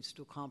department needs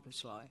to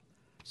accomplish lie.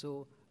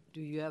 So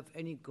do you have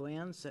any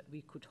grants that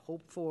we could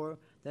hope for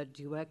that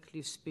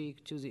directly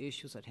speak to the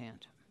issues at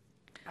hand?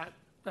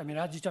 I mean,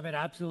 I'll just jump in.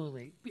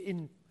 Absolutely.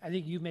 I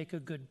think you make a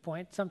good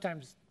point.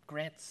 Sometimes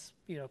grants,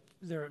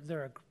 there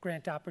are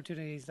grant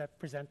opportunities that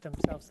present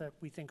themselves that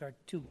we think are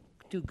too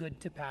good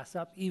to pass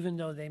up, even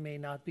though they may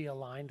not be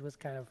aligned with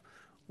kind of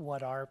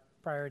what our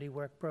priority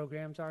work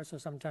programs are. So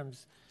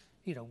sometimes,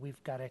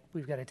 we've got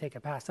to take a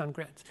pass on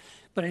grants.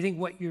 But I think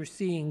what you're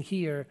seeing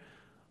here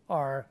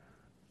are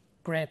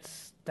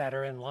grants that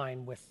are in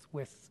line with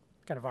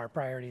kind of our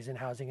priorities in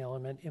housing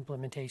element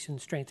implementation,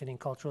 strengthening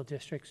cultural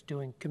districts,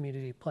 doing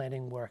community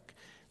planning work.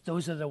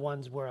 Those are the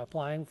ones we're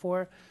applying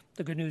for.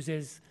 The good news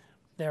is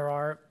there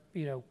are,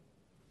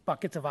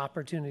 buckets of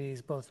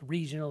opportunities both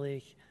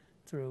regionally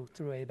through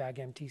ABAG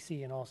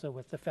MTC and also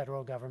with the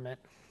federal government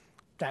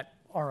that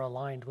are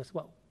aligned with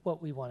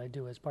what we want to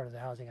do as part of the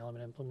housing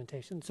element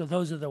implementation. So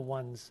those are the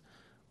ones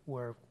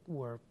we're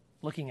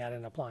looking at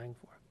and applying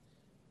for.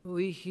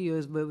 We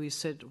hear where we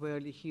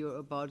rarely hear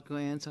about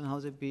grants and how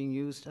they're being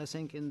used. I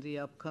think in the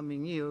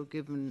upcoming year,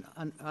 given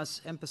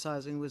us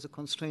emphasizing with the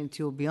constraint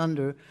you'll be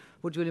under,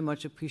 would really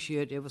much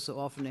appreciate ever so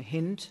often a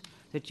hint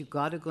that you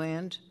got a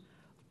grant,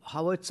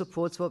 how it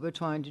supports what we're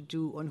trying to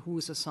do, and who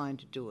is assigned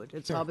to do it.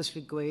 It's Sure.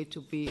 obviously great to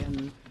be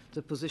in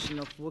the position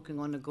of working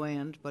on a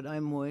grant, but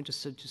I'm more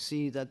interested to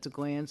see that the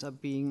grants are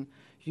being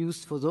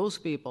used for those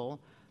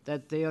people,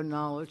 that their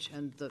knowledge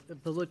and the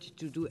ability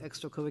to do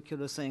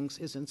extracurricular things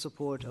is in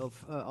support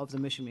of the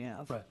mission we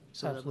have. Right.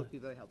 So that would Absolutely.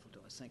 be very helpful to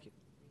us. Thank you.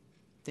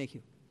 Thank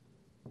you.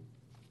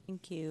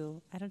 Thank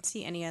you. I don't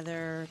see any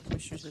other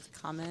commissioners with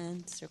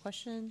comments or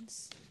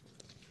questions.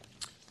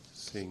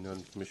 Seeing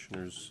none,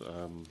 commissioners,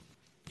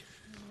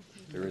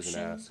 there is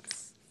an ask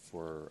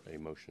for a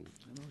motion.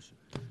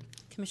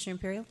 Commissioner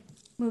Imperial?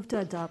 Move to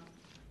adopt.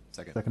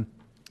 Second.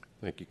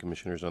 Thank you,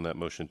 commissioners. On that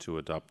motion to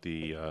adopt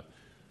the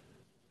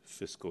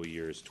fiscal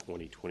years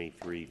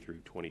 2023 through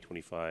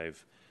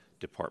 2025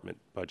 department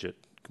budget,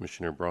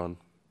 Commissioner Braun?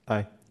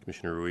 Aye.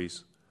 Commissioner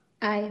Ruiz?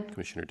 Aye.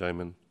 Commissioner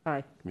Diamond?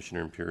 Aye.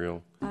 Commissioner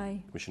Imperial?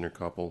 Aye. Commissioner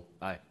Koppel?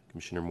 Aye.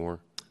 Commissioner Moore?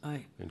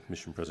 Aye. And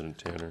Commissioner President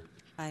Tanner?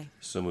 Aye.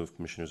 So moved,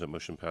 commissioners. That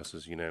motion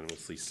passes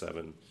unanimously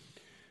 7-0.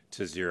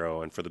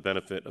 And for the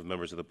benefit of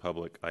members of the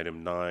public,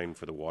 item 9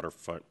 for the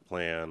waterfront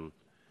plan,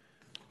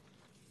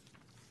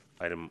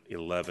 item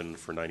 11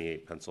 for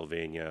 98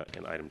 Pennsylvania,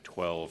 and item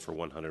 12 for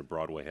 100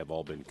 Broadway have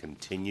all been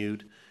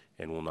continued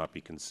and will not be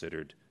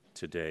considered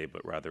today,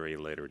 but rather a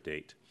later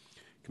date.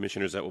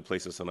 Commissioners, that will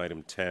place us on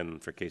item 10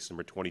 for case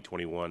number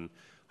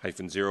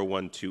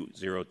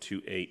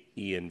 2021-012028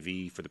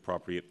 ENV for the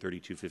property at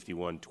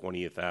 3251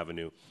 20th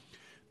Avenue.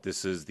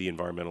 This is the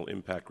environmental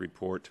impact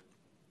report.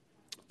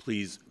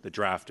 Please, the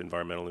draft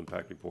environmental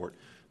impact report.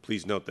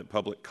 Please note that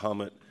public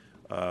comment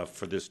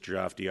for this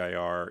draft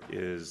EIR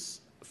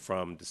is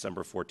from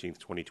December 14th,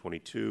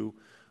 2022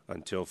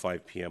 until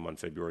 5 p.m. on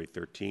February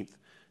 13th,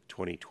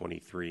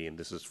 2023, and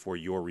this is for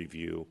your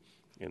review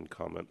and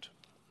comment.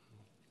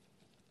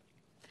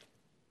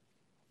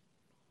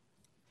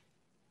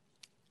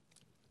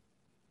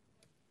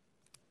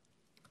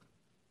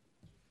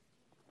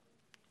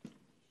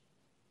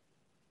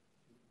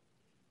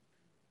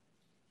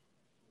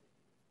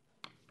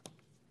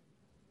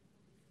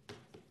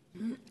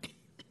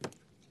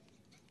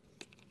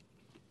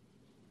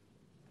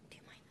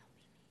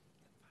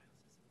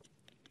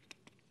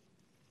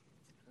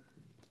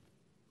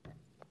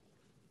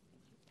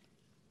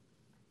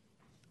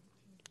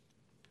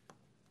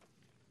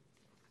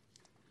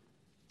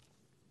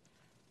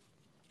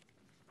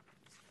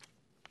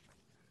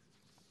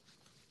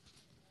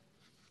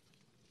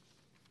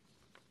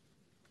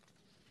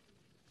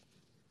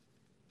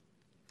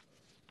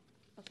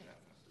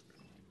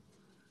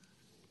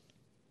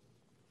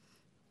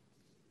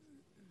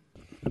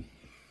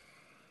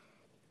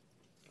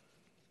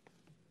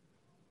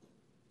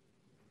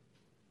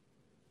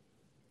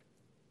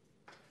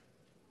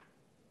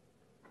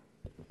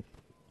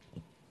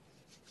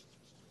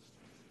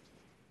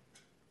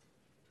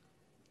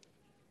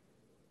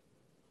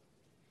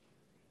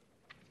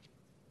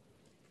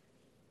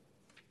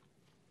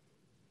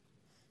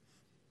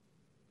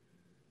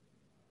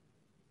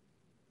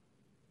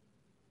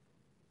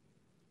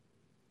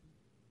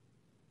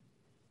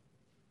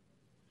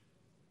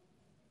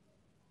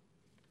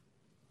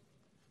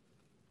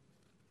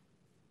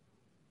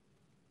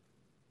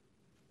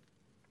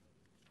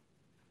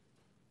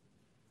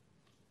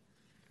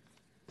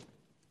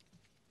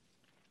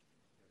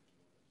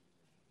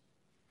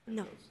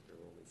 No.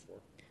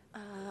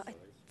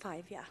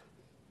 Five, yeah.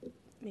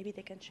 Maybe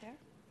they can share.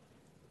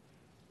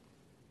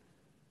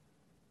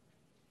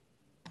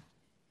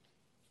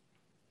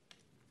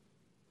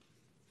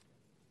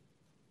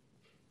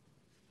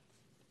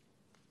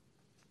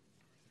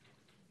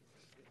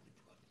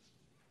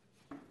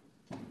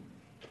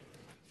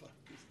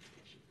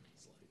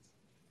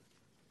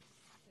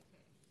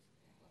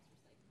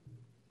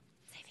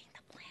 Saving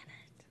the planet.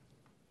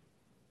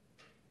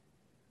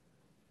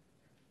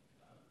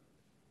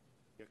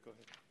 Yeah, go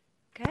ahead.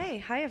 Okay,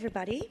 hi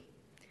everybody.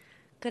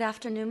 Good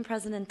afternoon,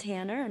 President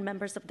Tanner and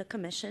members of the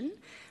Commission.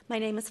 My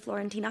name is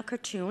Florentina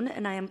Cartoon,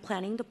 and I am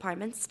Planning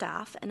Department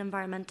staff and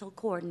Environmental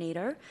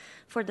Coordinator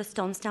for the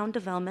Stonestown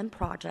Development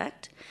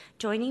Project.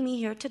 Joining me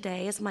here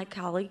today is my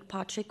colleague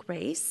Patrick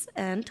Race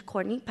and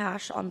Courtney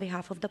Pash on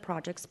behalf of the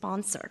project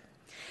sponsor.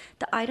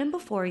 The item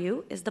before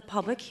you is the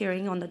public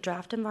hearing on the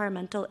Draft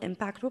Environmental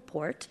Impact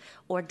Report,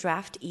 or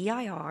Draft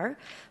EIR,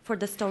 for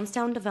the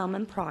Stonestown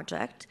Development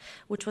Project,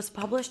 which was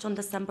published on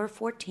December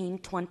 14,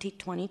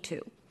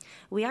 2022.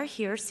 We are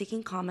here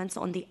seeking comments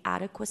on the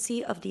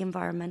adequacy of the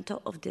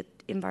environmental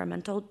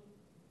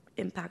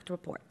impact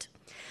report.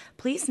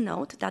 Please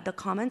note that the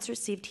comments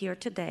received here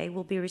today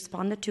will be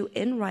responded to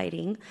in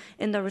writing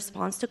in the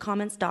response to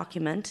comments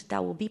document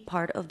that will be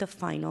part of the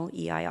final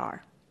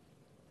EIR.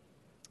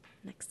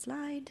 Next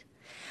slide.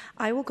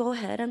 I will go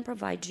ahead and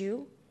provide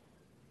you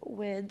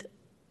with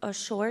a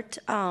short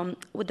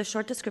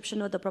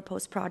description of the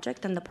proposed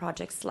project and the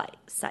project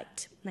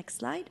site. Next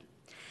slide.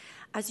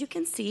 As you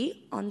can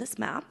see on this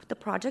map, the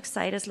project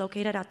site is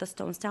located at the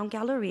Stonestown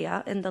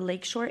Galleria in the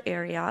Lakeshore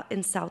area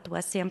in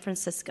southwest San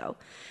Francisco.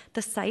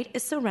 The site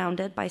is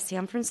surrounded by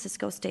San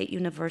Francisco State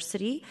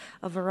University,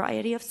 a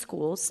variety of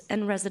schools,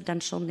 and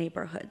residential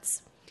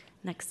neighborhoods.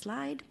 Next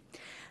slide.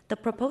 The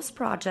proposed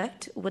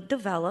project would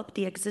develop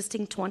the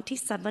existing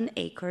 27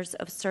 acres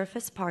of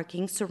surface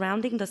parking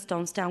surrounding the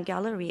Stonestown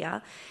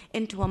Galleria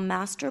into a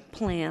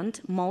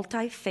master-planned,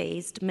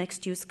 multi-phased,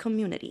 mixed-use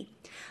community.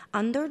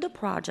 Under the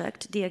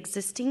project, the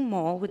existing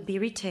mall would be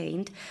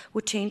retained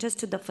with changes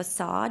to the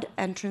facade,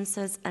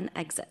 entrances, and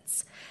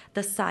exits.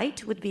 The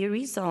site would be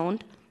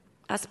rezoned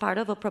as part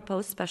of a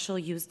proposed special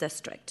use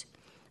district.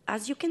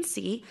 As you can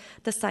see,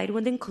 the site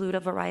would include a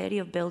variety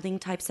of building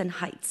types and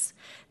heights.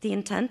 The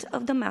intent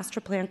of the master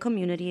plan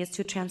community is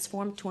to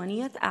transform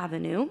 20th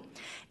Avenue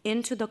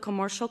into the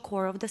commercial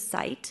core of the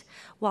site,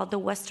 while the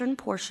western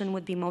portion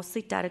would be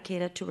mostly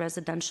dedicated to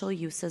residential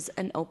uses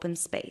and open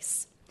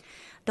space.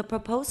 The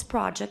proposed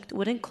project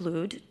would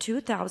include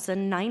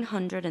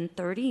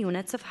 2,930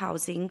 units of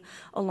housing,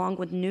 along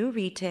with new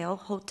retail,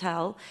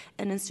 hotel,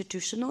 and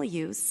institutional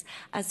use,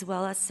 as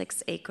well as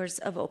 6 acres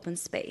of open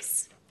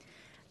space.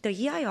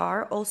 The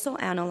EIR also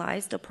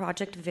analyzed the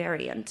project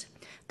variant.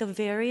 The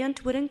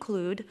variant would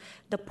include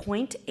the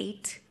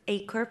 0.8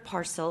 acre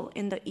parcel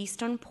in the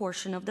eastern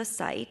portion of the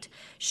site,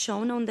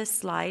 shown on this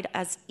slide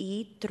as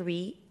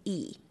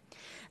E3E.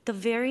 The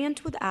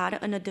variant would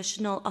add an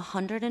additional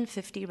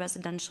 150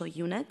 residential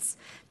units,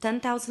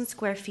 10,000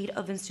 square feet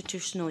of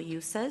institutional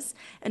uses,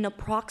 and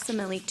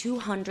approximately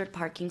 200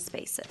 parking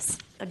spaces,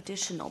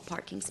 additional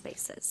parking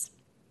spaces.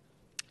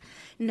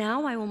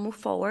 Now I will move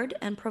forward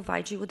and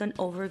provide you with an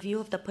overview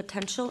of the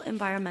potential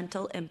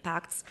environmental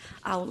impacts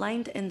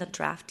outlined in the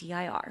draft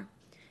DIR.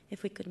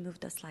 If we could move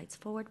the slides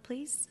forward,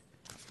 please.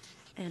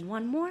 And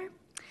one more.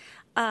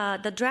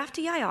 The draft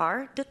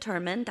DIR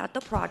determined that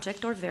the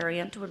project or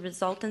variant would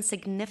result in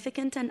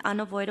significant and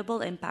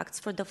unavoidable impacts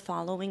for the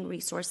following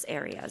resource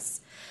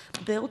areas.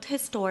 Built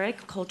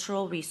historic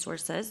cultural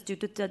resources due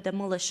to the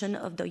demolition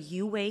of the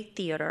UA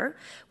Theater,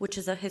 which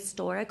is a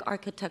historic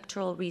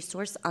architectural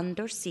resource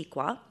under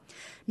CEQA.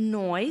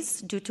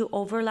 Noise due to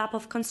overlap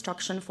of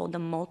construction for the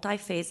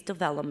multi-phase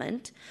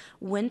development.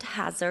 Wind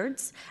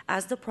hazards,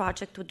 as the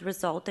project would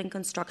result in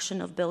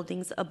construction of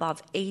buildings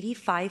above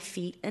 85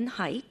 feet in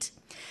height.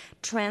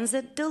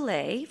 Transit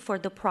delay for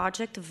the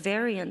project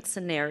variant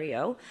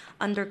scenario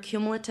under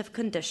cumulative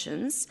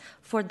conditions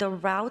for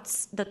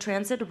the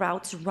transit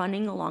routes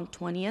running along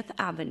 20th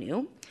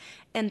Avenue,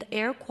 and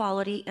air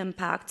quality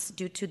impacts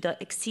due to the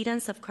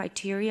exceedance of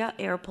criteria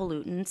air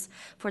pollutants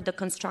for the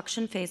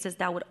construction phases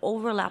that would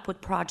overlap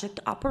with project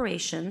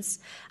operations,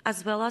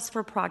 as well as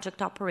for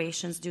project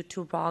operations due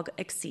to ROG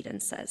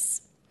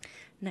exceedances.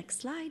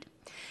 Next slide.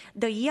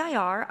 The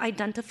EIR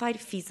identified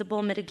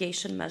feasible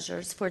mitigation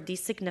measures for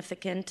these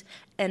significant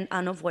and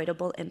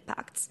unavoidable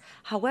impacts.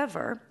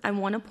 However, I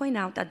want to point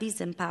out that these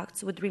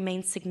impacts would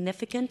remain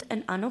significant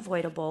and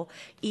unavoidable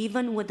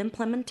even with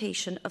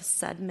implementation of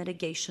said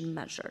mitigation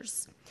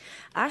measures.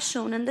 As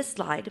shown in this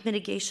slide,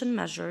 mitigation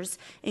measures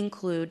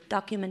include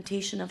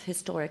documentation of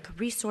historic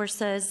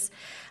resources,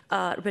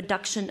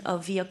 reduction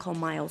of vehicle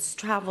miles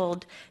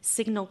traveled,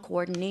 signal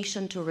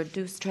coordination to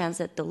reduce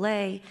transit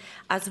delay,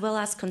 as well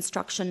as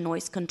construction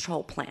noise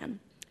control plan.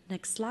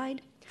 Next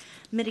slide.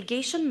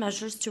 Mitigation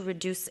measures to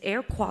reduce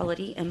air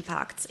quality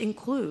impacts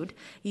include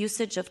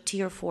usage of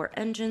Tier 4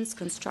 engines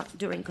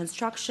during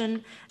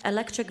construction,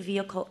 electric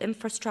vehicle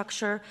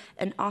infrastructure,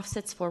 and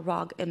offsets for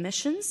ROG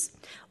emissions,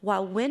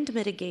 while wind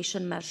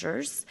mitigation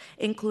measures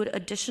include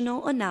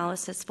additional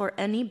analysis for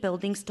any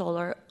buildings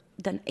taller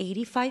than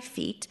 85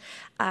 feet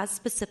as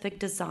specific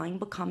design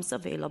becomes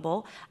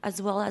available,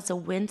 as well as a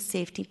wind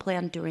safety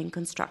plan during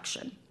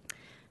construction.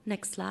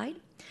 Next slide.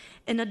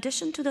 In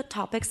addition to the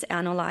topics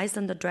analyzed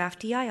in the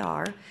draft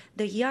EIR,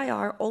 the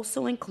EIR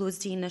also includes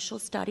the initial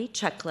study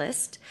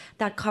checklist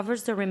that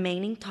covers the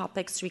remaining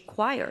topics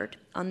required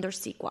under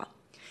CEQA.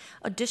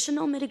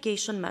 Additional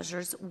mitigation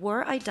measures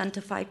were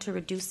identified to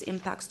reduce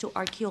impacts to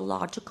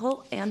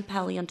archaeological and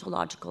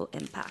paleontological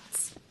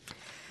impacts.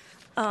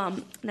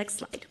 Next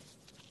slide.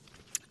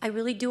 I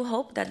really do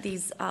hope that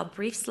these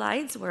brief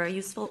slides were a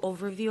useful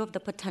overview of the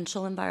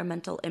potential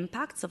environmental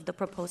impacts of the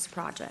proposed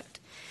project.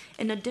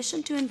 In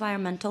addition to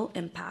environmental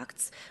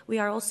impacts, we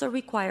are also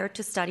required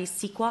to study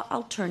CEQA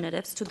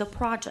alternatives to the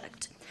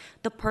project.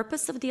 The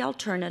purpose of the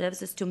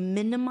alternatives is to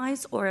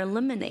minimize or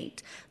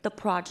eliminate the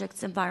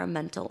project's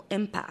environmental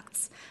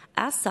impacts.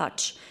 As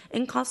such,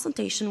 in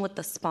consultation with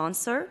the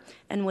sponsor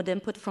and with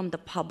input from the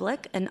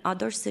public and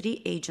other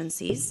city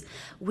agencies,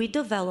 we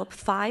developed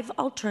 5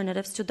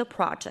 alternatives to the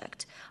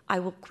project. I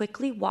will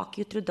quickly walk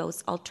you through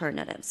those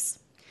alternatives.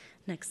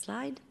 Next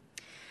slide.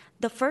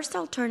 The first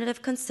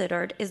alternative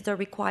considered is the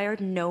required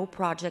no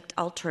project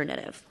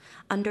alternative.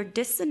 Under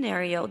this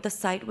scenario, the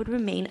site would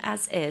remain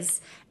as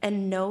is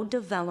and no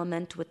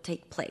development would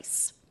take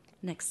place.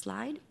 Next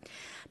slide.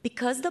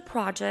 Because the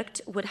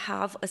project would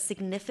have a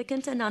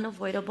significant and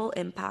unavoidable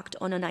impact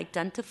on an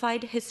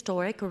identified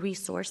historic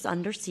resource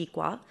under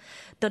CEQA,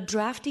 the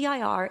draft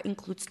EIR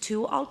includes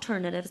 2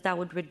 alternatives that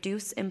would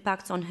reduce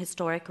impacts on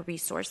historic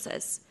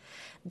resources.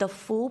 The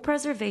full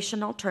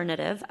preservation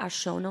alternative, as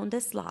shown on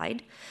this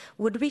slide,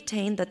 would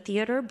retain the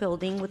theater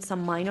building with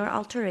some minor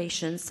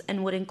alterations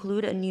and would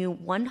include a new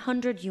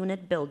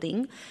 100-unit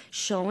building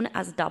shown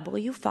as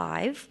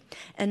W5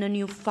 and a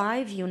new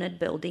 5-unit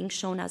building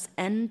shown as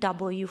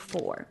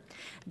NW4.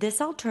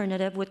 This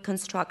alternative would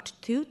construct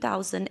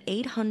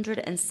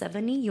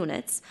 2,870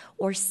 units,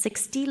 or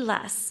 60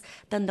 less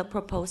than the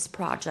proposed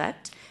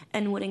project,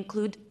 and would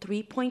include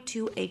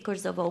 3.2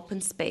 acres of open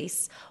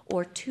space,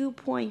 or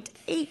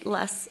 2.8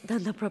 less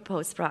than the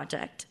proposed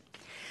project.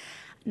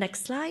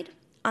 Next slide.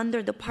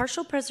 Under the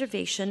partial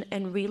preservation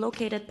and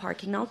relocated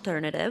parking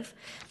alternative,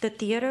 the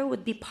theater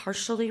would be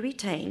partially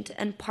retained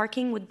and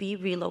parking would be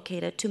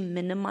relocated to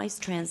minimize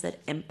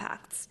transit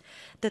impacts.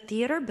 The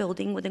theater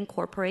building would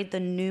incorporate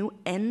the new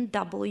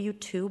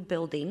NW2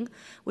 building,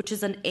 which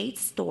is an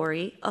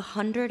 8-story,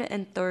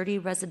 130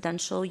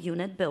 residential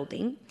unit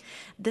building.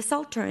 This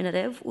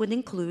alternative would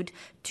include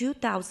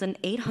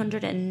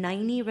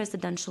 2,890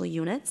 residential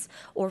units,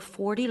 or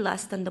 40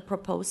 less than the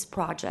proposed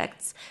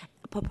project,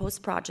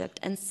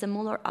 and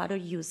similar other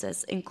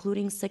uses,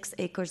 including 6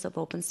 acres of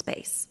open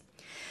space.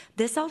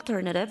 This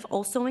alternative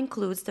also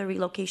includes the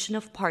relocation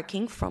of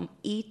parking from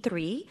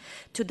E3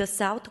 to the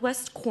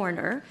southwest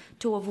corner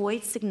to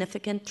avoid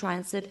significant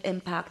transit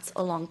impacts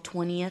along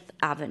 20th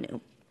Avenue.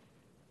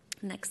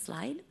 Next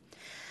slide.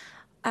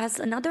 As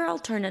another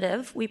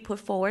alternative, we put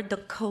forward the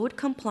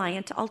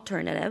code-compliant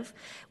alternative,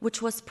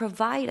 which was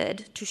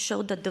provided to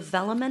show the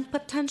development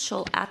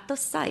potential at the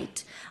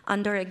site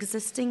under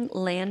existing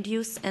land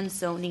use and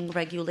zoning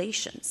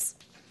regulations.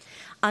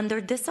 Under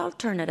this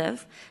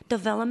alternative,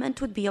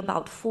 development would be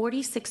about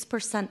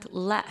 46%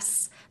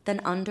 less than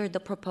under the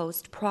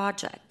proposed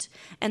project,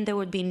 and there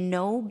would be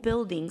no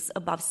buildings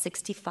above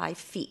 65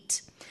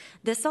 feet.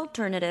 This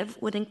alternative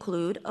would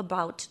include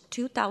about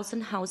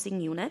 2,000 housing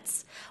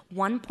units,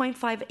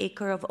 1.5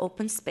 acre of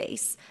open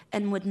space,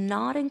 and would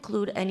not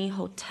include any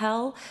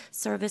hotel,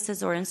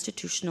 services, or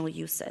institutional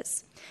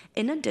uses.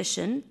 In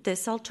addition,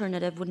 this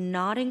alternative would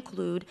not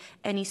include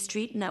any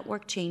street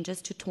network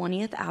changes to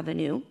 20th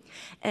Avenue,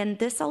 and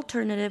this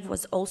alternative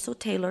was also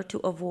tailored to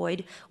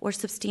avoid or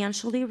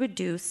substantially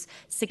reduce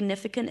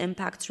significant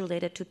impacts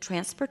related to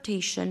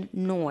transportation,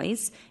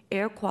 noise,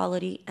 air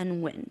quality,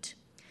 and wind.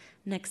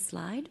 Next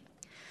slide.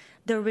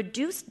 The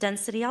reduced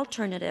density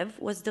alternative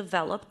was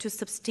developed to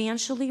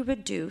substantially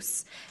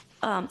reduce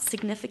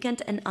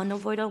significant and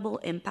unavoidable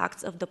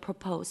impacts of the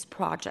proposed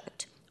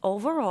project.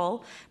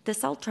 Overall,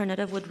 this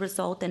alternative would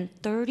result in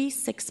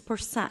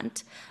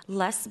 36%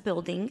 less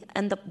building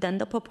than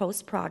the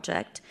proposed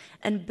project,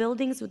 and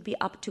buildings would be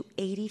up to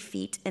 80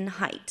 feet in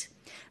height.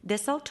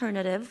 This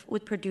alternative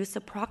would produce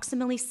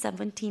approximately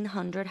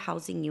 1,700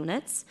 housing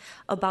units,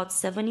 about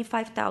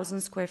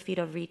 75,000 square feet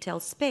of retail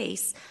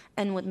space,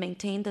 and would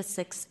maintain the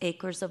 6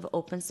 acres of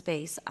open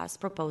space as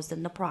proposed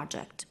in the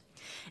project.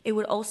 It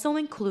would also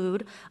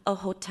include a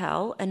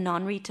hotel and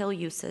non-retail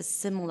uses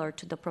similar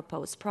to the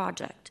proposed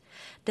project.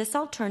 This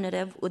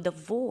alternative would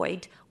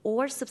avoid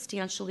or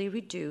substantially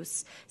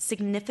reduce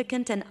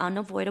significant and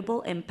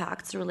unavoidable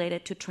impacts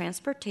related to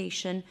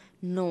transportation,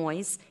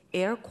 noise,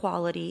 air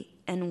quality,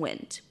 and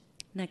wind.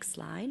 Next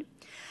slide.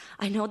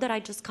 I know that I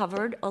just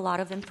covered a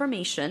lot of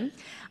information,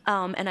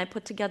 and I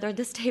put together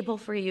this table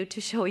for you to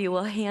show you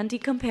a handy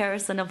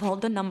comparison of all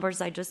the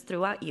numbers I just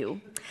threw at you.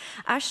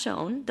 As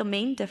shown, the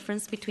main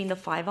difference between the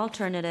 5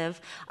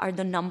 alternatives are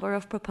the number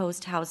of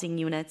proposed housing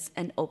units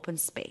and open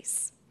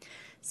space.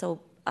 So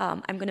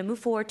I'm going to move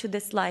forward to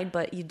this slide,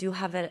 but you do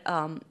have it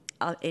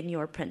in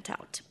your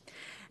printout.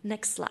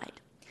 Next slide.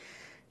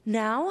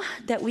 Now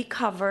that we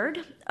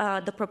covered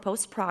the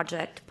proposed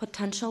project,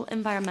 potential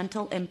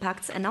environmental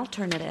impacts, and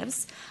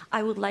alternatives,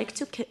 I would like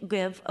to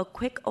give a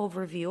quick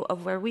overview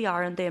of where we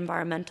are in the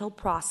environmental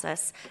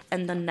process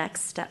and the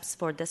next steps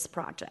for this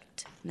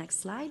project.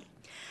 Next slide.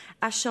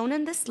 As shown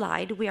in this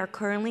slide, we are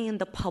currently in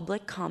the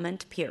public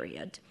comment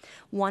period.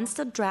 Once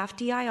the draft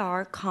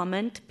EIR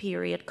comment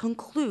period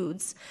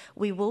concludes,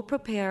 we will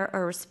prepare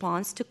a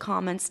response to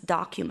comments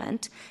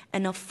document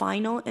and a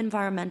final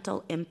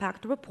environmental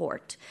impact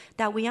report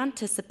that we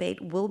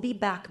anticipate will be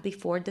back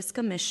before this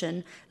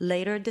commission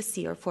later this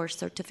year for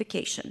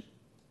certification.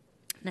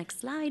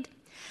 Next slide.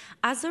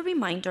 As a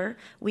reminder,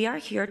 we are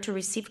here to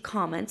receive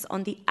comments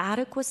on the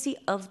adequacy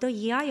of the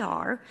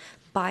EIR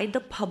by the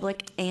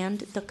public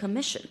and the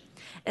commission.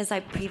 As I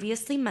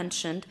previously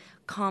mentioned,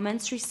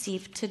 comments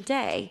received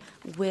today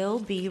will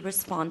be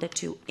responded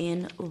to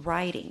in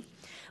writing.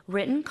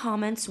 Written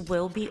comments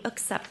will be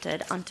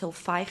accepted until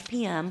 5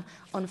 p.m.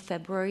 on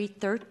February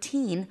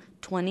 13,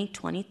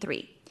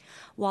 2023.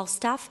 While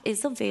staff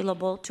is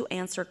available to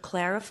answer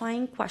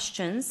clarifying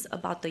questions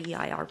about the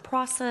EIR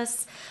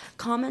process,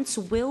 comments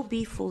will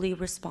be fully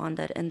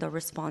responded in the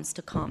response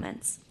to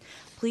comments.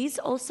 Please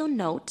also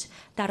note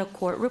that a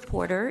court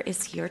reporter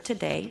is here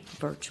today,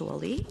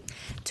 virtually,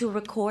 to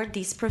record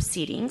these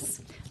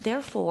proceedings.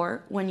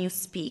 Therefore, when you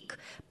speak,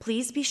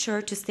 please be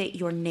sure to state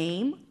your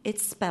name,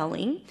 its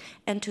spelling,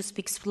 and to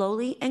speak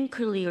slowly and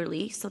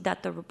clearly so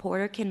that the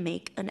reporter can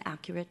make an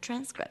accurate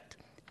transcript.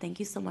 Thank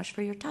you so much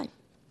for your time.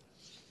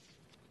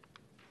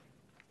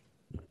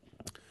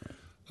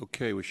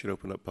 Okay, we should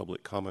open up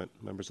public comment.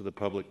 Members of the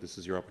public, this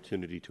is your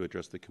opportunity to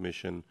address the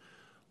commission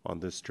on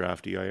this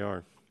draft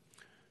EIR.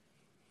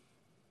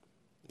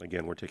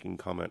 Again, we're taking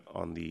comment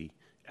on the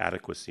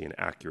adequacy and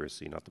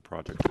accuracy, not the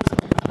project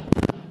itself.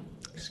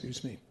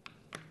 Excuse me.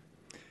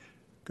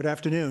 Good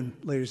afternoon,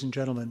 ladies and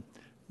gentlemen.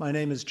 My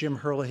name is Jim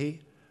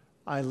Herlihy.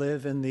 I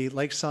live in the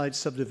Lakeside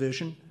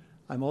subdivision.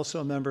 I'm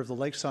also a member of the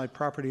Lakeside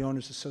Property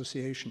Owners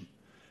Association.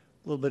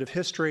 A little bit of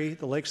history.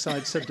 The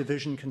Lakeside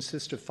subdivision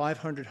consists of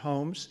 500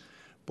 homes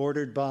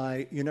bordered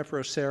by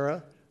Junipero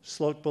Serra,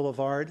 Sloat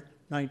Boulevard,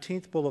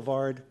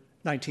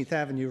 19th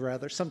Avenue,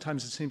 rather.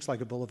 Sometimes it seems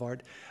like a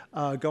boulevard,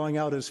 going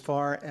out as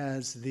far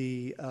as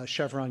the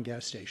Chevron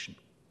gas station.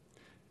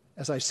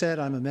 As I said,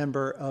 I'm a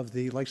member of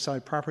the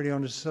Lakeside Property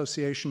Owners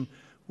Association.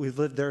 We've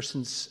lived there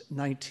since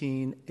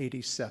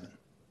 1987.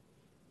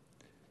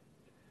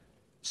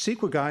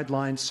 CEQA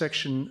Guidelines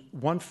Section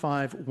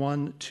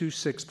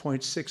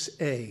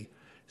 15126.6a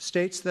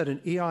states that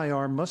an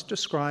EIR must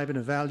describe and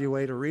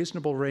evaluate a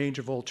reasonable range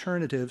of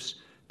alternatives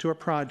to a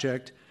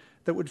project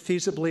that would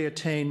feasibly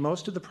attain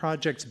most of the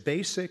project's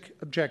basic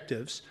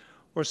objectives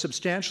or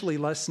substantially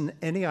lessen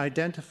any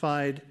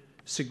identified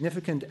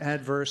significant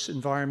adverse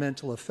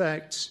environmental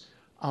effects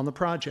on the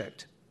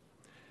project.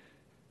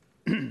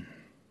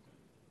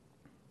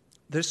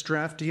 This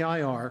draft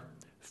DIR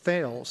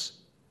fails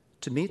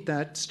to meet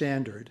that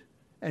standard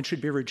and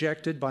should be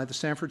rejected by the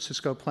San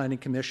Francisco Planning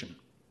Commission.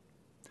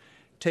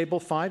 Table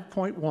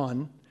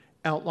 5.1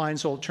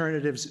 outlines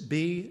alternatives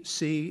B,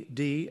 C,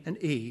 D, and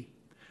E,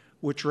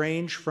 which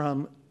range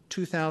from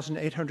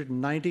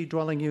 2,890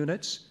 dwelling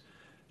units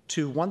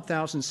to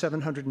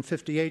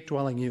 1,758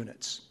 dwelling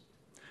units.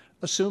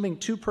 Assuming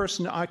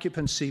two-person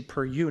occupancy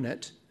per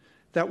unit,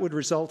 that would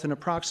result in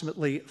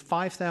approximately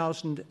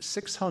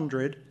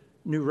 5,600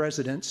 new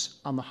residents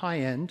on the high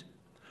end,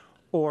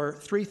 or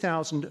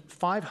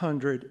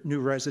 3,500 new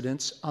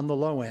residents on the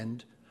low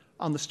end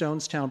on the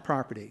Stonestown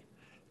property.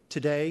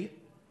 Today,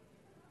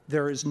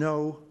 there is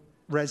no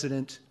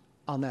resident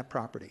on that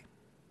property.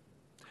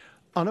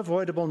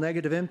 Unavoidable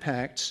negative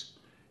impacts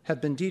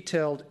have been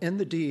detailed in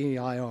the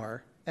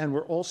DEIR and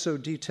were also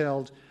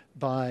detailed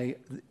by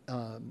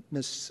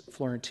Ms.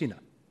 Florentina.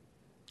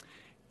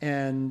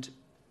 And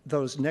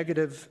those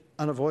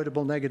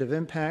unavoidable negative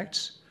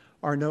impacts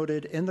are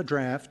noted in the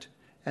draft,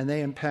 and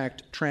they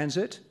impact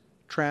transit,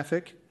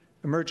 traffic,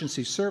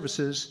 emergency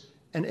services,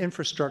 and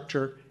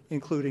infrastructure,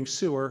 including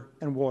sewer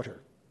and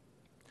water.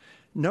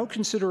 No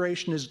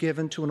consideration is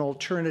given to an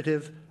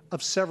alternative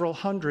of several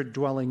hundred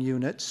dwelling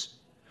units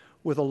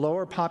with a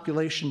lower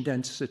population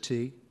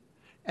density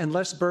and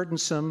less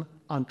burdensome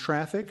on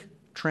traffic,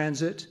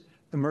 transit,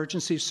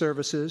 emergency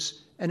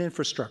services, and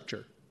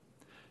infrastructure.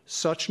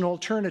 Such an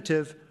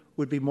alternative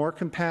would be more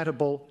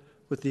compatible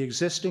with the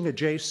existing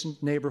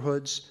adjacent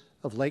neighborhoods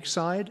of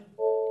Lakeside,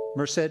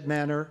 Merced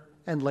Manor,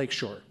 and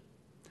Lakeshore.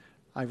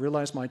 I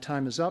realize my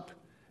time is up.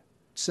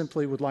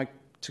 Simply would like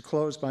to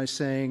close by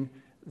saying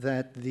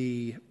that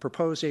the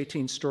proposed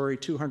 18-story,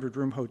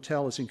 200-room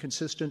hotel is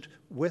inconsistent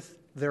with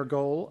their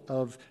goal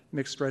of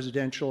mixed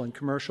residential and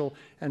commercial.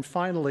 And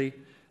finally,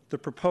 the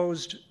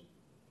proposed,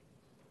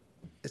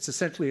 it's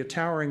essentially a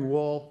towering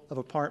wall of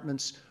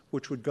apartments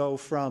which would go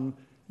from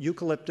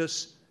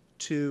Eucalyptus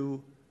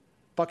to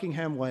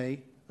Buckingham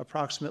Way,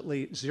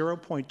 approximately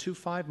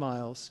 0.25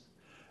 miles,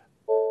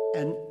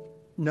 and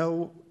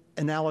no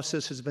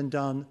analysis has been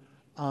done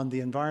on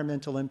the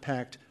environmental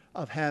impact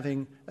of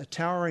having a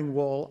towering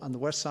wall on the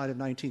west side of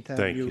 19th Avenue.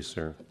 Thank you,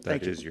 sir.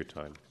 Thank That you. is your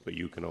time, but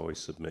you can always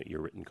submit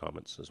your written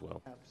comments as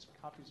well. I have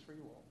copies for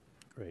you all.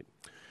 Great.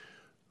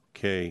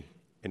 Okay.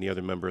 Any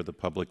other member of the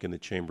public in the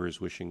chamber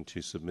is wishing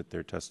to submit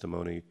their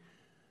testimony?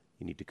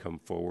 You need to come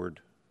forward.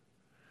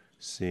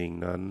 Seeing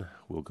none,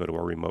 we'll go to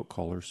our remote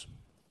callers.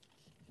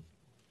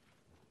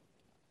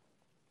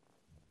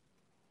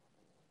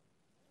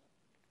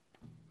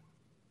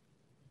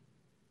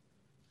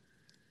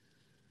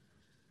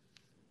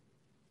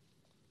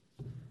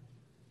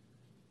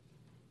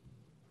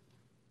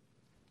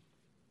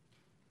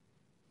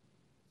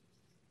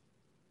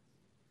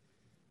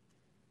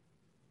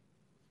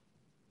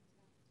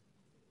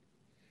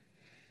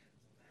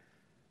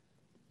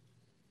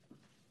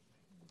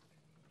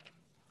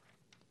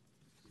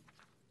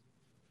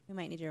 We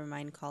might need to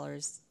remind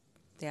callers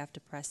they have to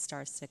press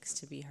 *6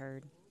 to be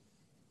heard.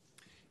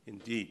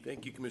 Indeed.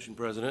 Thank you, Commission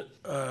President.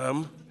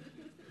 Hello,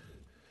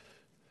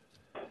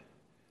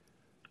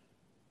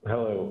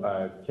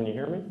 can you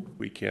hear me?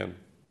 We can.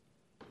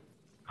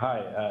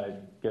 Hi,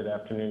 good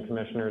afternoon,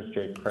 Commissioners.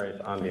 Jake Price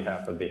on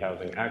behalf of the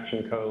Housing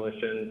Action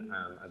Coalition.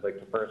 I'd like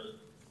to first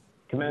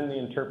commend the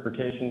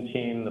interpretation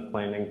team, the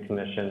Planning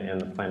Commission, and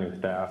the planning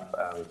staff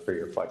for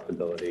your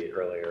flexibility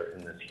earlier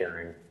in this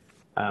hearing.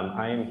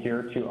 I am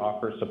here to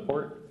offer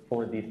support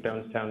for the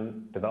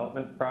Stonestown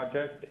Development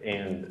Project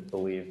and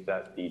believe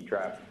that the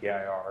draft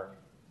EIR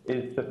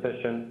is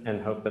sufficient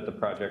and hope that the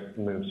project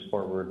moves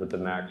forward with the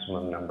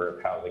maximum number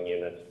of housing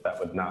units that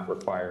would not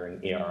require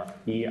an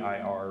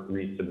EIR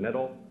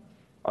resubmittal.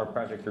 Our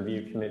project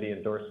review committee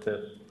endorsed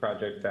this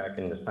project back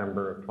in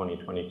December of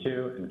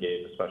 2022 and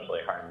gave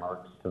especially high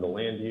marks to the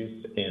land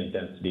use and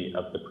density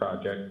of the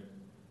project.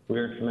 We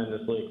are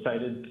tremendously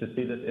excited to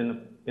see this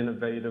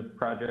innovative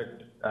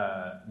project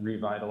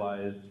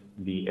revitalize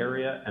the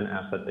area and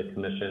ask that the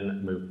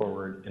Commission move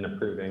forward in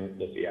approving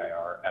this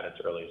EIR at its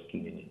earliest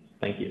convenience.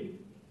 Thank you.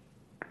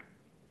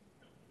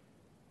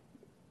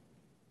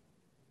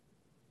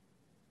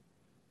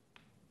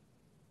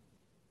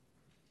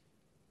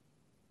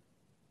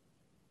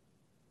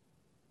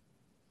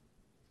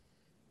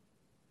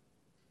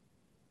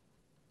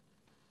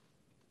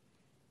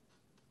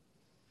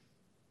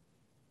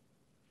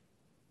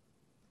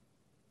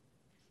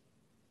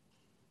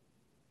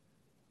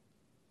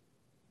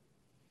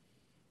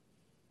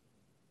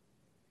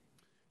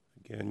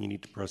 Again, you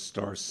need to press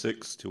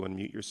 *6 to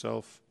unmute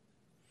yourself.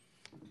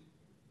 Can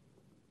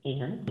you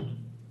hear me?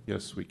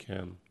 Yes, we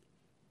can.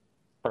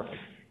 Perfect.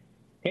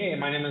 Hey,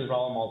 my name is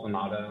Raul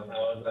Maldonado. I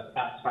was a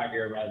past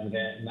 5-year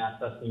resident in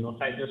Nassau Single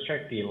Site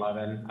District,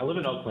 D11. I live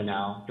in Oakland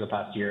now for the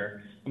past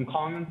year. I'm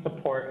calling in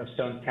support of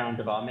Stonestown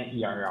Development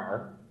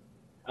EIR.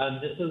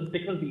 This is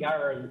because the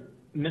EIR is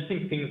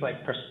missing things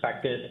like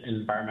prospective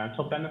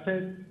environmental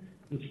benefits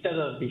instead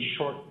of the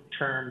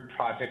short-term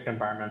project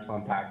environmental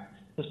impact.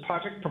 This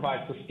project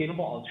provides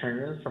sustainable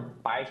alternatives for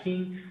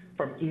biking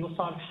from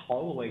Ingleside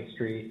Holloway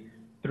Street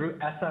through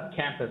SF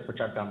campus, which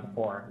I've done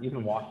before,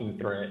 even walking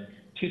through it,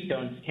 to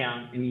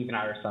Stonestown and even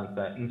Outer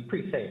Sunset, and it's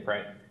pretty safe,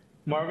 right?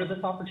 Moreover,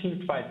 this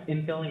opportunity provides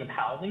infilling of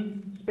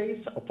housing space,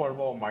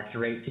 affordable market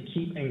rate to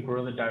keep and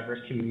grow the diverse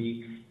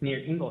community near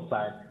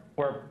Ingleside,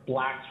 where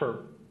blacks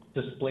were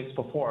displaced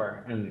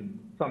before, and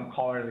some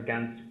callers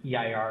against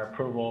EIR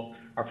approval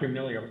are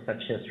familiar with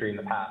such history in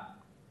the past.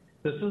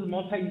 This is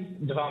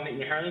multi-use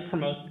development inherently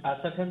promotes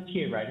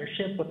SFMTA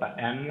ridership with the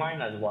M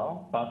line as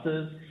well,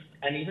 buses,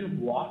 and even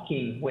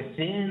walking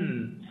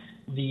within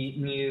the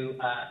new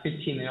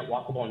 15-minute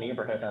walkable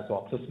neighborhood as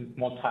well, this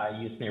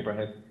multi-use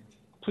neighborhood.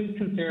 Please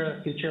consider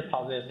the future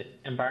positive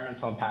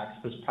environmental impacts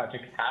this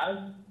project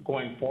has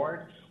going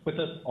forward with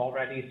this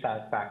already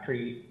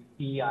satisfactory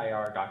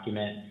EIR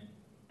document.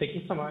 Thank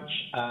you so much.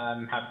 Have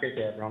a great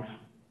day, everyone.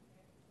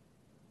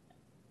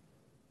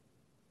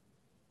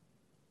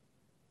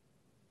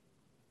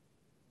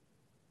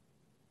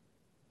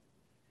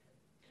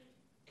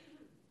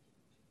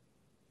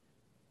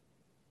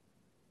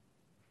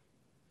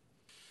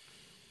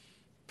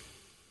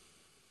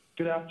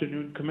 Good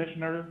afternoon,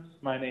 Commissioners.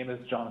 My name is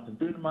Jonathan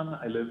Buneman.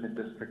 I live in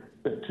District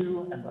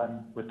 2, and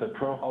I'm with the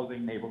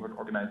pro-housing neighborhood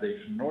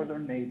organization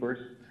Northern Neighbors.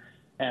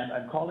 And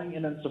I'm calling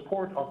in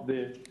support of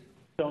the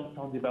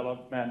Stonestown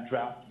Development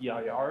Draft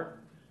EIR.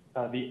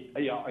 The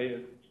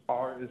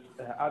EIR is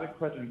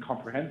adequate and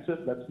comprehensive.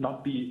 Let's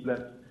not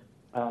let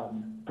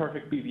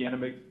perfect be the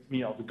enemy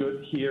of the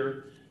good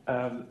here.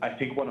 I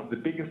think one of the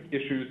biggest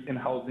issues in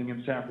housing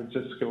in San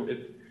Francisco is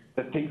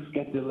that things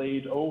get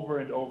delayed over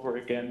and over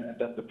again and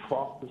that the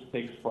process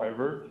takes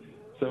forever.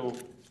 So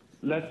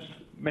let's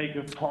make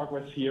a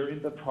progress here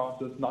in the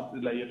process, not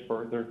delay it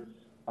further,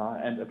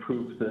 and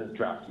approve the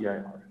draft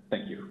EIR.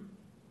 Thank you.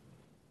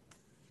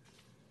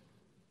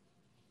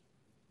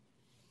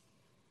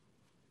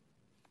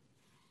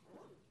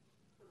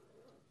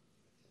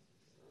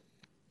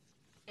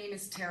 My name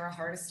is Tara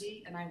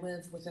Hardesty, and I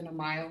live within a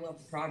mile of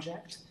the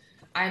project.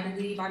 I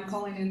believe I'm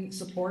calling in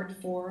support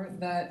for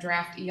the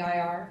draft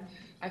EIR.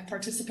 I've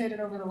participated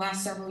over the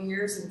last several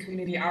years in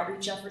community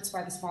outreach efforts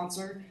by the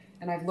sponsor,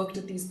 and I've looked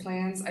at these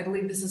plans. I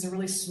believe this is a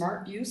really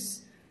smart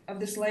use of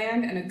this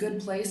land and a good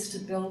place to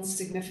build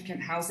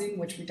significant housing,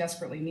 which we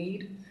desperately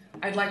need.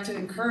 I'd like to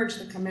encourage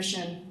the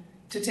Commission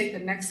to take the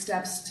next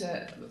steps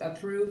to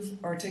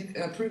approve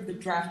the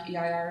draft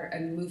EIR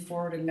and move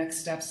forward in next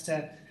steps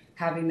to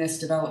having this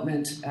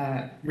development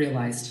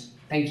realized.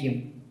 Thank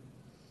you.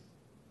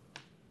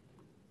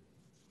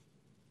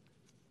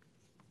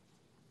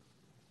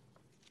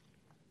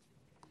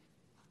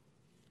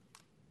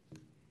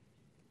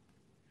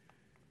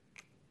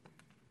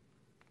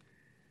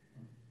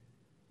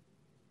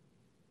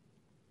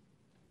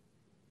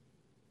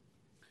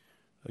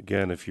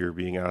 Again, if you're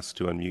being asked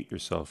to unmute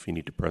yourself, you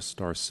need to press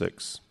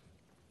 *6.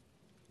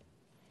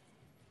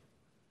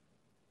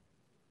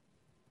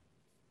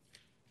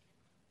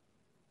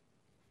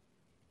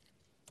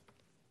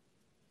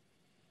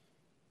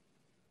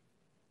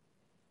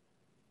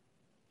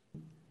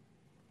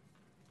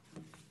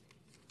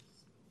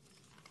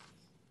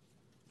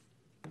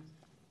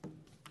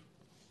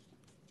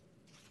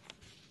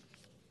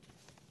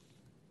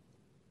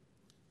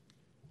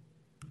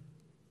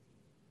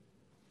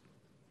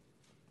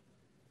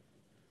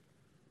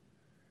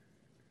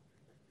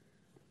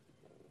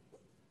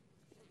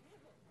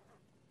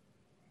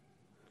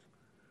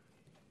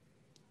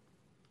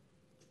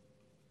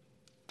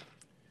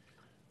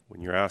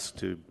 When you're asked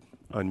to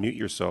unmute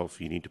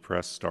yourself, you need to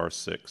press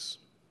 *6.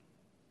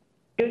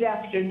 Good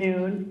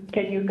afternoon.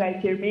 Can you guys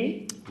hear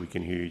me? We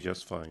can hear you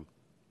just fine.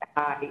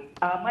 Hi.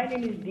 My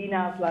name is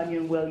Dina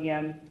Flanion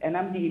Williams, and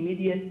I'm the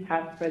immediate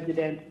past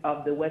president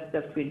of the West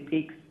of Twin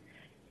Peaks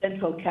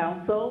Central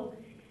Council.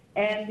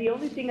 And the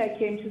only thing I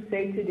came to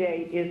say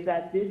today is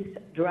that this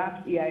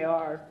draft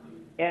EIR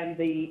and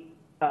the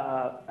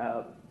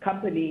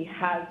company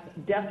has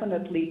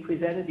definitely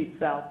presented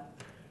itself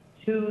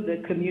to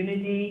the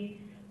community.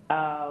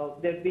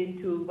 They've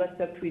been to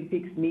West of Twin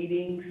Peaks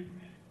meetings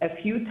a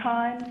few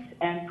times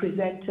and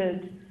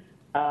presented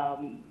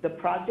the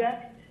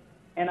project.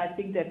 And I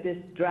think that this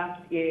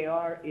draft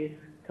EIR is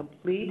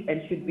complete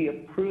and should be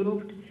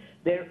approved.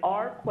 There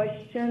are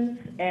questions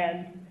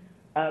and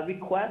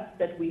requests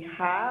that we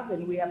have,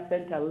 and we have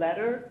sent a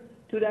letter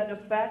to that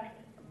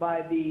effect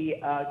by the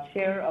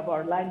chair of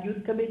our land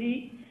use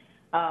committee.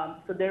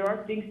 So there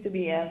are things to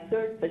be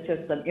answered, such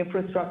as some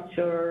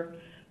infrastructure,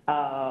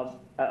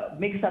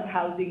 mix-up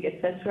housing,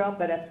 etc.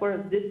 But as far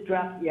as this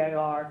draft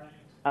EIR,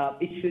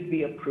 it should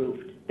be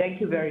approved. Thank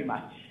you very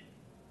much.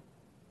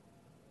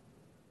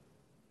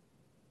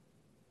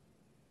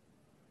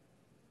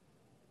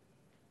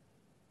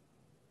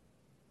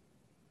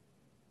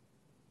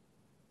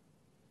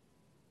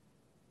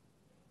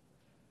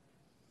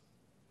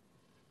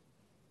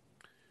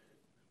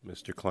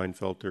 Mr.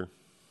 Kleinfelter.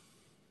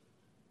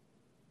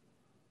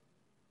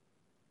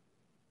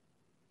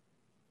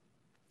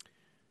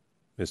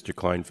 Mr.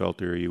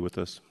 Kleinfelter, are you with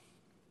us?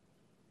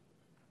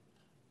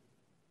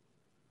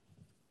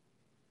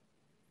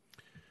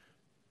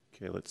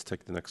 Okay, let's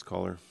take the next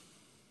caller.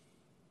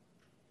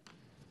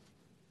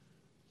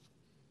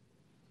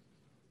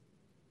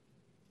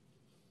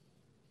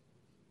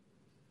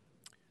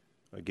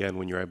 Again,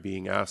 when you're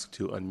being asked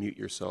to unmute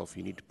yourself,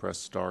 you need to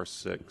press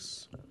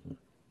 *6.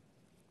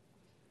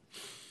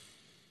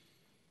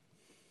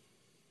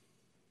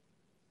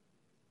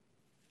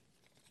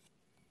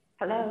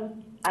 Hello,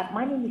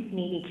 my name is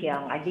Mimi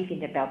Kiang. I live in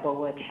the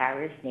Balboa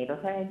Terrace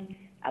neighborhood,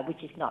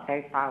 which is not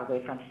very far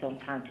away from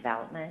Stonetown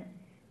Development.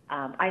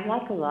 I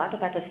like a lot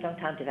about the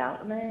Stonetown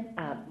Development.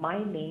 My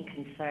main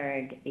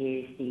concern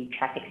is the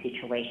traffic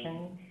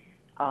situation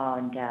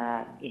on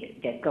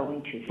the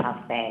going to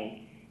South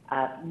Bay.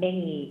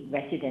 Many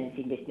residents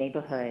in this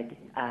neighborhood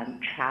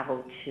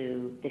travel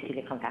to the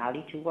Silicon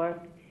Valley to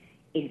work.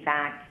 In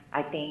fact,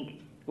 I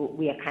think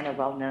we are kind of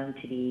well known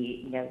to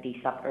the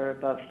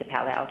suburb of the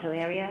Palo Alto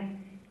area.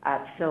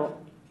 So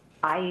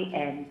I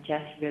am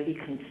just really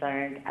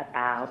concerned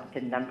about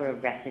the number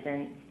of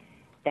residents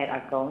that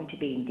are going to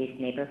be in this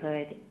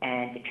neighborhood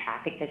and the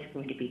traffic that's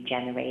going to be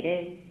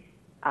generated.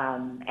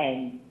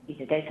 And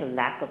there's a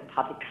lack of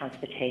public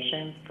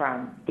transportation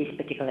from this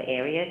particular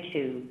area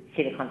to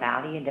Silicon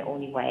Valley, and the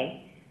only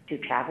way to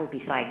travel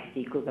besides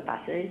the Google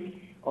buses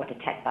or the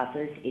tech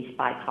buses is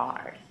by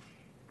cars.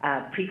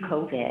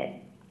 Pre-COVID,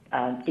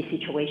 the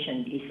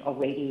situation is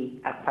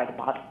already quite a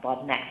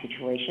bottleneck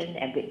situation,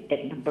 and with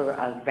the number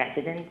of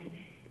residents,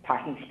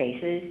 parking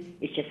spaces,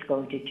 it's just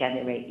going to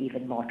generate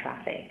even more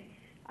traffic.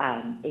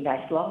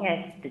 As long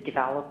as the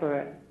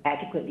developer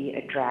adequately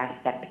address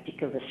that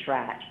particular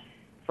stretch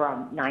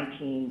from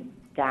 19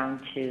 down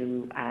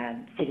to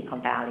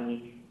Silicon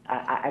Valley,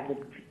 I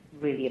would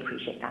really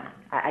appreciate that.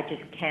 I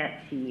just can't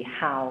see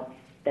how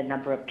the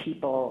number of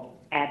people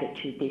added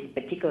to this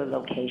particular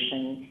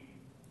location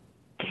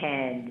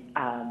can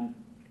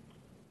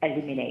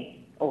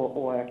eliminate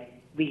or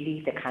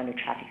relieve the kind of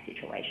traffic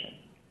situation.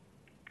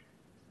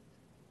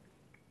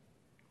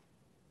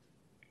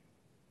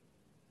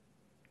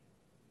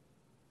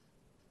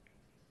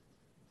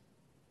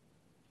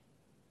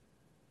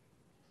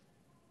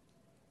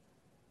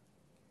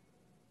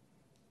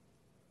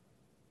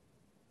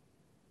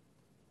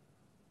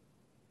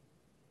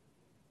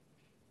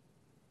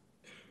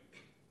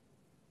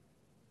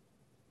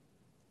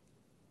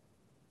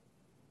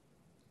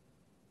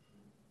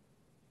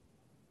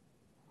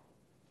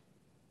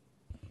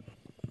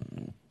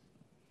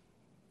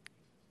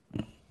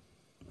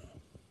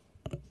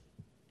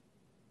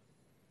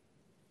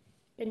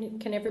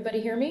 Can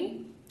everybody hear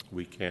me?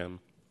 We can.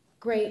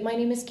 Great. My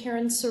name is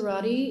Karen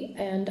Cerati,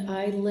 and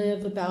I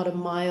live about a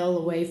mile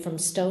away from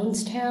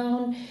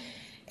Stonestown.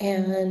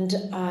 And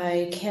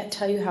I can't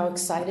tell you how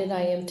excited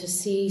I am to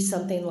see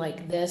something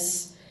like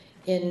this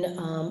in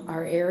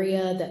our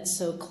area that's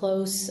so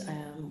close.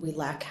 We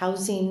lack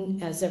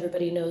housing, as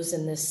everybody knows,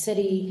 in this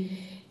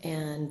city.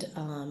 And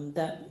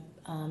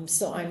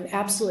so I'm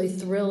absolutely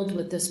thrilled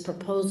with this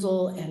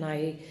proposal,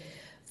 and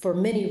for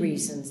many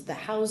reasons, the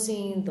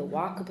housing, the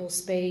walkable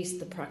space,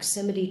 the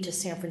proximity to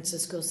San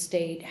Francisco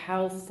State,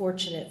 how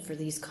fortunate for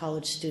these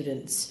college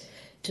students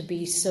to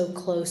be so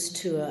close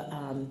to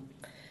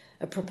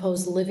a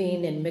proposed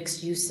living and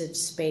mixed usage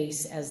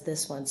space as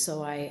this one.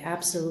 So I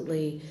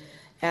absolutely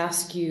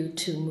ask you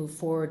to move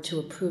forward to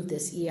approve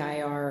this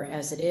EIR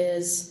as it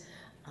is.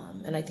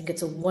 And I think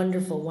it's a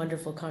wonderful,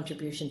 wonderful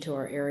contribution to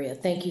our area.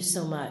 Thank you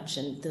so much.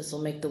 And this will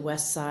make the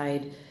West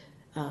Side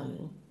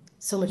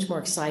so much more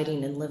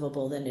exciting and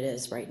livable than it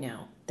is right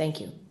now. Thank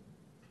you.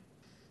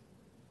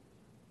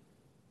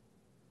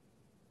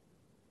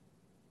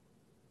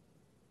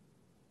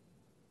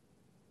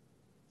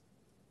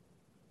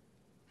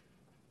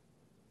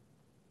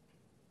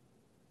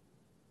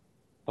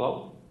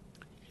 Hello?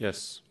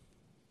 Yes.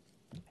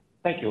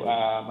 Thank you.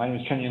 My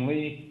name is Chen-Yin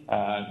Lee.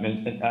 I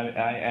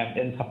am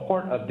in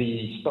support of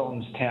the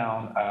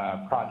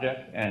Stonestown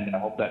project, and I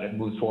hope that it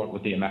moves forward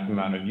with the maximum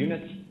amount of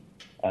units.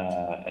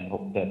 And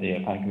hope that the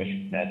Planning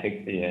Commission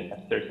takes the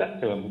necessary steps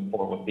to move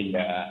forward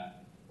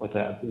with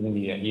approving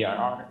the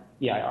EIR.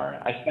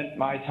 I spent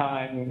my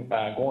time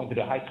going to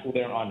the high school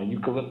there on the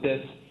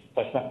Eucalyptus,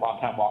 so I spent a lot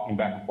of time walking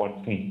back and forth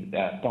between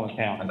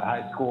Stonestown and the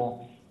high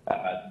school.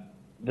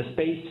 The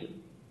space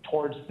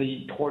towards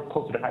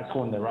closer to high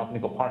school in the Ralph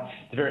Nichol Park,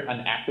 it's a very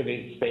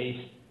unactivated space.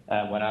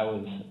 When I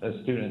was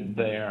a student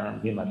there,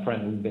 me and my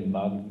friend, we've been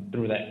mugged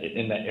through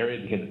in that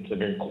area because it's a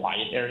very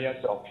quiet area.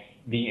 So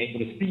being able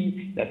to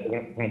see that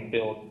they're going to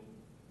build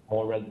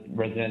more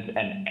residents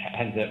and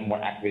hence a more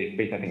activated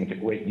space, I think it's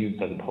a great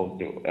use as opposed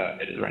to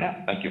it is right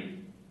now. Thank you.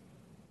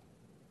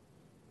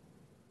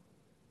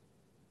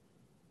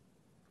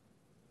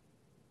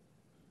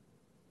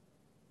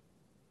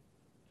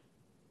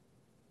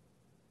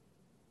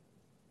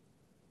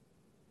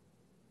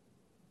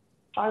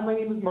 Hi, my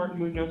name is Martin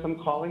Munoz. I'm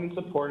calling in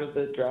support of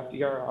the draft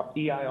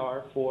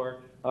EIR for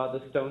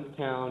the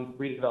Stonestown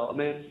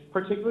redevelopment,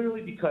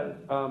 particularly because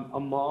a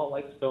mall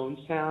like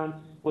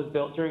Stonestown was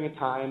built during a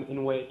time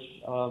in which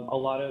a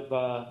lot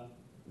of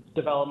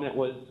development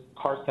was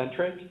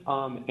car-centric,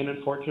 and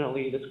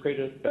unfortunately, this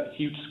created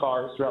huge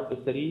scars throughout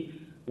the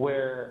city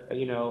where,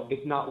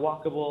 it's not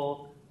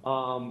walkable.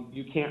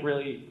 You can't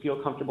really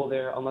feel comfortable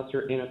there unless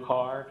you're in a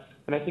car.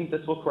 And I think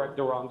this will correct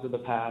the wrongs of the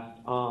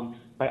past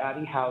by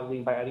adding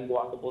housing, by adding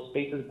walkable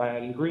spaces, by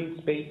adding green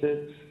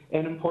spaces.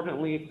 And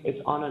importantly,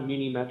 it's on a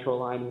mini metro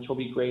line, which will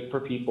be great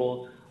for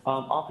people.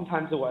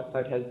 Oftentimes, the West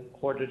Side has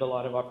hoarded a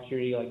lot of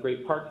opportunity, like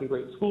great parks and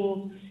great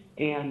schools,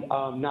 and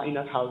not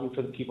enough housing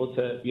for the people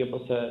to be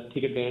able to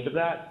take advantage of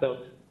that. So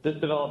this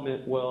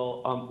development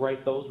will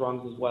right those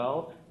wrongs as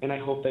well, and I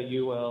hope that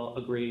you will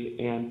agree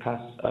and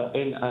pass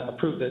and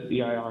approve this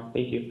EIR.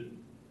 Thank you.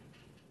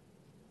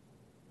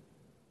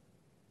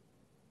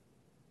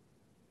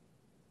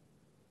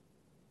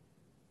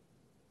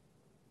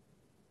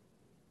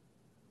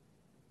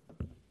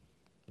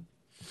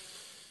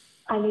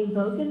 Eileen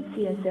Bogan,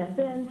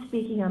 CSFN,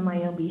 speaking on my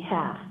own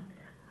behalf.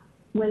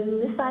 When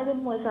this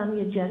item was on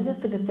the agenda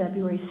for the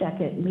February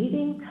 2nd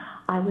meeting,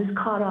 I was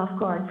caught off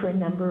guard for a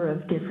number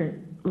of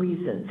different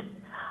reasons.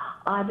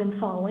 I've been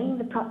following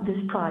this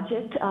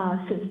project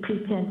since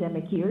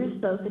pre-pandemic years,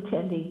 both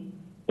attending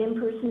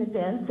in-person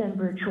events and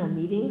virtual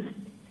meetings.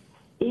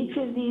 Each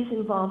of these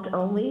involved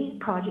only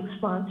project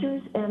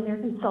sponsors and their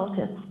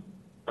consultants.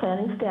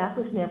 Planning staff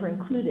was never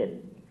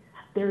included.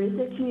 There is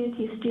a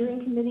community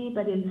steering committee,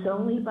 but it is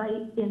only by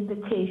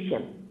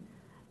invitation.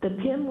 The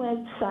PIM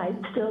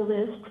website still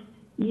lists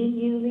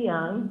Yin-Yu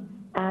Liang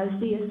as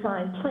the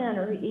assigned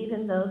planner,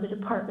 even though the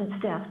department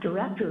staff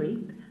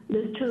directory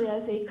lists her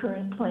as a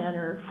current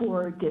planner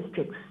for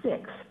District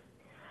 6.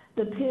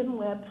 The PIM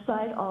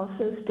website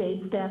also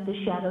states that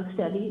the shadow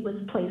study was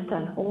placed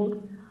on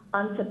hold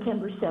on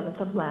September 7th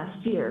of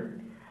last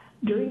year.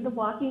 During the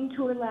walking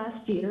tour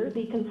last year,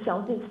 the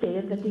consultant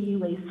stated that the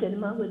UA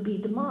cinema would be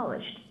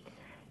demolished.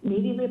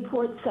 Media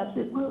reports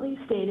subsequently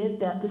stated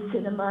that the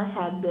cinema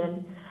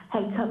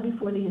had come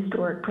before the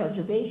Historic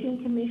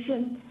Preservation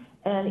Commission,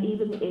 and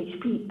even the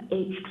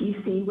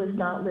HPC was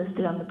not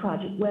listed on the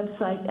project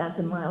website as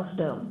a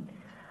milestone.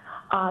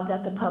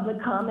 That the public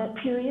comment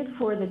period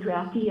for the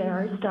draft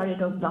EIR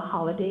started over the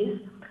holidays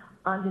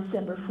on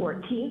December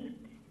 14th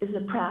is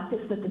a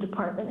practice that the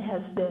department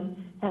has been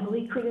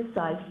heavily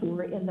criticized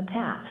for in the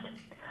past.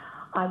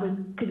 I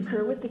would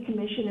concur with the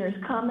commissioner's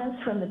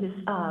comments from the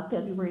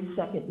February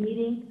 2nd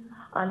meeting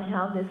on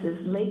how this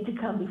is late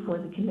to come before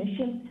the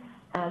commission,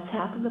 as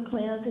half of the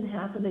plans and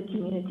half of the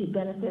community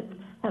benefits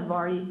have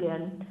already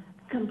been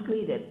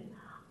completed.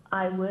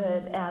 I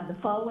would add the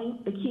following.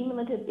 The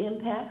cumulative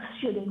impacts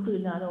should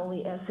include not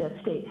only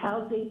SF State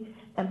Housing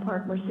and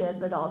Park Merced,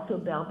 but also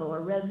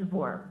Balboa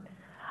Reservoir.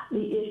 The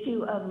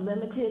issue of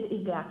limited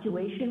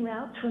evacuation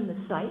routes from the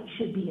site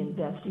should be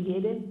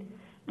investigated.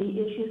 The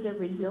issues of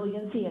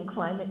resiliency and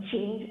climate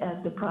change,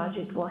 as the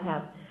project will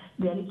have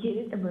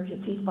dedicated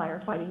emergency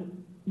firefighting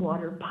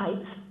water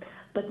pipes,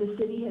 but the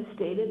city has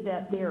stated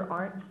that there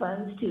aren't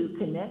funds to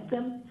connect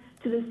them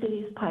to the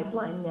city's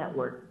pipeline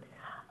network.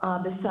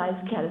 Besides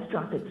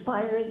catastrophic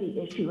fire,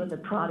 the issue of the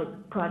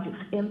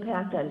project's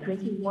impact on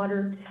drinking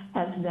water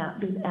has not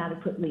been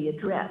adequately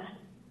addressed.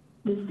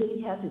 The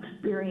city has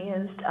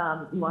experienced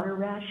water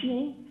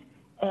rationing,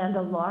 and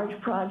a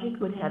large project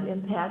would have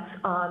impacts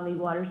on the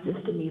water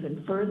system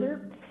even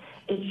further.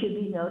 It should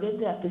be noted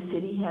that the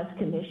city has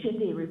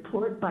commissioned a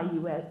report by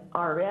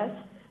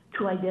USRS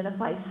to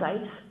identify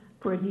sites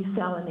for a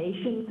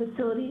desalination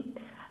facility.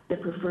 The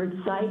preferred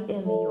site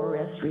in the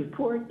URS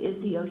report is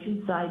the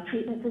Oceanside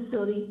Treatment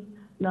Facility,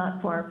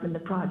 not far from the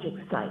project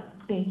site.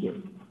 Thank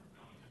you.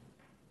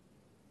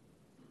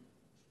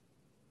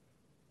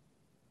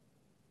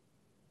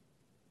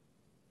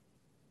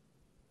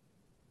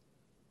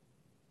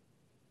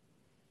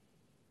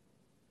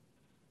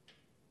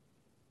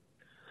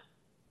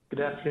 Good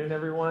afternoon,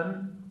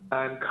 everyone.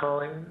 I'm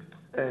calling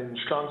in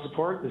strong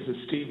support. This is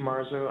Steve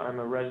Marzo. I'm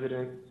a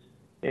resident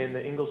in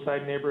the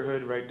Ingleside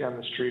neighborhood right down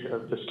the street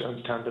of the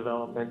Stonestown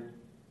development.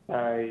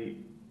 I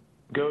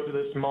go to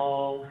this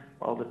mall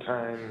all the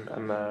time.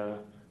 I'm a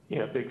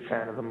big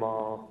fan of the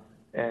mall,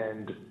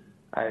 and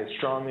I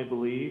strongly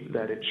believe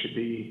that it should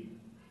be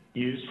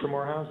used for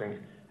more housing.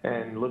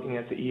 And looking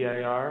at the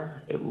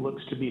EIR, it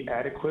looks to be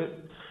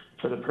adequate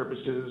for the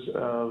purposes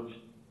of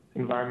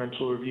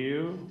environmental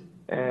review.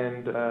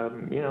 And,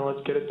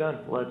 let's get it done.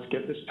 Let's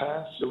get this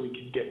passed so we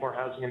can get more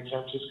housing in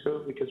San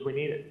Francisco because we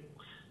need it.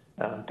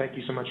 Thank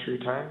you so much for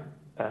your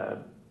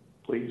time.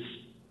 Please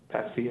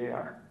pass the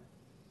EIR.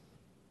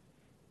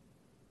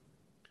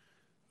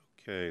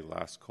 Okay,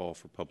 last call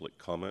for public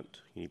comment.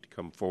 You need to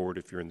come forward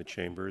if you're in the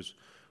chambers,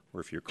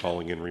 or if you're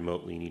calling in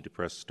remotely, you need to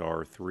press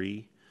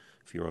 *3.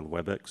 If you're on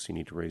WebEx, you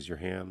need to raise your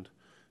hand.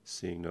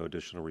 Seeing no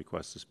additional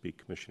requests to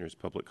speak, Commissioners,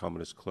 public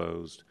comment is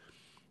closed.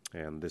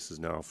 And this is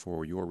now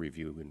for your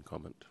review and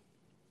comment.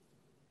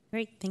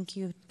 Great, thank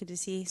you. Good to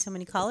see so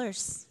many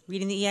callers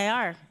reading the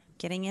EIR,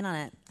 getting in on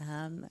it.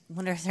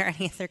 Wonder if there are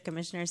any other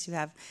commissioners who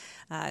have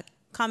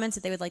comments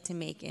that they would like to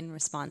make in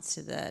response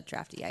to the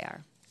draft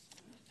EIR.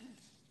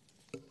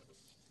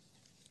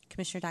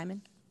 Commissioner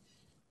Diamond.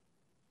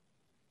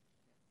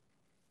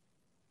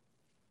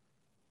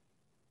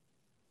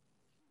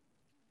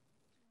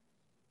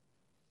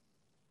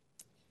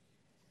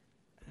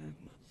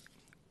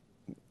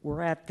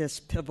 we're at this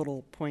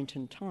pivotal point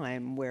in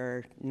time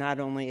where not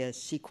only is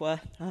CEQA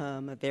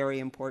a very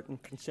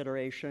important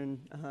consideration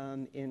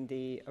in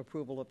the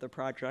approval of the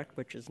project,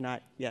 which is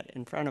not yet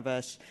in front of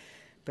us,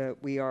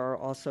 but we are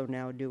also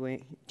now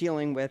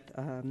dealing with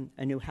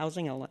a new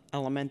housing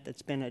element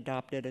that's been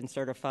adopted and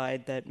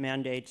certified that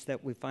mandates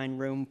that we find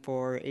room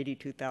for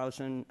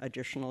 82,000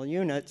 additional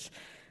units,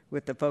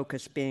 with the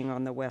focus being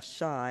on the west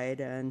side.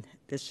 And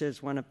this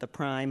is one of the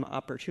prime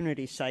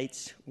opportunity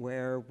sites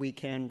where we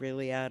can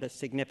really add a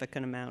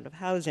significant amount of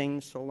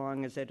housing, so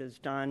long as it is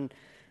done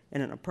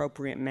in an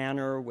appropriate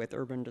manner with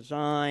urban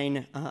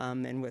design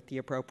and with the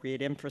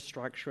appropriate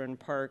infrastructure and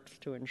parks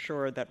to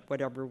ensure that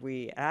whatever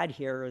we add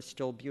here is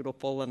still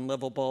beautiful and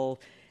livable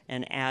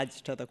and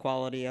adds to the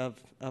quality of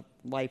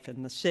life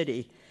in the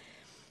city.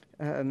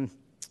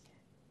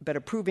 But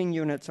approving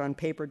units on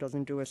paper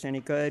doesn't do us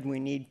any good.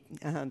 We need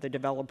the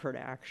developer to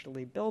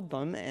actually build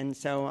them. And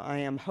so I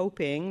am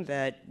hoping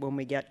that when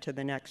we get to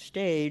the next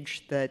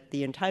stage, that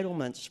the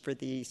entitlements for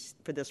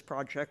this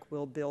project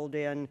will build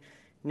in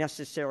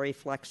necessary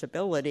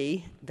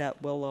flexibility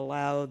that will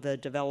allow the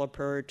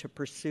developer to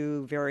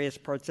pursue various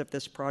parts of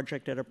this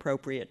project at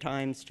appropriate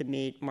times to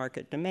meet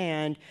market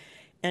demand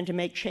and to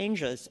make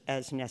changes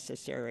as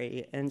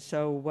necessary. And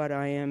so what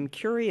I am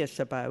curious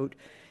about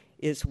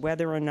is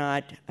whether or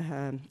not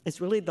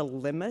it's really the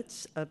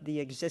limits of the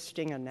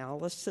existing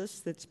analysis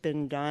that's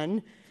been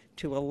done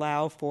to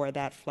allow for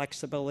that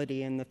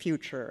flexibility in the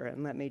future.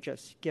 And let me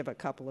just give a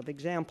couple of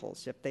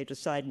examples. If they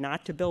decide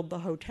not to build the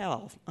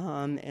hotel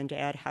and to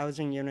add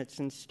housing units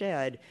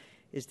instead,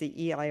 is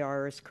the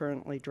EIR as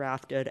currently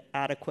drafted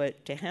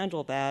adequate to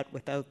handle that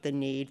without the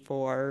need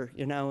for,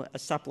 a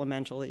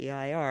supplemental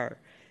EIR?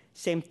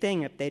 Same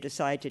thing if they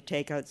decide to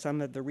take out some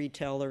of the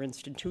retail or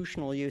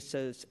institutional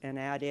uses and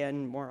add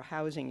in more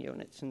housing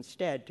units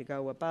instead to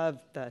go above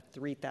the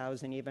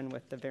 3,000 even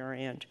with the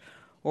variant.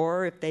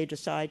 Or if they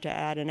decide to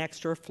add an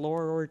extra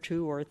floor or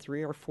 2 or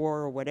 3 or 4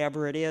 or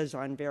whatever it is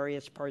on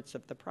various parts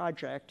of the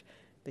project,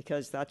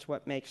 because that's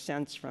what makes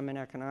sense from an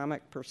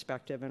economic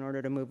perspective in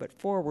order to move it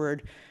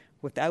forward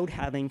without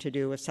having to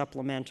do a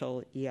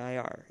supplemental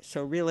EIR.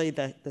 So really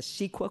the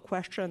CEQA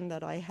question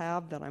that I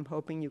have that I'm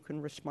hoping you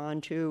can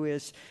respond to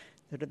is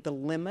the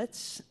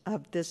limits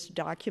of this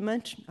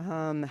document,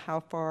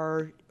 how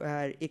far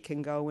it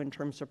can go in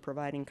terms of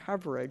providing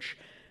coverage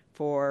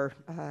for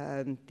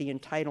the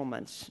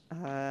entitlements.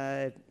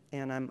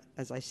 And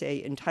as I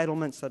say,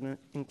 entitlements that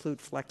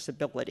include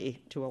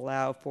flexibility to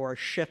allow for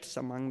shifts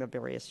among the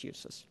various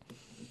uses.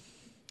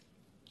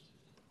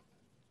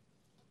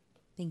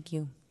 Thank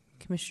you.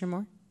 Commissioner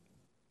Moore?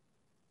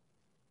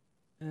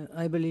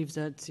 I believe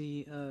that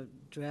the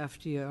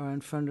draft EIR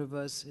in front of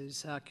us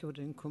is accurate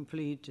and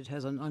complete. It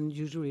has an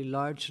unusually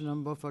large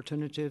number of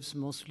alternatives.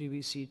 Mostly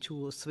we see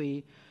 2 or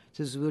 3.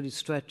 This really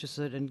stretches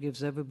it and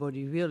gives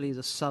everybody really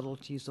the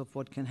subtleties of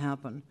what can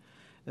happen.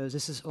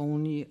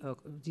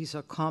 These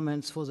are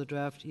comments for the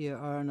draft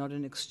EIR, not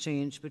an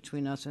exchange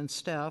between us and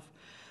staff.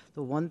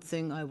 The one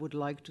thing I would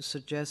like to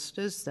suggest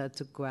is that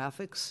the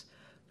graphics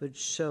which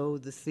show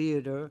the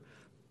theater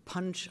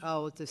punch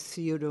out the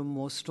theater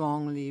more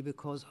strongly,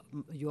 because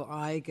your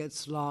eye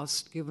gets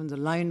lost given the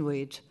line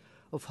weight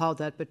of how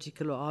that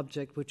particular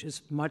object, which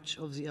is much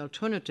of the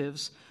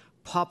alternatives,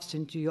 pops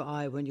into your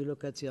eye when you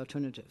look at the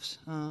alternatives.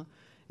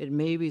 It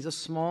may be the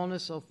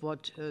smallness of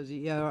what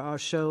the EIR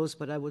shows,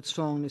 but I would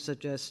strongly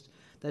suggest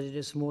that it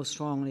is more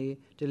strongly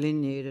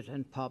delineated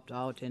and popped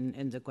out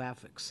in the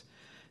graphics.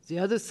 The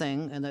other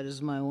thing, and that is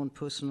my own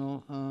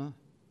personal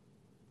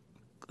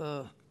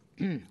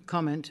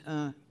comment,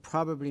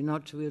 probably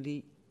not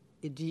really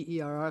a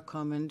DERR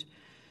comment,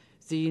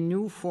 the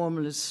new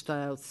formalist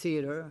style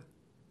theater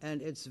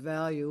and its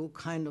value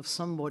kind of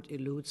somewhat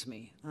eludes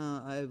me.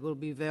 I will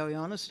be very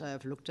honest, I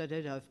have looked at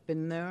it, I've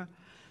been there.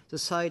 The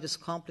site is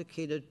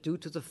complicated due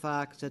to the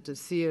fact that the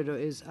theater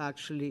is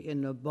actually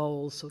in a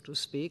bowl, so to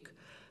speak,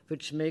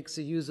 which makes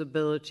the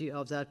usability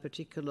of that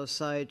particular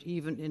site,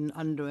 even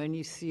under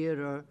any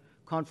theater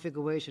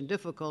configuration,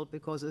 difficult,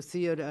 because the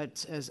theater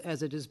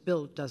as it is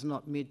built does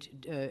not meet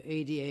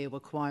ADA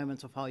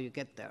requirements of how you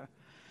get there.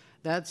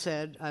 That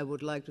said, I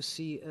would like to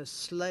see a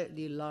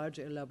slightly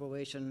larger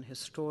elaboration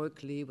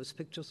historically with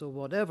pictures or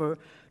whatever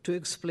to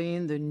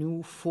explain the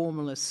new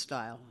formalist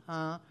style.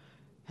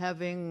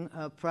 Having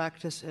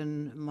practice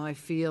in my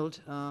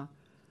field,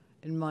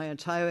 in my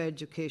entire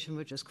education,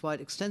 which is quite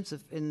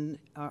extensive in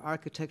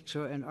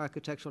architecture and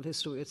architectural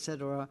history,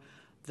 etc.,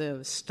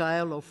 the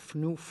style of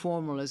new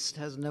formalist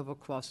has never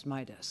crossed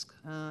my desk,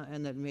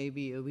 and that may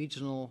be a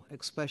regional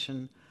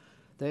expression.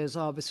 There's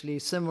obviously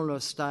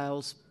similar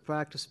styles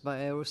practiced by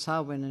Eero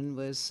Saarinen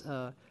with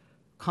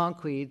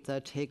concrete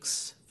that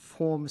takes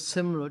form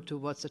similar to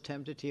what's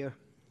attempted here.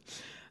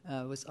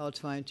 Without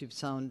trying to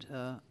sound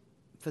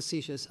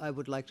facetious, I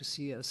would like to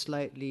see a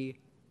slightly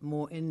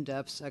more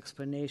in-depth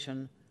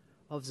explanation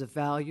of the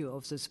value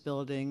of this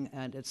building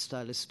and its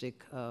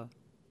stylistic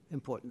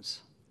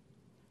importance.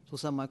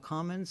 Those are my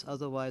comments.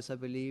 Otherwise, I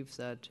believe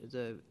that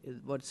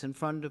what's in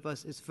front of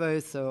us is very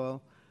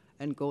thorough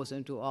and goes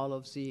into all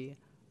of the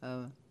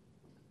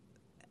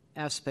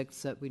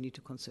aspects that we need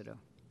to consider.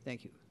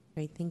 Thank you.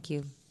 Great, thank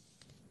you.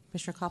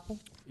 Commissioner Koppel?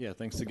 Yeah,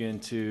 thanks again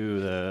to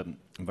the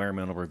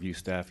environmental review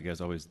staff. You guys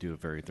always do a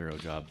very thorough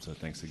job, so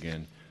thanks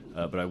again.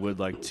 But I would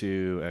like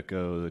to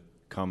echo the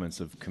comments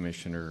of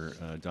Commissioner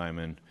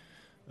Diamond.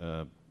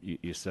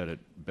 You said it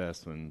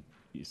best when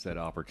you said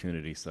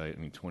opportunity site. I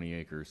mean, 20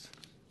 acres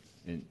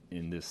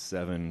in this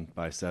 7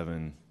 by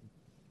 7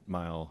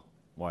 mile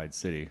wide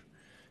city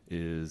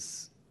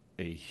is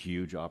a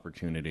huge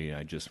opportunity.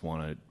 I just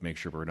want to make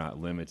sure we're not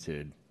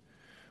limited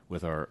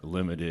with our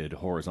limited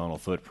horizontal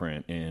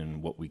footprint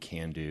in what we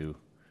can do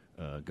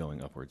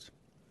going upwards.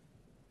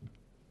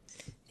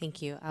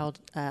 Thank you. I'll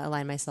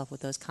align myself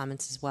with those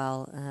comments as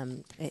well.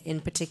 In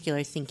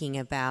particular, thinking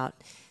about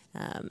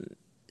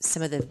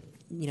some of the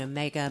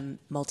mega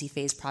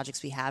multi-phase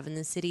projects we have in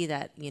the city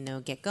that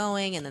get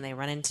going and then they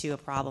run into a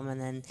problem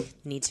and then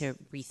need to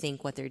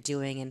rethink what they're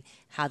doing, and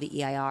how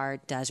the EIR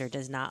does or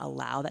does not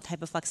allow that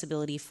type of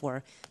flexibility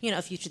for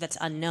a future that's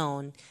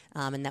unknown,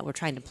 and that we're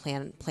trying to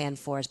plan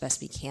for as best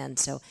we can.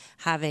 So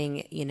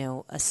having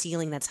a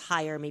ceiling that's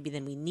higher maybe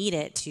than we need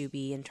it to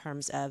be in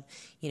terms of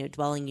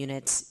dwelling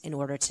units in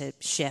order to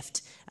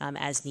shift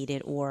as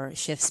needed, or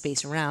shift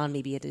space around.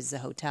 Maybe it is a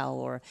hotel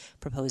or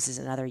proposes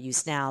another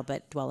use now,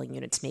 but dwelling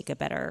units make a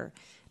better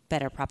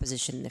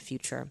proposition in the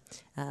future.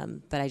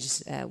 But I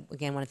just,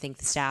 again, want to thank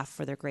the staff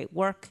for their great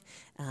work,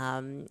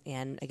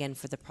 and again,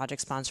 for the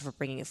project sponsor for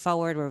bringing it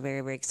forward. We're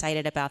very, very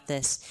excited about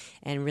this,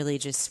 and really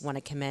just want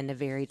to commend a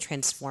very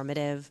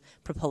transformative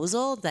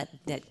proposal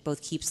that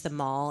both keeps the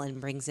mall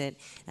and brings it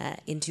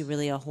into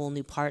really a whole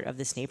new part of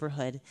this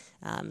neighborhood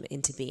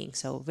into being.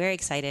 So very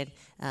excited,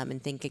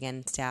 and thank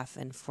again staff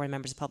and for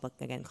members of the public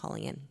again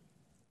calling in.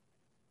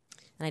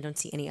 And I don't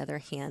see any other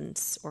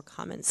hands or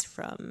comments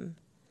from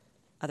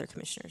other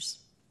commissioners.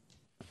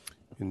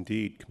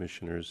 Indeed,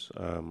 commissioners.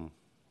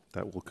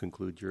 That will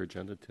conclude your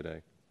agenda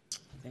today.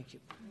 Thank you.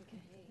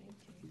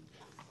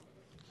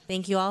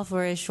 Thank you all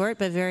for a short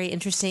but very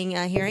interesting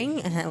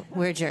hearing.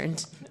 We're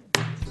adjourned.